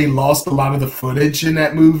they lost a lot of the footage in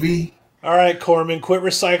that movie? All right, Corman, quit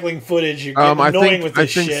recycling footage. You're getting annoying with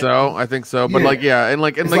this shit. I think so. But like, and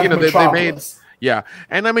you know, they made,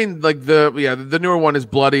 and I mean, like the newer one is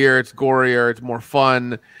bloodier, it's gorier, it's more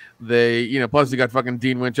fun. They, you know, plus you got fucking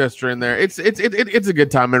Dean Winchester in there. It's a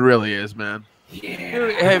good time. It really is, man.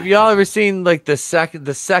 Yeah. Have y'all ever seen like the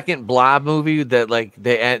second Blob movie that like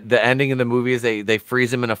the ending of the movie is they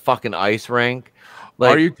freeze him in a fucking ice rink?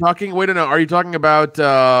 Like, are you talking? Wait, no. Are you talking about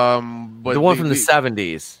the one from the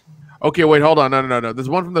 70s? Okay, wait, hold on. No. There's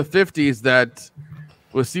one from the 50s that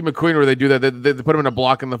with Steve McQueen where they do that. They put him in a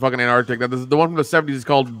block in the fucking Antarctic. The one from the 70s is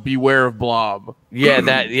called Beware of Blob.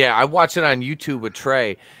 Yeah, I watched it on YouTube with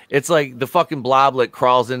Trey. It's like the fucking blob like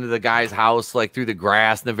crawls into the guy's house like through the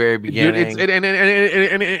grass in the very beginning. Dude,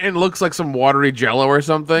 it looks like some watery jello or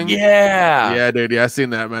something. Yeah, dude. Yeah, I seen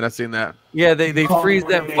that, man. I seen that. Yeah, they freeze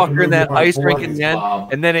that fucker in that ice rink and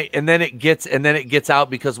then it gets out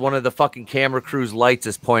because one of the fucking camera crew's lights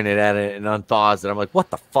is pointed at it and unthaws it. I'm like, what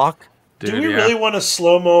the fuck? Dude, do we really want to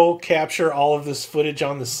slow-mo capture all of this footage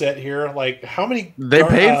on the set here? Like, how many... They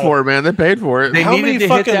paid for it, man. They paid for it. How many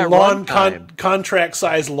fucking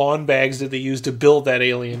contract-sized lawn bags did they use to build that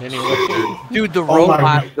alien anyway? Dude, the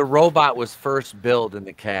robot was first built in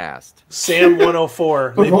the cast. Sam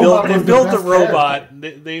 104. They built the robot.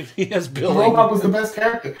 He has built. The robot was the best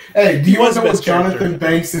character. Hey, do you want to know what Jonathan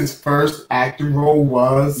Banks' first acting role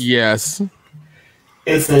was? Yes.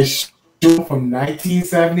 It's a from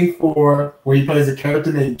 1974 where he plays a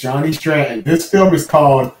character named Johnny Stratton. This film is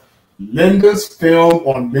called Linda's Film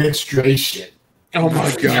on Menstruation. Oh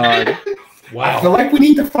my god. Wow. I feel like we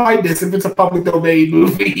need to find this if it's a public domain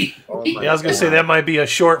movie. Yeah, I was going to say that might be a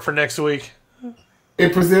short for next week.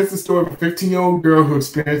 It presents the story of a 15-year-old girl who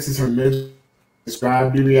experiences her menstruation,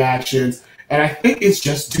 described the reactions, and I think it's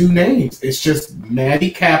just two names. It's just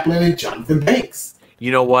Maddie Kaplan and Jonathan Banks.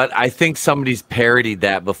 You know what? I think somebody's parodied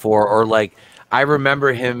that before, or like I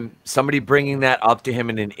remember somebody bringing that up to him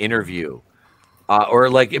in an interview, or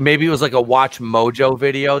like maybe it was like a Watch Mojo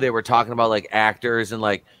video. They were talking about like actors and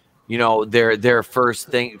like, you know, their first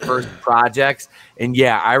projects. And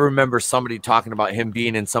yeah, I remember somebody talking about him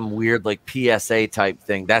being in some weird like PSA type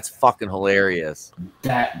thing. That's fucking hilarious.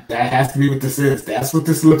 That has to be what this is. That's what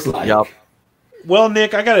this looks like. Yep. Well,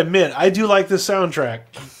 Nick, I gotta admit, I do like this soundtrack.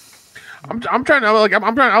 I'm trying. I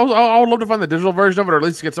would love to find the digital version of it, or at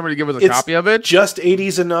least get somebody to give us a copy of it. Just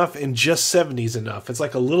 80s enough and just 70s enough. It's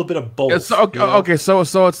like a little bit of both. Okay, so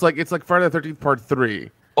it's like Friday the 13th Part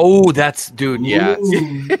 3. Oh, that's dude. Yeah,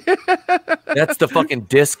 that's the fucking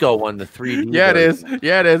disco one, the 3D. Yeah, version.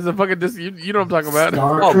 it is. The fucking disco. You know what I'm talking about?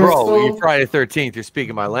 Oh, bro, you Friday the 13th. You're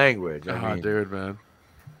speaking my language. I mean, dude, man.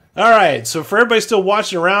 All right, so for everybody still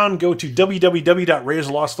watching around, go to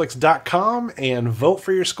www.raidersofthelostflicks.com and vote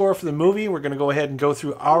for your score for the movie. We're going to go ahead and go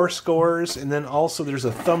through our scores, and then also there's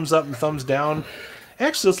a thumbs up and thumbs down.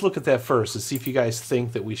 Actually, let's look at that first to see if you guys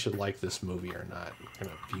think that we should like this movie or not. We're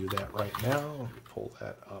going to view that right now. Let me pull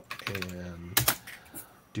that up and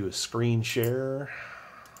do a screen share.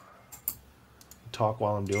 Talk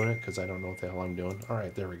while I'm doing it because I don't know what the hell I'm doing. All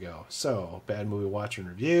right, there we go. So, bad movie watch and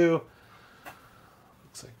review.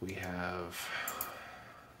 Looks like we have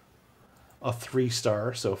a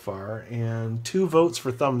 3-star so far and 2 votes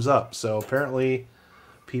for thumbs up. So apparently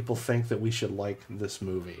people think that we should like this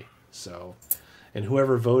movie. So, and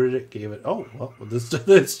whoever voted it gave it. Oh, well,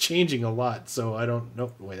 it's changing a lot. So I don't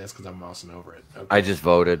know. Wait, that's because I'm mousing over it. Okay. I just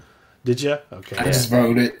voted. Did you? Okay. I just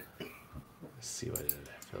voted. Let's see what it is.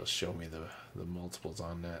 It'll show me the multiples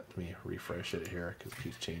on that. Let me refresh it here because it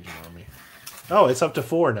keeps changing on me. Oh, it's up to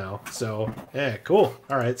 4 now. So, yeah, cool.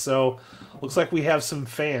 All right, so looks like we have some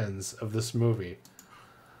fans of this movie.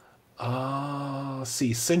 Let's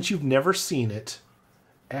see. Since you've never seen it,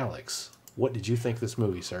 Alex, what did you think of this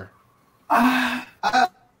movie, sir?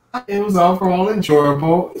 It was overall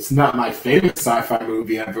enjoyable. It's not my favorite sci-fi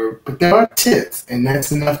movie ever, but there are tits, and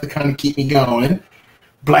that's enough to kind of keep me going.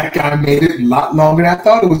 Black guy made it a lot longer than I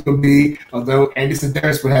thought it was going to be, although Andy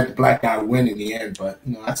Sedaris would have the black guy win in the end, but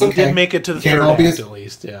you know, that's okay. He did make it to the third act, at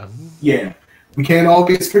least, yeah. Yeah. We can't all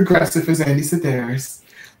be as progressive as Andy Sedaris.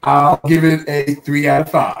 I'll give it a 3 out of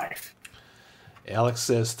 5. Alex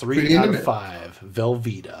says 3 out of 5.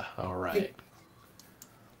 Velveeta. All right.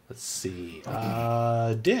 Let's see.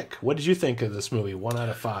 Dick, what did you think of this movie? 1 out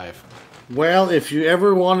of 5. Well, if you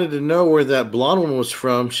ever wanted to know where that blonde one was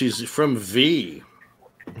from, she's from V.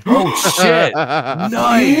 Oh shit!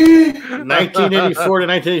 Nice. 1984 to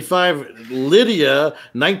 1985. Lydia,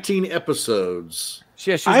 19 episodes.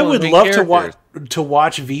 Yeah, I would love to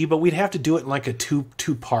watch V, but we'd have to do it in like a two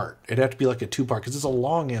part. It'd have to be like a 2-part because it's a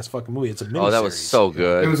long ass fucking movie. It's a miniseries. Oh, that was so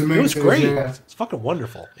good. It was great. Yeah. It's fucking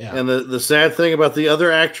wonderful. Yeah. And the sad thing about the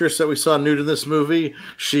other actress that we saw nude in this movie,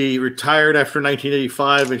 she retired after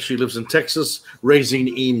 1985 and she lives in Texas raising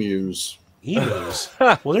emus. Emus.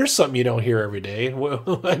 Well, there's something you don't hear every day.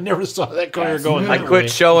 I never saw that career going. I quit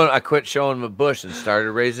showing my bush and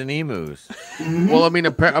started raising emus. Well, I mean,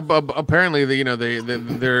 apparently,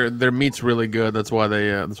 their meat's really good. That's why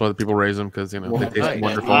the people raise them because they taste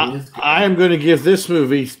wonderful. I am going to give this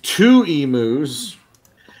movie 2 emus,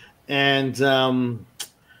 and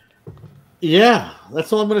yeah,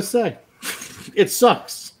 that's all I'm going to say. It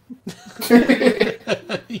sucks.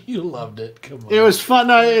 You loved it. Come on. It was fun.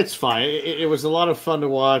 No, it's fine. It was a lot of fun to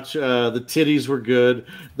watch. The titties were good.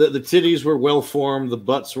 The titties were well formed. The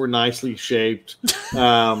butts were nicely shaped.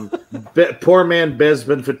 Poor man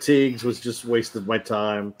Besman Fatigues was just wasted my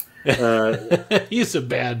time. He's a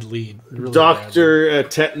bad lead. Really Dr.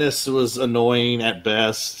 Tetanus was annoying at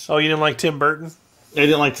best. Oh, you didn't like Tim Burton? I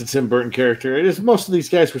didn't like the Tim Burton character. It is most of these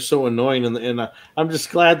guys were so annoying, and I'm just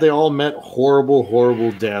glad they all met horrible,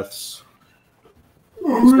 horrible deaths.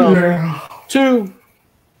 So,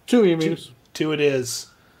 two emus. 2 it is.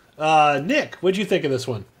 Nick, what'd you think of this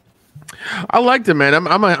one? I liked it, man.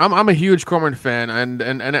 I'm a huge Corman fan, and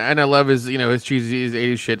I love his his cheesy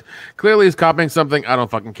 80s shit. Clearly, he's copying something. I don't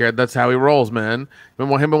fucking care. That's how he rolls, man.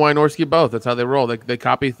 Him and Wynorski both. That's how they roll. They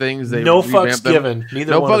copy things. They no fucks given.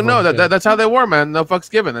 Neither no one. Fuck. No, that's how they were, man. No fucks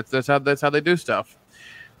given. That's how they do stuff.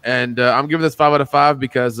 And I'm giving this 5 out of 5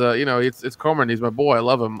 because it's Corman. He's my boy. I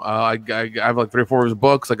love him. I have like 3 or 4 of his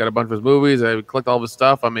books. I got a bunch of his movies. I collect all of his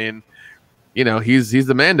stuff. I mean, he's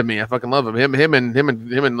the man to me. I fucking love him. Him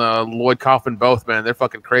and Lloyd Kaufman both, man. They're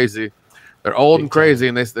fucking crazy. They're old and crazy,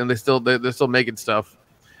 and they're still making stuff.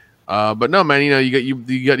 But no, man.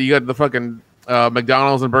 You got the fucking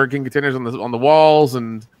McDonald's and Burger King containers on the walls,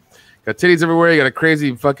 and got titties everywhere. You got a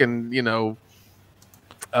crazy fucking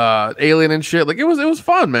alien and shit. Like it was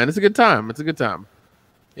fun, man. It's a good time.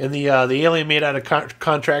 And the alien made out of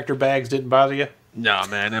contractor bags didn't bother you? No,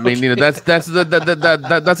 man. I mean, that's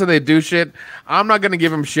how they do shit. I'm not gonna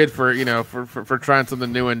give them shit for for trying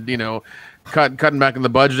something new and cutting back in the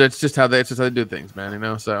budget. It's just how they do things,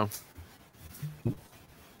 man. So.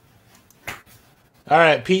 All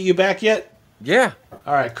right, Pete, you back yet? Yeah.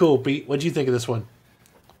 All right, cool, Pete. What'd you think of this one?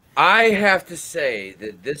 I have to say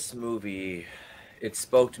that this movie, it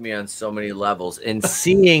spoke to me on so many levels. And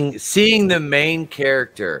seeing the main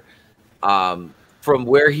character from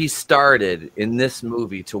where he started in this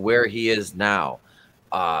movie to where he is now.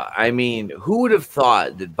 I mean, who would have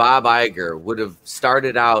thought that Bob Iger would have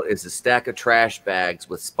started out as a stack of trash bags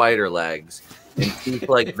with spider legs and teeth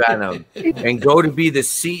like Venom and go to be the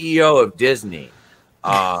CEO of Disney?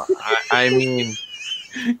 I mean,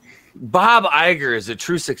 Bob Iger is a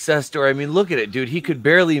true success story. I mean, look at it, dude. He could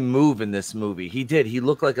barely move in this movie. He did. He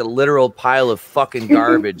looked like a literal pile of fucking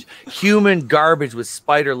garbage. Human garbage with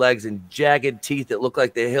spider legs and jagged teeth that look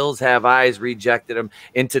like the hills have eyes rejected him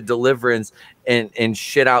into Deliverance and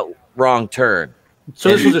shit out Wrong Turn. So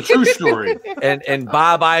this was a true story. And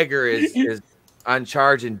Bob Iger is on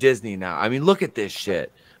charge in Disney now. I mean, look at this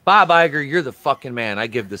shit. Bob Iger, you're the fucking man. I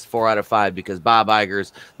give this 4 out of 5 because Bob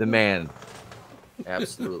Iger's the man.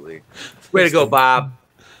 Absolutely. Way to go, Bob.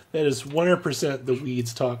 That is 100% the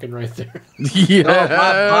weeds talking right there. Yeah,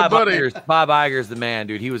 no, buddy. Bob Iger's the man,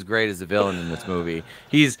 dude. He was great as a villain in this movie.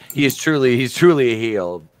 He's truly a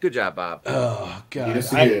heel. Good job, Bob. Oh god. Yes,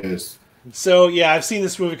 he is. So yeah, I've seen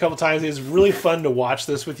this movie a couple times. It's really fun to watch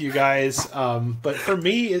this with you guys. But for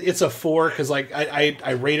me, it's a 4 because like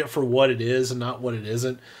I rate it for what it is and not what it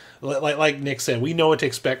isn't. Like Nick said, we know what to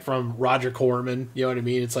expect from Roger Corman. You know what I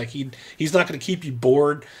mean? It's like he's not going to keep you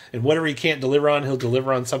bored, and whatever he can't deliver on, he'll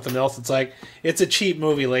deliver on something else. It's like it's a cheap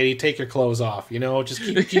movie, lady. Take your clothes off. Just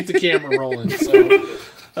keep the camera rolling. So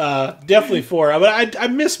definitely 4. But I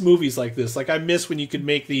miss movies like this. Like I miss when you could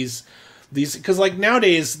make these these, because like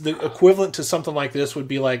nowadays the equivalent to something like this would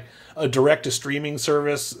be like a direct to streaming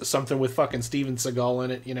service, something with fucking Steven Seagal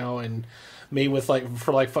in it, you know, and made with like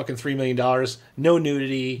for like fucking $3 million, no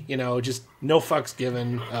nudity, you know, just no fucks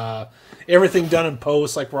given, everything done in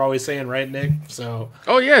post, like we're always saying, right, Nick? So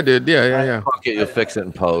oh yeah, dude, yeah. Fuck it, you'll fix it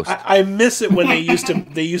in post. I miss it when they used to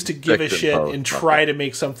give a Fix it in shit post, and try to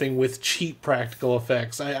make something with cheap practical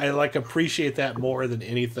effects. I like appreciate that more than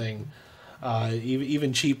anything.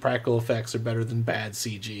 Even cheap practical effects are better than bad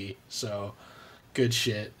CG. So good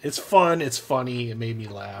shit. It's fun. It's funny. It made me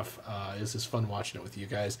laugh. It's just fun watching it with you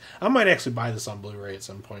guys. I might actually buy this on Blu-ray at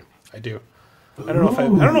some point. I do. I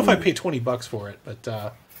don't know if I pay $20 for it,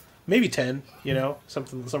 but maybe 10. You know,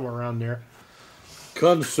 somewhere around there.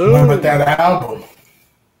 Consume. What about that album?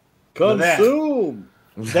 Consume.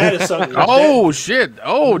 That is something. Oh shit!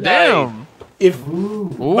 Oh damn!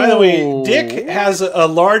 By the way, Dick has a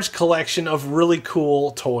large collection of really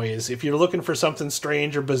cool toys. If you're looking for something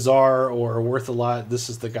strange or bizarre or worth a lot, this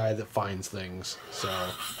is the guy that finds things. So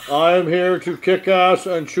I am here to kick ass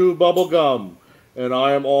and chew bubble gum, and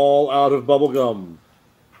I am all out of bubble gum.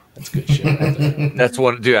 That's good shit. Right there. That's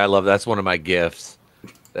one, dude. I love that's one of my gifts.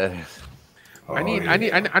 I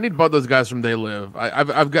need both those guys from They Live.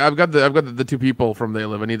 I've got the two people from They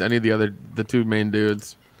Live. I need the two main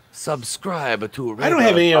dudes. Subscribe to. I don't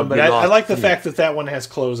have any of them, but I like the fact that one has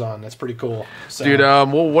clothes on. That's pretty cool. So. Dude,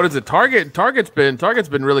 well, what is it? Target's been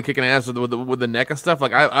really kicking ass with the NECA stuff.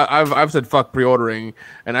 Like I've said fuck pre-ordering,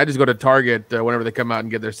 and I just go to Target whenever they come out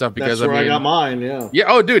and get their stuff because that's where I got mine. Yeah. Yeah.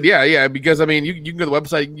 Oh, dude. Yeah. Because I mean, you can go to the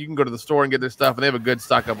website, you can go to the store and get their stuff, and they have a good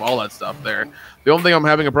stock of all that stuff there. The only thing I'm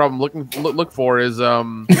having a problem look for is He's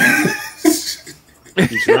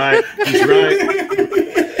right. He's right.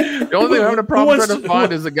 The only thing I'm having a problem trying to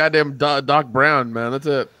find is the goddamn Doc Brown, man. That's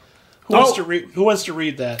it. Who wants to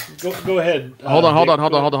read that? Go ahead. Hold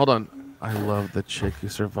on. I love the chick who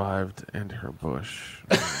survived and her bush.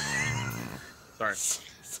 Sorry.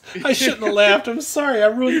 I shouldn't have laughed. I'm sorry. I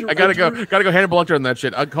ruined. I gotta go Hannibal Lecter on that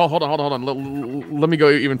shit. Hold on. Let me go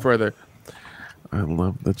even further. I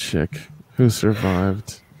love the chick who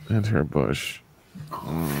survived and her bush.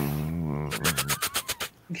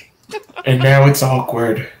 And now it's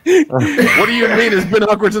awkward. What do you mean? It's been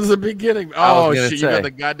awkward since the beginning. Oh shit! You got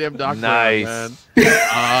the goddamn doctor, nice. Man.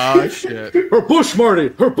 Oh shit! Her bush, Marty.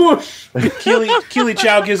 Her bush. Keely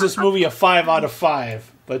Chow gives this movie a 5 out of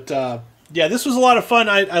 5. But yeah, this was a lot of fun.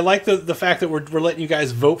 I like the fact that we're letting you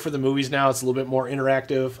guys vote for the movies now. It's a little bit more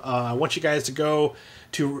interactive. I want you guys to go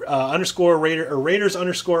to Raiders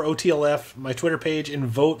 _OTLF, my Twitter page, and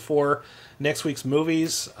vote for next week's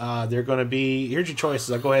movies. They're going to be, here's your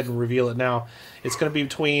choices. I'll go ahead and reveal it now. It's going to be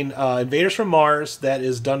between Invaders from Mars, that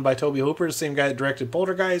is done by Tobe Hooper, the same guy that directed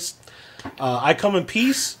Poltergeist. I Come in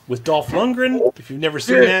Peace with Dolph Lundgren. If you've never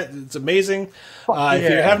seen that, it's amazing.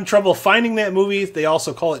 If you're having trouble finding that movie, they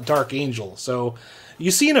also call it Dark Angel. So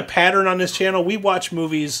you see in a pattern on this channel, we watch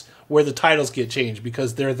movies where the titles get changed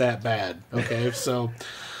because they're that bad. Okay, so...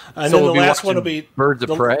 And so then we'll the last one will be Birds of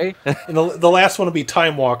Prey. And the last one will be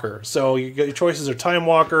Time Walker. So your choices are Time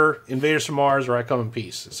Walker, Invaders from Mars, or I Come in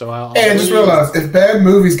Peace. So I'll and just realize, if bad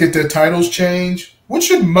movies get their titles changed, what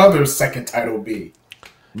should Mother's second title be?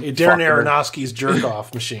 Darren Aronofsky's Jerk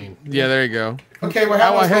Off Machine. Yeah, there you go. Okay, well,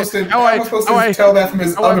 how am I supposed to tell that from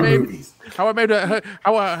his other movies? How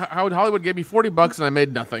Hollywood gave me $40 and I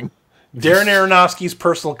made nothing. Darren Aronofsky's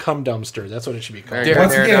Personal Cum Dumpster. That's what it should be called. Darren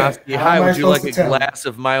Aronofsky. Hi, would you like a glass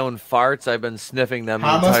of my own farts? I've been sniffing them the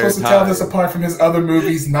entire time. How am I supposed to tell this apart from his other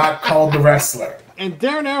movies not called The Wrestler? And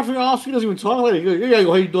Darren Aronofsky doesn't even talk like that. He goes, yeah,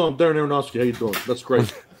 how you doing? Darren Aronofsky, how you doing? That's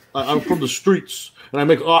great. I'm from the streets, and I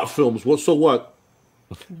make art films. So what?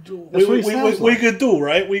 We could do,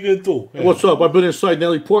 right? We could do. Yeah. What's up? I've been inside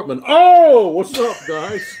Nellie Portman. Oh, what's up,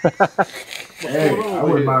 guys? Hey, I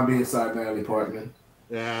wouldn't mind being inside Nellie Portman.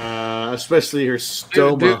 Especially her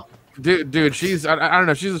stoma. Dude, she's I don't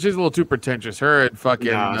know. She's a little too pretentious. Her and fucking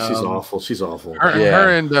she's awful. She's awful. Her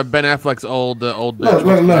and Ben Affleck's old.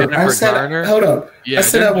 Look. I said, hold up. Yeah, I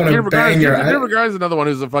said I want to bang your. Jennifer Garner's another one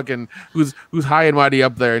who's a fucking who's high and mighty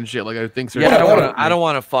up there and shit. Like I think. Yeah, I don't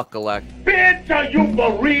want to fuck elect. Bitch, are you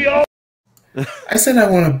for real? I said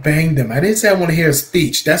I want to bang them. I didn't say I want to hear a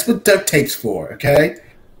speech. That's what duct tape's for. Okay.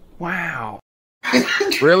 Wow.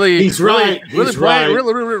 Really, he's right.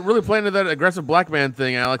 Really playing to that aggressive black man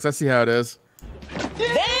thing, Alex. I see how it is.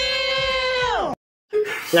 Damn!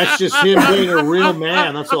 That's just him being a real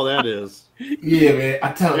man. That's all that is. Yeah, man.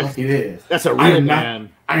 I tell it like it is. That's a real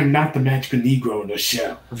man. I'm not the magical Negro in the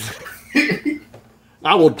show.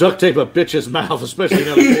 I will duct tape a bitch's mouth, especially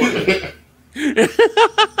another woman.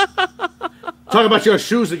 Talk about your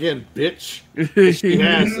shoes again, bitch. She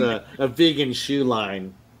has a vegan shoe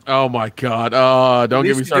line. Oh my god! Don't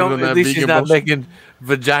get me started on that. At least she's not bullshit. making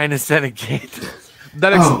vagina scented candles.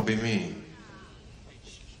 That Don't be mean.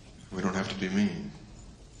 We don't have to be mean.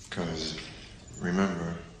 Because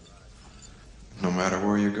remember, no matter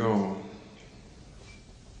where you go,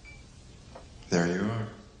 there you are.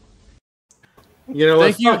 You know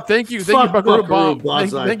what? Thank you, fuck Buckaroo Buckaroo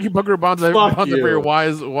Banzai. Thank you, Buckaroo Banzai, Fuck for your you.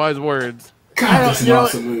 wise words. God, that's an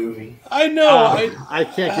awesome movie. I know. I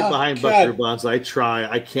can't get behind Buckaroo Banzai. I try.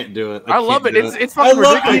 I can't do it. I love it. can't do It's fucking I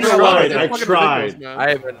love ridiculous. Peter Weller. It's I fucking tried. ridiculous,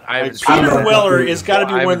 man. I haven't Peter Weller has got to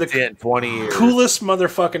be I one of haven't seen it the in 20 years. coolest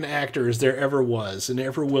motherfucking actors there ever was and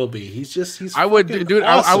ever will be. He's. I would, fucking dude.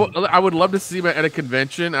 awesome. I would love to see him at a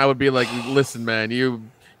convention. I would be like, listen, man, you,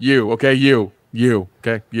 okay, you,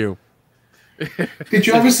 okay, you. Did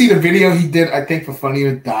you ever see the video he did, I think, for Funny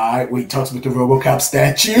or Die, where he talks about the RoboCop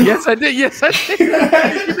statue? Yes, I did. he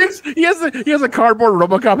has a cardboard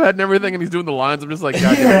RoboCop head and everything, and he's doing the lines. I'm just like,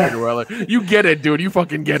 God damn it, Peter Weller. You get it, dude. You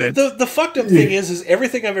fucking get it. The fucked up thing is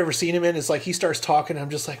everything I've ever seen him in is like he starts talking.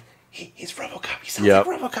 I'm just like, he's RoboCop. He sounds like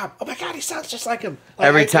RoboCop. Oh my god, he sounds just like him. Like,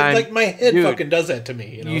 Every time, like my head dude, fucking does that to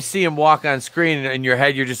me. You know, you see him walk on screen, and in your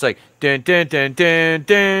head, you're just like, dun dun dun dun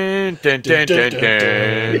dun dun dun dun dun dun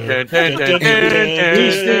dun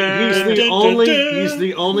dun. He's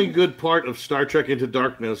the only good part of Star Trek Into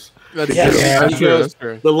Darkness. That's Yes. true. That's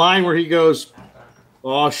true. The line where he goes,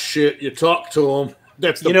 "Oh shit, you talk to him."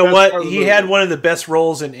 That's the you know best what? part of the He movie. had one of the best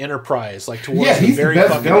roles in Enterprise. Like towards Yeah, the he's the very best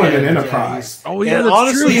fucking villain in end. Enterprise. Oh yeah, And that's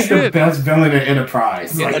honestly, true. He's the Shit. best villain in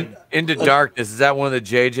Enterprise. Into Darkness, is that one of the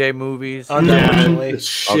JJ movies? Unfortunately, It's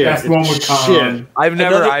shit. That's one with It's Khan.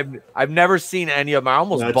 shit. I've never seen any of them. I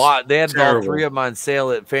almost That's bought. They had all terrible. 3 of them on sale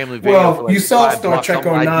at Family Video. for Well, like you saw $5. Star Trek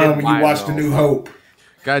I 09 didn't when buy you watched them, The New though. Hope.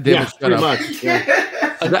 God damn Yeah, it, shut pretty up. much. Yeah.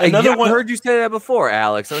 another I've one. heard you say that before,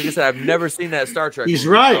 Alex. Like I said, I've never seen that Star Trek. He's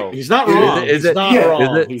movie, right. so- He's not wrong. Is He's it- not yeah. wrong.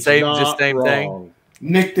 Is it He's same- not just same thing? wrong.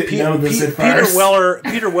 Nick didn't know this at Peter first.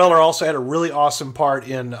 Weller also had a really awesome part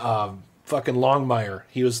in fucking Longmire.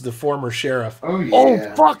 He was the former sheriff. Oh, yeah.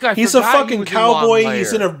 Oh fuck! He's a forgot he fucking was in cowboy. Longmire.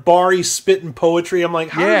 He's in a bar. He's spitting poetry. I'm like,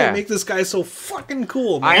 how did Yeah. they make this guy so fucking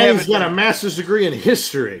cool, I man? And he's got a master's degree in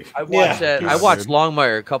history. I watched Yeah. that. I watched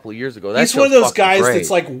Longmire a couple of years ago. That He's one of show's those fucking guys great.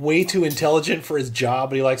 that's like way too intelligent for his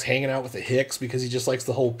job, but he likes hanging out with the Hicks because he just likes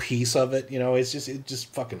the whole piece of it. You know, it's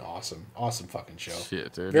just fucking awesome fucking show.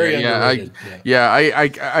 Shit, dude. Very yeah, underrated.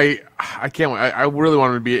 I can't wait. I really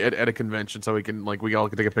want him to be at a convention so we can we all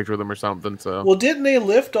can take a picture with him or something. So. Well, didn't they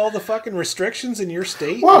lift all the fucking restrictions in your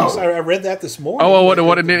state? Whoa. I read that this morning. Oh,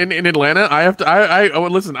 what in Atlanta? I have to.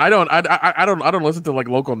 Listen. I don't listen to like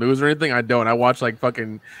local news or anything. I don't. I watch like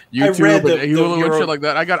fucking YouTube read and the Hulu and Euro- shit like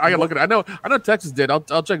that. I got to look at it. I know Texas did.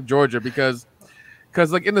 I'll check Georgia because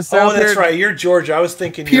like in the South. Oh, that's here- right. You're Georgia. I was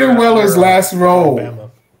thinking Peter you're, Weller's you're, last role.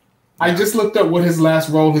 Alabama. I just looked up what his last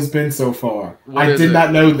role has been so far. What I is did it?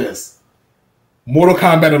 not know this. Mortal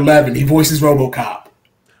Kombat 11. He voices RoboCop.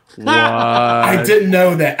 What? I didn't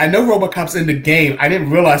know that. I know RoboCop's in the game. I didn't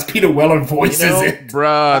realize Peter Weller voices it.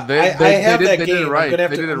 Bruh, I have that they game. did it right. I'm gonna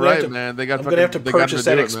have They to, did it I'm gonna have right, to- man. They I'm got. gonna have to they got purchase to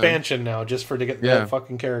that do it, man. expansion now just for to get Yeah. that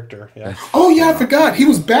fucking character. Yeah. Oh, yeah, I forgot. He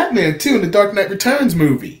was Batman, too, in the Dark Knight Returns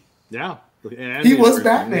movie. Yeah. And He was he's-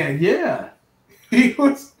 Batman, yeah. He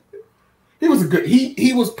was a good.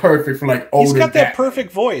 He was perfect for like older. He's got that Batman.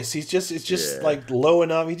 perfect voice. It's just like low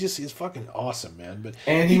enough. He's fucking awesome, man. But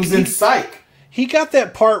And he was in Psych. he got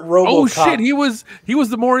that part RoboCop. Oh shit, he was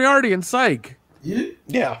the Moriarty in Psych.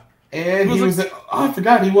 Yeah. And he was in, I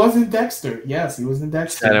forgot, he was in Dexter. Yes, he was in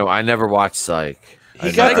Dexter. I know. I never watched Psych.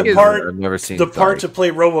 He got Psych the is- part I've never seen the part Psych. to play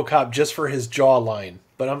RoboCop just for his jawline.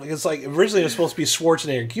 But it's like originally it was supposed to be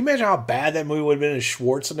Schwarzenegger. Can you imagine how bad that movie would have been if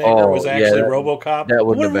Schwarzenegger Oh, was yeah, actually that- RoboCop? that It wouldn't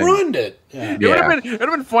would have have been- ruined it. Yeah. It would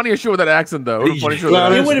have been funnier shit with that accent though. It would have been funny shit with that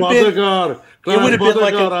Clarence It would've been- Buttergard, it would've been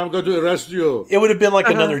like Buttergard, a- I'm going to arrest you. It would have been like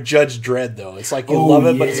another Judge Dredd, though. It's like you Oh, love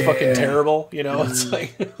it, but it's fucking yeah. terrible. You know, it's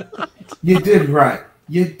like You did right.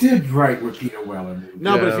 You did right with Peter Weller. Dude.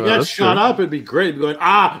 No, but if Yeah, he got that's shot true. up, it'd be great. It'd be going,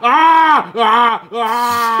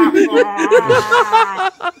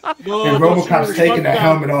 And RoboCop's taking the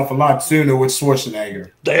helmet off a lot sooner with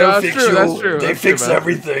Schwarzenegger. they'll That's fix true, you. that's true, They that's true, fix man.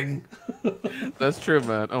 everything. That's true,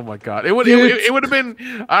 man. Oh my god, it would have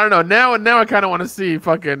been. I don't know. Now I kind of want to see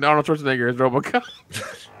fucking Arnold Schwarzenegger as RoboCop.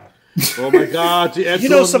 Oh my God! You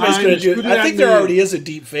know somebody's going to do it. I think there already is a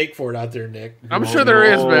deep fake for it out there, Nick. I'm sure there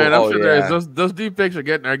is, man. I'm Oh, sure there yeah. is. Those deep fakes are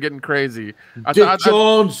getting crazy. Dick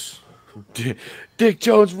Jones. Dick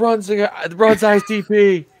Jones runs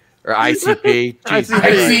ICP or ICP. Jesus ICP. Christ.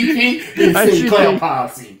 ICP? ICP. Clown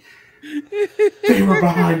Posse. They were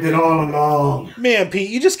behind it all along. Man, Pete,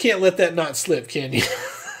 you just can't let that not slip, can you?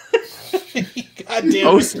 God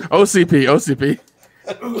damn it. OCP.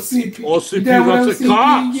 OCP runs the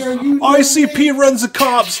cops. ICP runs the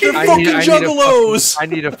cops. They're fucking juggalos. I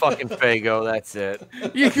need a fucking Fago. That's it.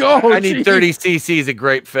 I need 30 cc's of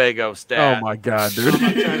grape Fago stat. Oh my god, dude. I'm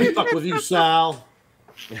not trying to fuck with you, Sal.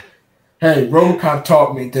 Hey, RoboCop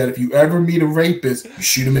taught me that if you ever meet a rapist, you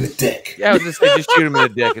shoot him in the dick. Yeah, I was just saying, just shoot him in the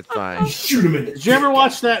dick. It's fine. Shoot him in the dick. Did you ever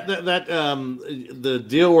watch the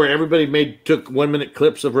deal where everybody took 1 minute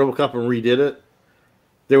clips of RoboCop and redid it?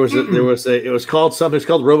 It was called something. It's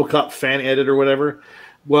called RoboCop Fan Edit or whatever.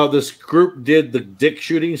 Well, this group did the dick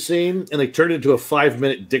shooting scene, and they turned it into a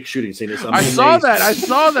 5-minute dick shooting scene. It's I saw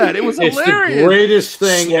that. It was it's hilarious. The greatest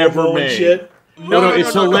thing Slow-mo ever and made. shit. No,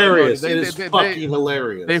 it's hilarious. No. It is fucking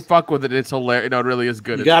hilarious. They fuck with it. It's hilarious. No, it really is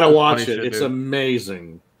good. You gotta watch it. Shit, It's dude.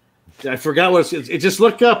 amazing. I forgot what it's. Just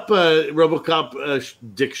look up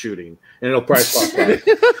RoboCop dick shooting, and it'll probably pop up.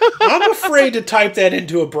 I'm afraid to type that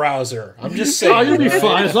into a browser. I'm just saying. Oh, you'll be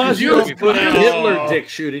fine as long as you don't put Hitler dick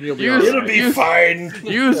shooting. You'll be. It'll be fine.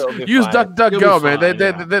 Use DuckDuckGo,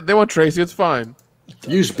 man. They won't trace you. It's fine.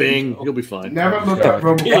 Use Bing. You'll be fine. Never look up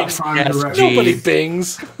RoboCop Prime Direct. Nobody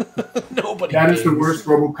bings. Nobody. That is the bings. worst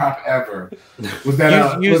RoboCop ever. Was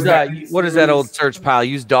that what is that old search pile?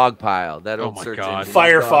 Use Dogpile. That old my search God. engine.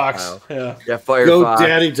 Firefox. Dogpile. Yeah. Yeah, Firefox.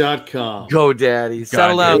 GoDaddy.com. GoDaddy.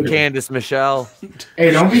 Settle down, damn it. Candace Michelle. Hey,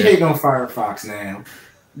 don't be hating on Firefox now.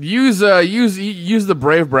 Use the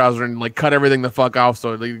Brave browser and like cut everything the fuck off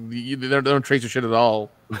so they don't trace your shit at all.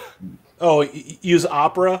 Oh, use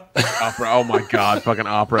Opera. Opera. Oh my god, fucking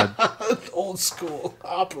Opera. Old school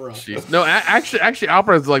Opera. Jeez. No, actually,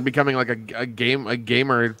 Opera is like becoming like a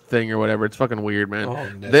gamer thing or whatever. It's fucking weird, man.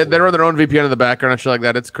 Oh, they run their own VPN in the background and shit like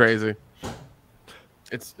that. It's crazy.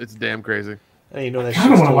 It's damn crazy. Hey, you know that I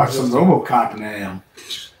don't want to shit's watch still some existing. RoboCop now.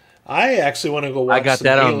 I actually want to go watch. I got some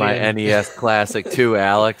that on Alien. my NES Classic too,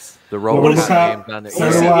 Alex. The What is RoboCop that? games on I it.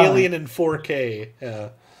 want to see do I. Alien in 4K. Yeah.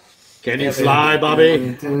 Can you fly,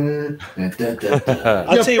 Bobby? I'll You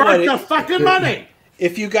tell you what. burnt the fucking money.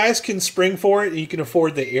 If you guys can spring for it, and you can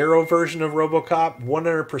afford the Arrow version of RoboCop.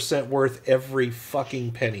 100% worth every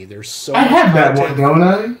fucking penny. There's so. I much have that content. one, don't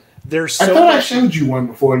I? There's I so thought I much. showed you one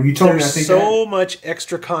before, and you told me I There's think so much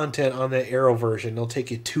extra content on that Arrow version. It'll take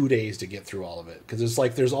you 2 days to get through all of it because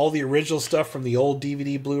there's all the original stuff from the old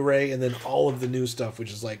DVD, Blu-ray, and then all of the new stuff,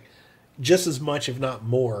 which is like just as much, if not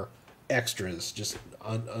more, extras, just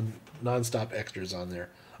on non-stop extras on there.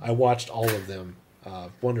 I watched all of them.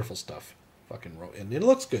 Wonderful stuff. And it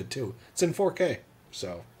looks good too. It's in 4K,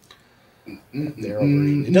 so.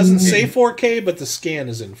 It doesn't say 4K, but the scan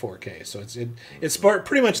is in 4K, so it's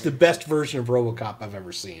pretty much the best version of RoboCop I've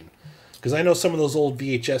ever seen. Because I know some of those old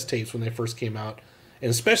VHS tapes when they first came out,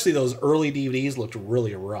 and especially those early DVDs looked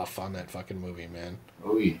really rough on that fucking movie, man.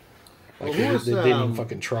 Oh, yeah. Like Well, who was, they didn't even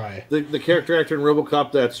fucking try. The character actor in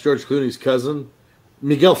RoboCop that's George Clooney's cousin,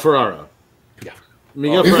 Miguel Ferrara. Yeah.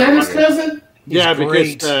 Miguel Is that Ferrara. his cousin? Yeah,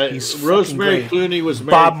 great. because He's fucking Rosemary great. Clooney was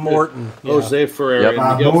married Bob to Morton. Yeah. Jose Ferrer, Yep. and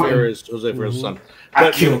Bob Miguel Morton. Ferrer is Jose Ferrer's son. I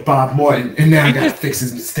But- killed Bob Morton, and now I gotta fix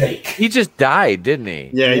his mistake. He just died, didn't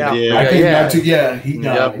he? Yeah, Yeah. he did. I think yeah. not too. Yeah, he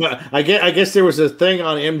died. But I guess there was a thing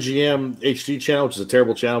on MGM HD channel, which is a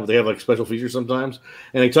terrible channel, but they have like special features sometimes.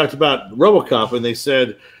 And they talked about RoboCop, and they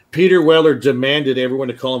said Peter Weller demanded everyone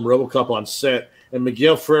to call him RoboCop on set, and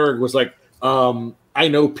Miguel Ferrer was like, "I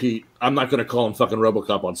know Pete. I'm not going to call him fucking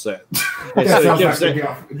RoboCop on set." And That so sounds he like kept saying-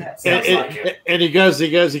 that sounds like it. and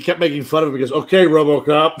he kept making fun of him. He goes, "Okay,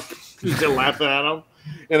 RoboCop." He's just laughing at him.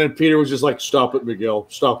 And then Peter was just like, "Stop it, Miguel.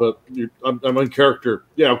 Stop it. I'm in character."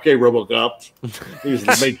 Yeah, okay, RoboCop. He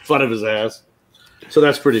just made fun of his ass. So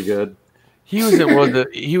that's pretty good. He was in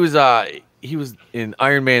he was in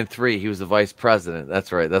Iron Man 3. He was the vice president.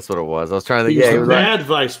 That's right. That's what it was. I was trying to He think. was Yeah, he the was bad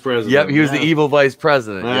vice president. Yep, he was the Yeah. evil vice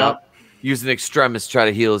president. Yeah. Yep. He was an extremist to try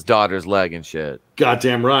to heal his daughter's leg and shit.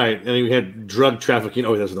 Goddamn right. And he had drug trafficking.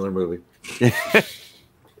 Oh, that's another movie.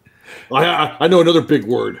 I know another big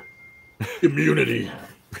word. Immunity.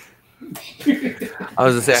 I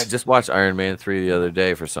was gonna say I just watched Iron Man 3 the other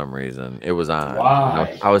day for some reason. It was on.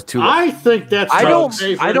 Why? I was too. I think that's I my don't.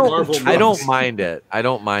 favorite I don't. Marvel I don't movie. mind it. I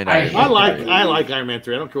don't mind. I Iron I Man like 3. Iron Man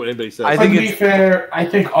 3. I don't care what anybody says. I To think be it's- fair, I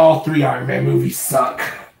think all 3 Iron Man movies suck.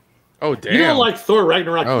 Oh damn! you don't like Thor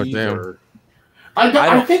Ragnarok Oh, either.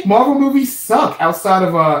 I think Marvel movies suck outside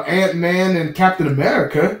of Ant-Man and Captain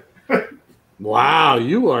America. Wow,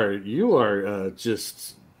 you are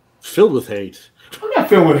just filled with hate. I'm not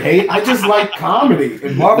filled with hate. I just like comedy,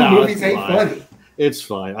 and Marvel No, movies that's ain't a lie. funny. It's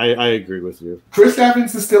fine. I agree with you. Chris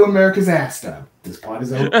Evans is still America's ass, though. This part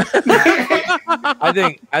is over.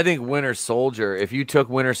 I think Winter Soldier. If you took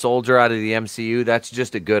Winter Soldier out of the MCU, that's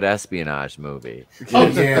just a good espionage movie. Oh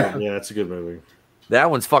yeah, yeah, it's a good movie. That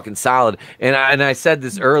one's fucking solid. And I said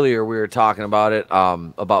this earlier. We were talking about it,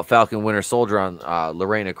 about Falcon Winter Soldier on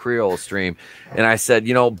Lorena Creole's stream, and I said,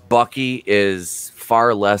 you know, Bucky is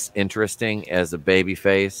far less interesting as a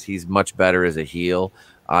babyface. He's much better as a heel.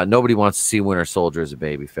 Nobody wants to see Winter Soldier as a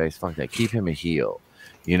babyface. Fuck that. Keep him a heel.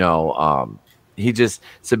 You know,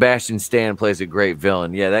 Sebastian Stan plays a great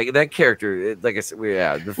villain. Yeah, that character, like I said,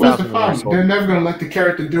 the Falcon Winter Soldier. They're never gonna let the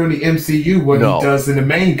character do in the MCU what he does in the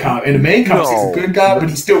main comic. In the main comics, he's a good guy, but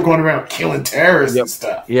he's still going around killing terrorists and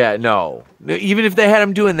stuff. Yeah, no. Even if they had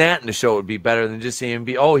him doing that in the show, it would be better than just seeing him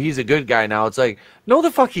be, oh, he's a good guy now. It's like, no, the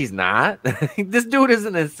fuck he's not. This dude is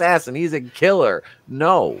an assassin. He's a killer.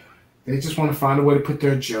 No. They just want to find a way to put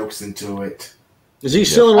their jokes into it. Is he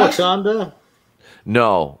still in Wakanda?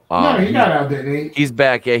 No. No, he got out there, didn't he? He's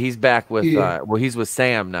back. Yeah, he's back with, he's with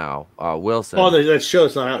Sam now, Wilson. Oh, that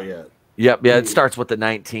show's not out yet. Yep, yeah, it starts with the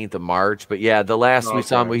 19th of March. But yeah, the last we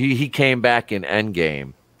saw him, he came back in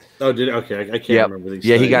Endgame. Oh, did okay? I can't remember these.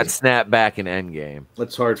 Yeah, things. he got snapped back in Endgame.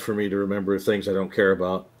 It's hard for me to remember things I don't care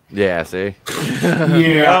about. Yeah, see?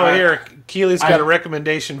 Yeah. Oh, here, Keely's got a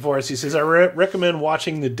recommendation for us. He says, I recommend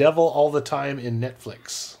watching The Devil All the Time in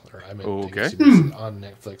Netflix. Or I mean, on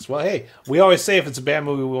Netflix. Well, hey, we always say if it's a bad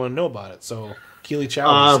movie, we want to know about it. So, Keely Chow.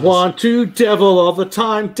 I want to devil all the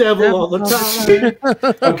time, devil all the time.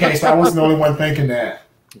 Okay, so I wasn't the only one thinking that.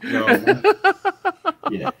 No.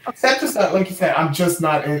 Yeah. That's just like you said, I'm just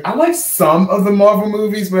not in. I like some of the Marvel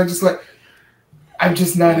movies, but I'm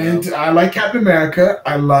just not into. I like Captain America.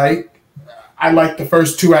 I like the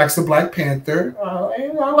first 2 acts of Black Panther.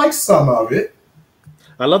 And I like some of it.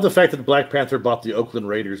 I love the fact that Black Panther bought the Oakland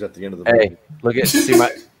Raiders at the end of the movie. Hey, look at see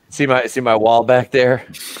my wall back there.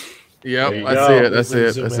 Yep, I see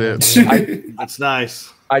it. That's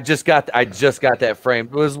nice. I just got that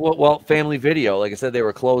framed. It was family video. Like I said, they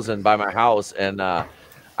were closing by my house, and I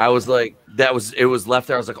was like, it was left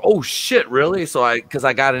there. I was like, oh shit, really? So because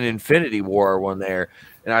I got an Infinity War one there,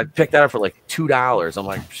 and I picked that up for like $2. I'm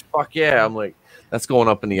like, fuck yeah. I'm like, that's going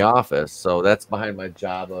up in the office. So that's behind my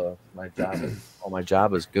Jabba, all my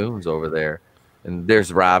Jabba's goons over there. And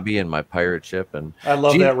there's Robbie and my pirate ship. And I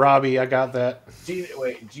love that, Robbie. I got that.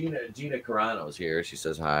 Gina Carano's here. She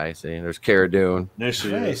says hi. See, there's Cara Dune. Nice.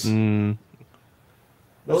 That's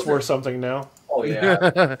worth something now. Oh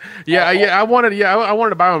yeah. I wanted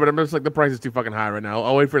to buy one, but I'm just like, the price is too fucking high right now.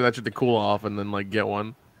 I'll wait for that shit to cool off and then like get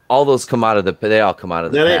one. All those come out of they all come out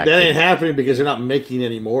of the that ain't happening because they're not making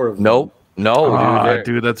any more of them. Nope. No,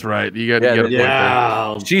 dude, that's right. You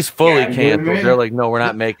got She's fully canceled. They're like, no, we're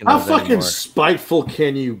not making. How those fucking anymore. Spiteful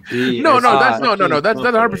can you be? No, that's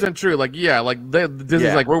 100% true. Like, yeah, like this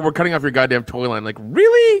is like we're cutting off your goddamn toy line. Like,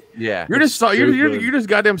 really? Yeah, you're just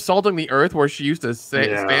goddamn salting the earth where she used to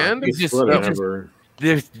stand.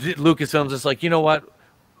 Lucasfilm's just like, you know what?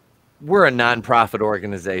 We're a non-profit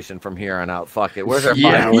organization from here on out. Fuck it. Where's our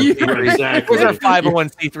 501c3? Exactly. Where's our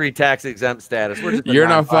 501c3 tax exempt status? We're just You're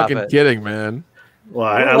not fucking kidding, man. Well,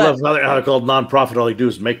 I love how they're called non-profit. All they do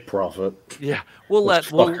is make profit. Yeah, we'll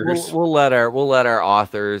let our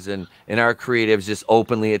authors and our creatives just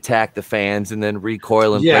openly attack the fans and then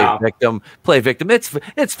recoil and play victim. It's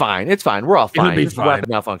fine. We're all fine. It'll be fine.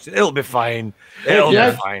 Malfunction. It'll be fine.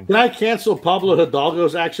 Can I cancel Pablo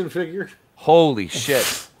Hidalgo's action figure? Holy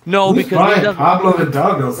shit. No, because Pablo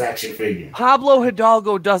Hidalgo's action figure. Pablo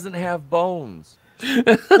Hidalgo doesn't have bones.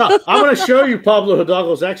 No, I'm going to show you Pablo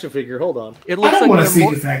Hidalgo's action figure. Hold on. I don't want to see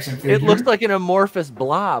this action figure. It looks like an amorphous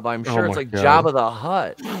blob. I'm sure it's like Jabba the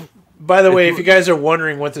Hutt. By the way, if you guys are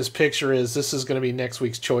wondering what this picture is, this is going to be next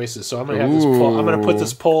week's choices. So I'm going to have this poll. I'm going to put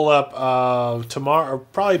this poll up tomorrow, or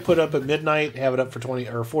probably put up at midnight. Have it up for 20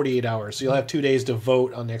 or 48 hours. So you'll have 2 days to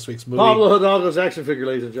vote on next week's movie. Pablo Hidalgo's action figure,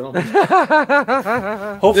 ladies and gentlemen.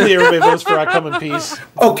 Hopefully, everybody votes for I Come in Peace.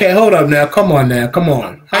 Okay, hold up now. Come on.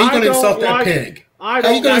 How you going to insult that pig? How you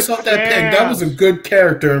going to insult that pig? That was a good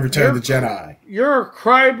character in Return of the Jedi. You're a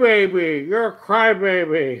crybaby.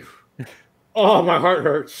 Oh, my heart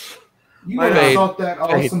hurts. You would have thought that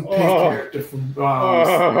awesome pig character from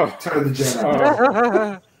Return of the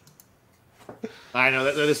Jedi. I know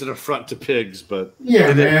that is an affront to pigs, but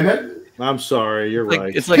yeah, man. I'm sorry, you're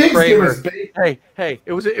right. It's like Kramer. Hey,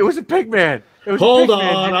 it was a pig man. Hold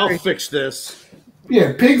on, I'll fix this.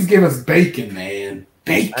 Yeah, pigs give us bacon, man.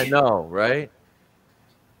 Bacon. I know, right?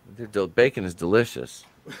 Bacon is delicious.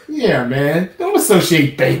 Yeah, man. Don't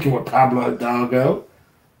associate bacon with Pablo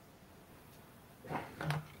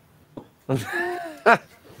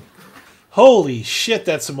Holy shit,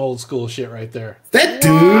 that's some old school shit right there. That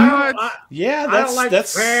dude. Yeah, I don't like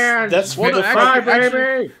that's Well, the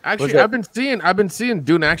baby. Actually, I've been seeing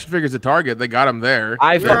Dune action figures at Target. They got them there.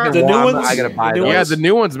 I fucking The new want 'em. ones? I gotta buy The new those. Yeah, the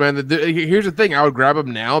new ones, man. Here's the thing: I would grab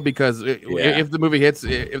them now because if the movie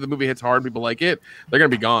hits hard, people like it, they're gonna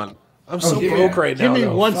be gone. I'm so broke right now. Give me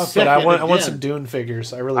though. one Fuck, second but I want again. some Dune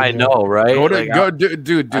figures. I really I do. know, right?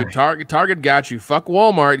 Dude. Target got you. Fuck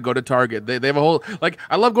Walmart. Go to Target. They have a whole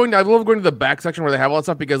I love going to the back section where they have all that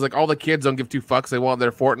stuff because all the kids don't give two fucks. They want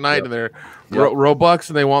their Fortnite and their Robux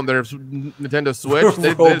and they want their Nintendo Switch.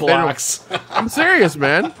 Roblox. I'm serious,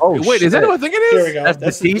 man. Oh, wait, is that what I think it is? Here we go.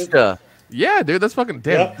 That's Batista. Yeah, dude, that's fucking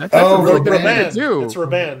damn. Yep. That's a really good figure Raban. too. It's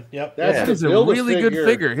Raban. Yep. That's a really good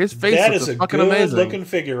figure. His face That is is a fucking good amazing. looking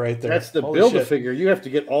figure right there. That's the Holy build a shit. figure. You have to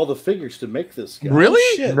get all the figures to make this guy.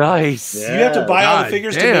 Really? Shit. Nice. Yeah. You have to buy all the God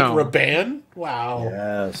figures damn. to make Raban? Wow.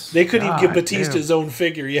 Yes. They couldn't even give God Batista damn. his own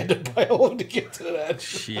figure. You had to buy all of them to get to that.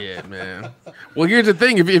 Shit, man. Well, here's the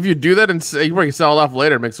thing: if you do that and you probably sell it off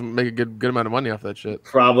later, make a good amount of money off that shit.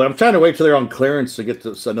 Probably. I'm trying to wait till they're on clearance to get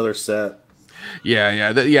to another set.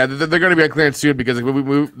 Yeah. They're going to be on clearance soon because the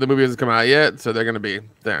movie hasn't come out yet, so they're going to be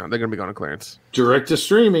there. They're going to be going on clearance. Direct to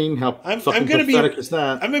streaming. How fucking pathetic is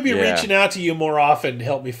that? I'm gonna be reaching out to you more often to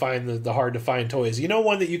help me find the hard to find toys. You know,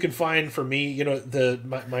 one that you can find for me. You know,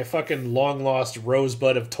 my fucking long lost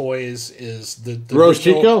rosebud of toys is the Rose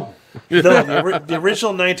original, Chico. the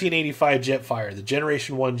original 1985 Jetfire, the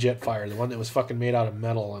Generation 1 Jetfire, the one that was fucking made out of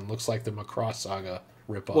metal and looks like the Macross Saga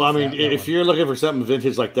ripoff. Well, I mean, if you're looking for something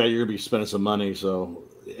vintage like that, you're gonna be spending some money. So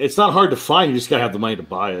it's not hard to find. You just gotta have the money to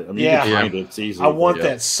buy it. I mean, you can find it. It's easy. I want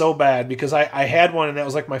that so bad because I had one and that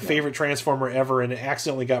was like my favorite Transformer ever, and it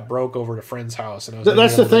accidentally got broke over at a friend's house. And I was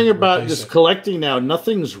That's the thing about just collecting now.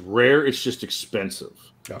 Nothing's rare. It's just expensive.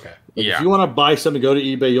 Okay. If you want to buy something, go to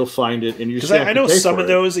eBay. You'll find it, and you just I know some of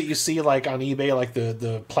those that you see like on eBay, like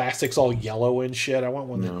the plastic's all yellow and shit. I want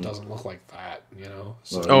one that doesn't look like that, you know.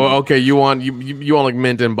 So, Oh, okay. You want like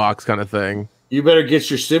mint in box kind of thing. You better get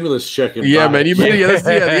your stimulus check. And Yeah, buy man. it. You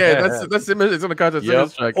better, that's it's gonna cost a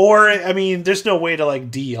stimulus check. Or I mean, there's no way to like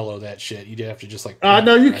de-yellow that shit. You'd have to just like.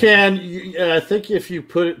 No, you can. I think if you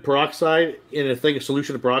put peroxide in a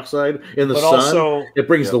solution of peroxide in the sun, it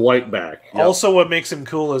brings the white back. Also, what makes him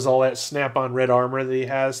cool is all that snap-on red armor that he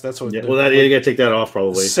has. That's what. You gotta take that off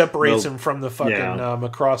probably. Separates him from the fucking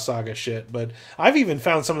Macross Saga shit. But I've even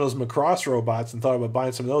found some of those Macross robots and thought about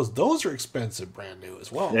buying some of those. Those are expensive, brand new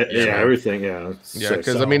as well. Yeah, everything. Yeah.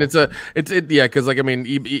 Because I mean, because like I mean,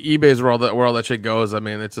 eBay is where all that shit goes. I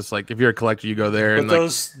mean, it's just like if you're a collector, you go there. But and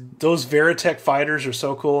those Veritech fighters are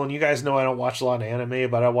so cool, and you guys know I don't watch a lot of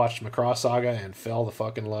anime, but I watched Macross Saga and fell the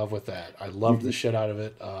fucking love with that. I loved the shit out of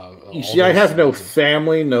it. You see, I have no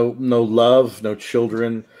family, no love, no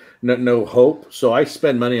children, no hope, so I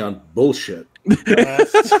spend money on bullshit.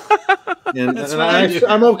 And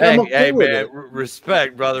I'm okay with man, it.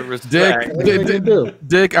 Respect, brother. Respect.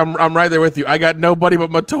 Dick, I'm right there with you. I got nobody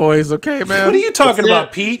but my toys. Okay, man. What are you talking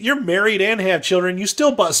about, Pete? You're married and have children. You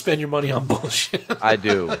still spend your money on bullshit. I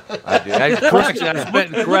do. Correction. I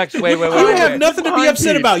spent correction. Wait. You have nothing to be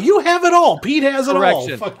upset about. You have it all. Pete has it all.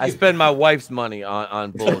 Fuck I you. spend my wife's money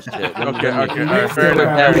on bullshit. Okay. Fair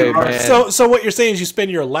enough. So what you're saying is you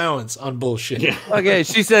spend your allowance on bullshit. Okay.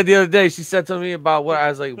 She said the other day. She said to me about what I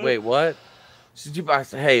was like. Wait, what? I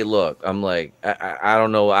said, hey, look, I'm like, I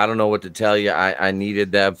don't know what to tell you. I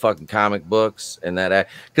needed that fucking comic books and that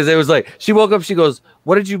because it was like she woke up, she goes,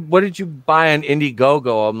 what did you buy on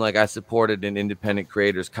Indiegogo? I'm like, I supported an independent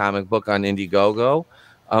creators comic book on Indiegogo.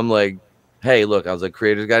 I'm like, hey, look, I was like,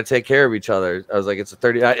 creators got to take care of each other. I was like, it's a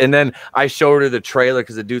 30, and then I showed her the trailer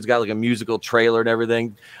because the dude's got like a musical trailer and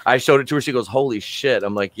everything. I showed it to her. She goes, holy shit.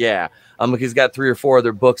 I'm like, yeah. I'm like, he's got 3 or 4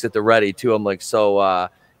 other books at the ready too. I'm like, so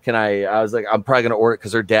can I was like, I'm probably gonna order it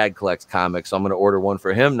because her dad collects comics, so I'm gonna order one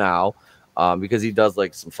for him now, because he does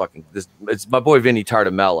like some fucking it's my boy Vinny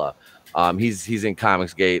Tartamella. He's in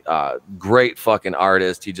Comicsgate, great fucking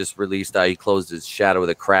artist. He just released he closed his Shadow of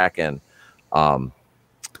the Kraken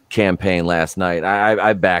campaign last night.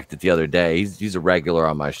 I backed it the other day. He's a regular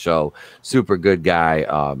on my show. Super good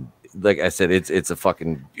guy. Like I said, it's a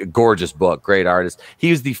fucking gorgeous book. Great artist. He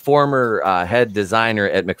was the former head designer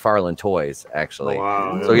at McFarlane Toys, actually. Oh,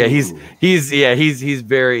 wow. So yeah, he's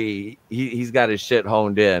got his shit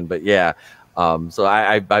honed in. But yeah, so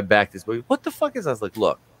I backed this book. What the fuck is that? I was like,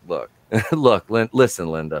 look, listen,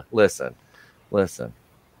 Linda, listen.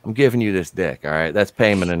 I'm giving you this dick, all right? That's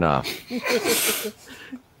payment enough.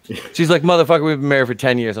 She's like, motherfucker, we've been married for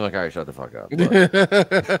 10 years. I'm like, all right, shut the fuck up.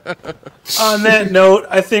 On that note,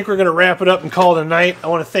 I think we're going to wrap it up and call it a night. I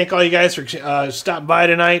want to thank all you guys for stopping by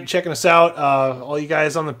tonight, checking us out. All you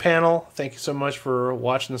guys on the panel, thank you so much for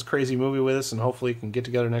watching this crazy movie with us, and hopefully we can get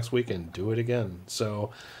together next week and do it again.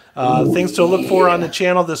 So things to look for on the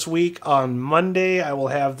channel this week. On Monday, I will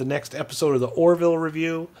have the next episode of the Orville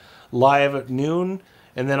Review live at noon.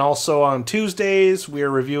 And then also on Tuesdays, we are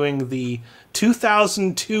reviewing the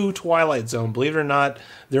 2002 Twilight Zone. Believe it or not,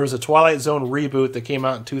 there was a Twilight Zone reboot that came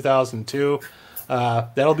out in 2002.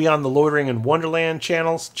 That'll be on the Loitering in Wonderland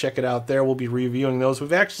channels. Check it out there. We'll be reviewing those.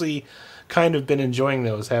 We've actually kind of been enjoying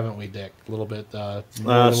those, haven't we, Dick? A little bit.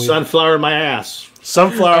 Sunflower in my ass.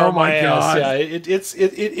 Sunflower in my God. ass. Yeah,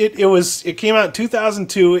 it came out in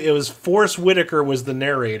 2002. It was Forrest Whitaker was the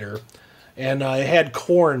narrator. And it had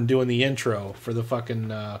Corman doing the intro for the fucking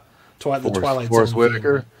Twilight Zone. Forrest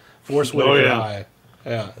Whitaker? Forrest Whitaker. Oh, yeah.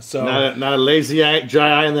 Yeah. So not a lazy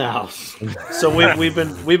dry eye in the house. So we've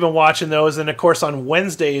been watching those, and of course on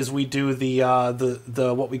Wednesdays we do the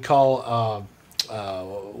what we call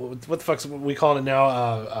what the fuck's we call it now?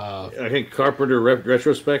 I think Carpenter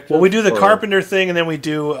retrospective. Well, we do the Carpenter thing, and then we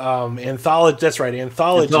do anthology. That's right,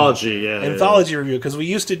 anthology review, because we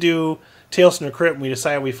used to do Tales from the Crypt, and we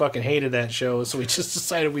decided we fucking hated that show, so we just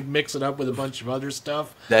decided we'd mix it up with a bunch of other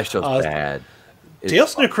stuff. That show's bad.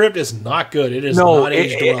 Tales from the Crypt is not good. It is not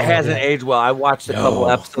aged well. It hasn't aged well. I watched a couple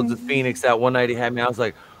episodes of Phoenix that one night he had me. I was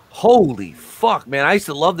like, holy fuck, man. I used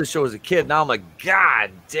to love the show as a kid. Now I'm like,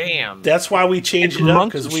 god damn. That's why we changed it up,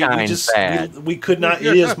 because we could not.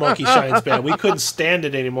 It is Monkey Shine's bad. We couldn't stand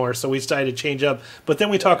it anymore, so we decided to change up. But then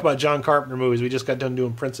we talk about John Carpenter movies. We just got done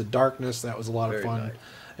doing Prince of Darkness. That was a lot of fun. Nice.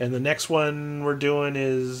 And the next one we're doing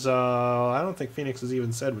is I don't think Phoenix has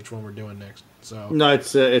even said which one we're doing next. So no,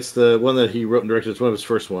 it's the one that he wrote and directed. It's one of his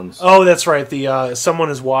first ones. Oh, that's right. The Someone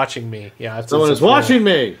Is Watching Me. Yeah, Someone Is Watching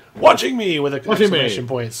Me. Watching me with an exclamation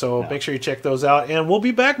point. So make sure you check those out, and we'll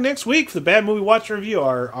be back next week for the Bad Movie Watch Review,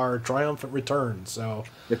 our triumphant return. So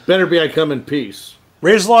it better be I come in peace.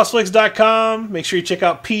 raidersofthelostflicks.com. Make sure you check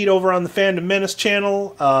out Pete over on the Fandom Menace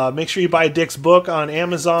channel. Make sure you buy Dick's book on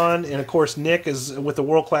Amazon. And, of course, Nick is with the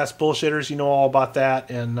World Class Bullshitters. You know all about that.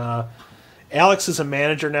 And Alex is a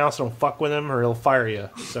manager now, so don't fuck with him or he'll fire you.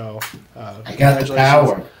 So I got the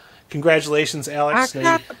power. Congratulations, Alex. I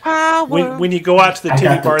got the power. When you go out to the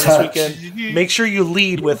titty bar this weekend, make sure you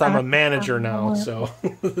lead with "I'm a manager now." So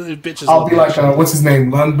the bitches. I'll be like, what's his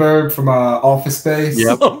name, Lundberg from Office Space.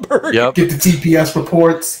 Yep. Lundberg. Get the TPS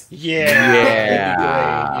reports. Yeah.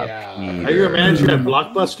 Are you a manager at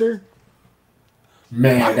Blockbuster?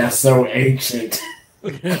 Man, that's so ancient.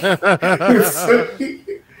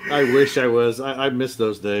 I wish I was. I miss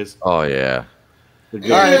those days. Oh yeah. All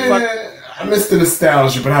right, I miss the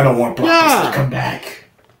nostalgia, but I don't want Blockbuster to come back.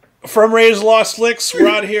 From Raiders Lost Flicks, we're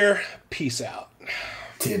out here. Peace out.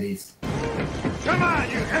 Titties. Come on,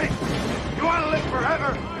 you hate! You want to live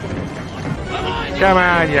forever? Come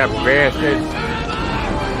on, you bastard.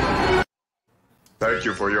 Thank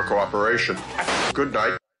you for your cooperation. Good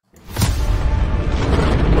night.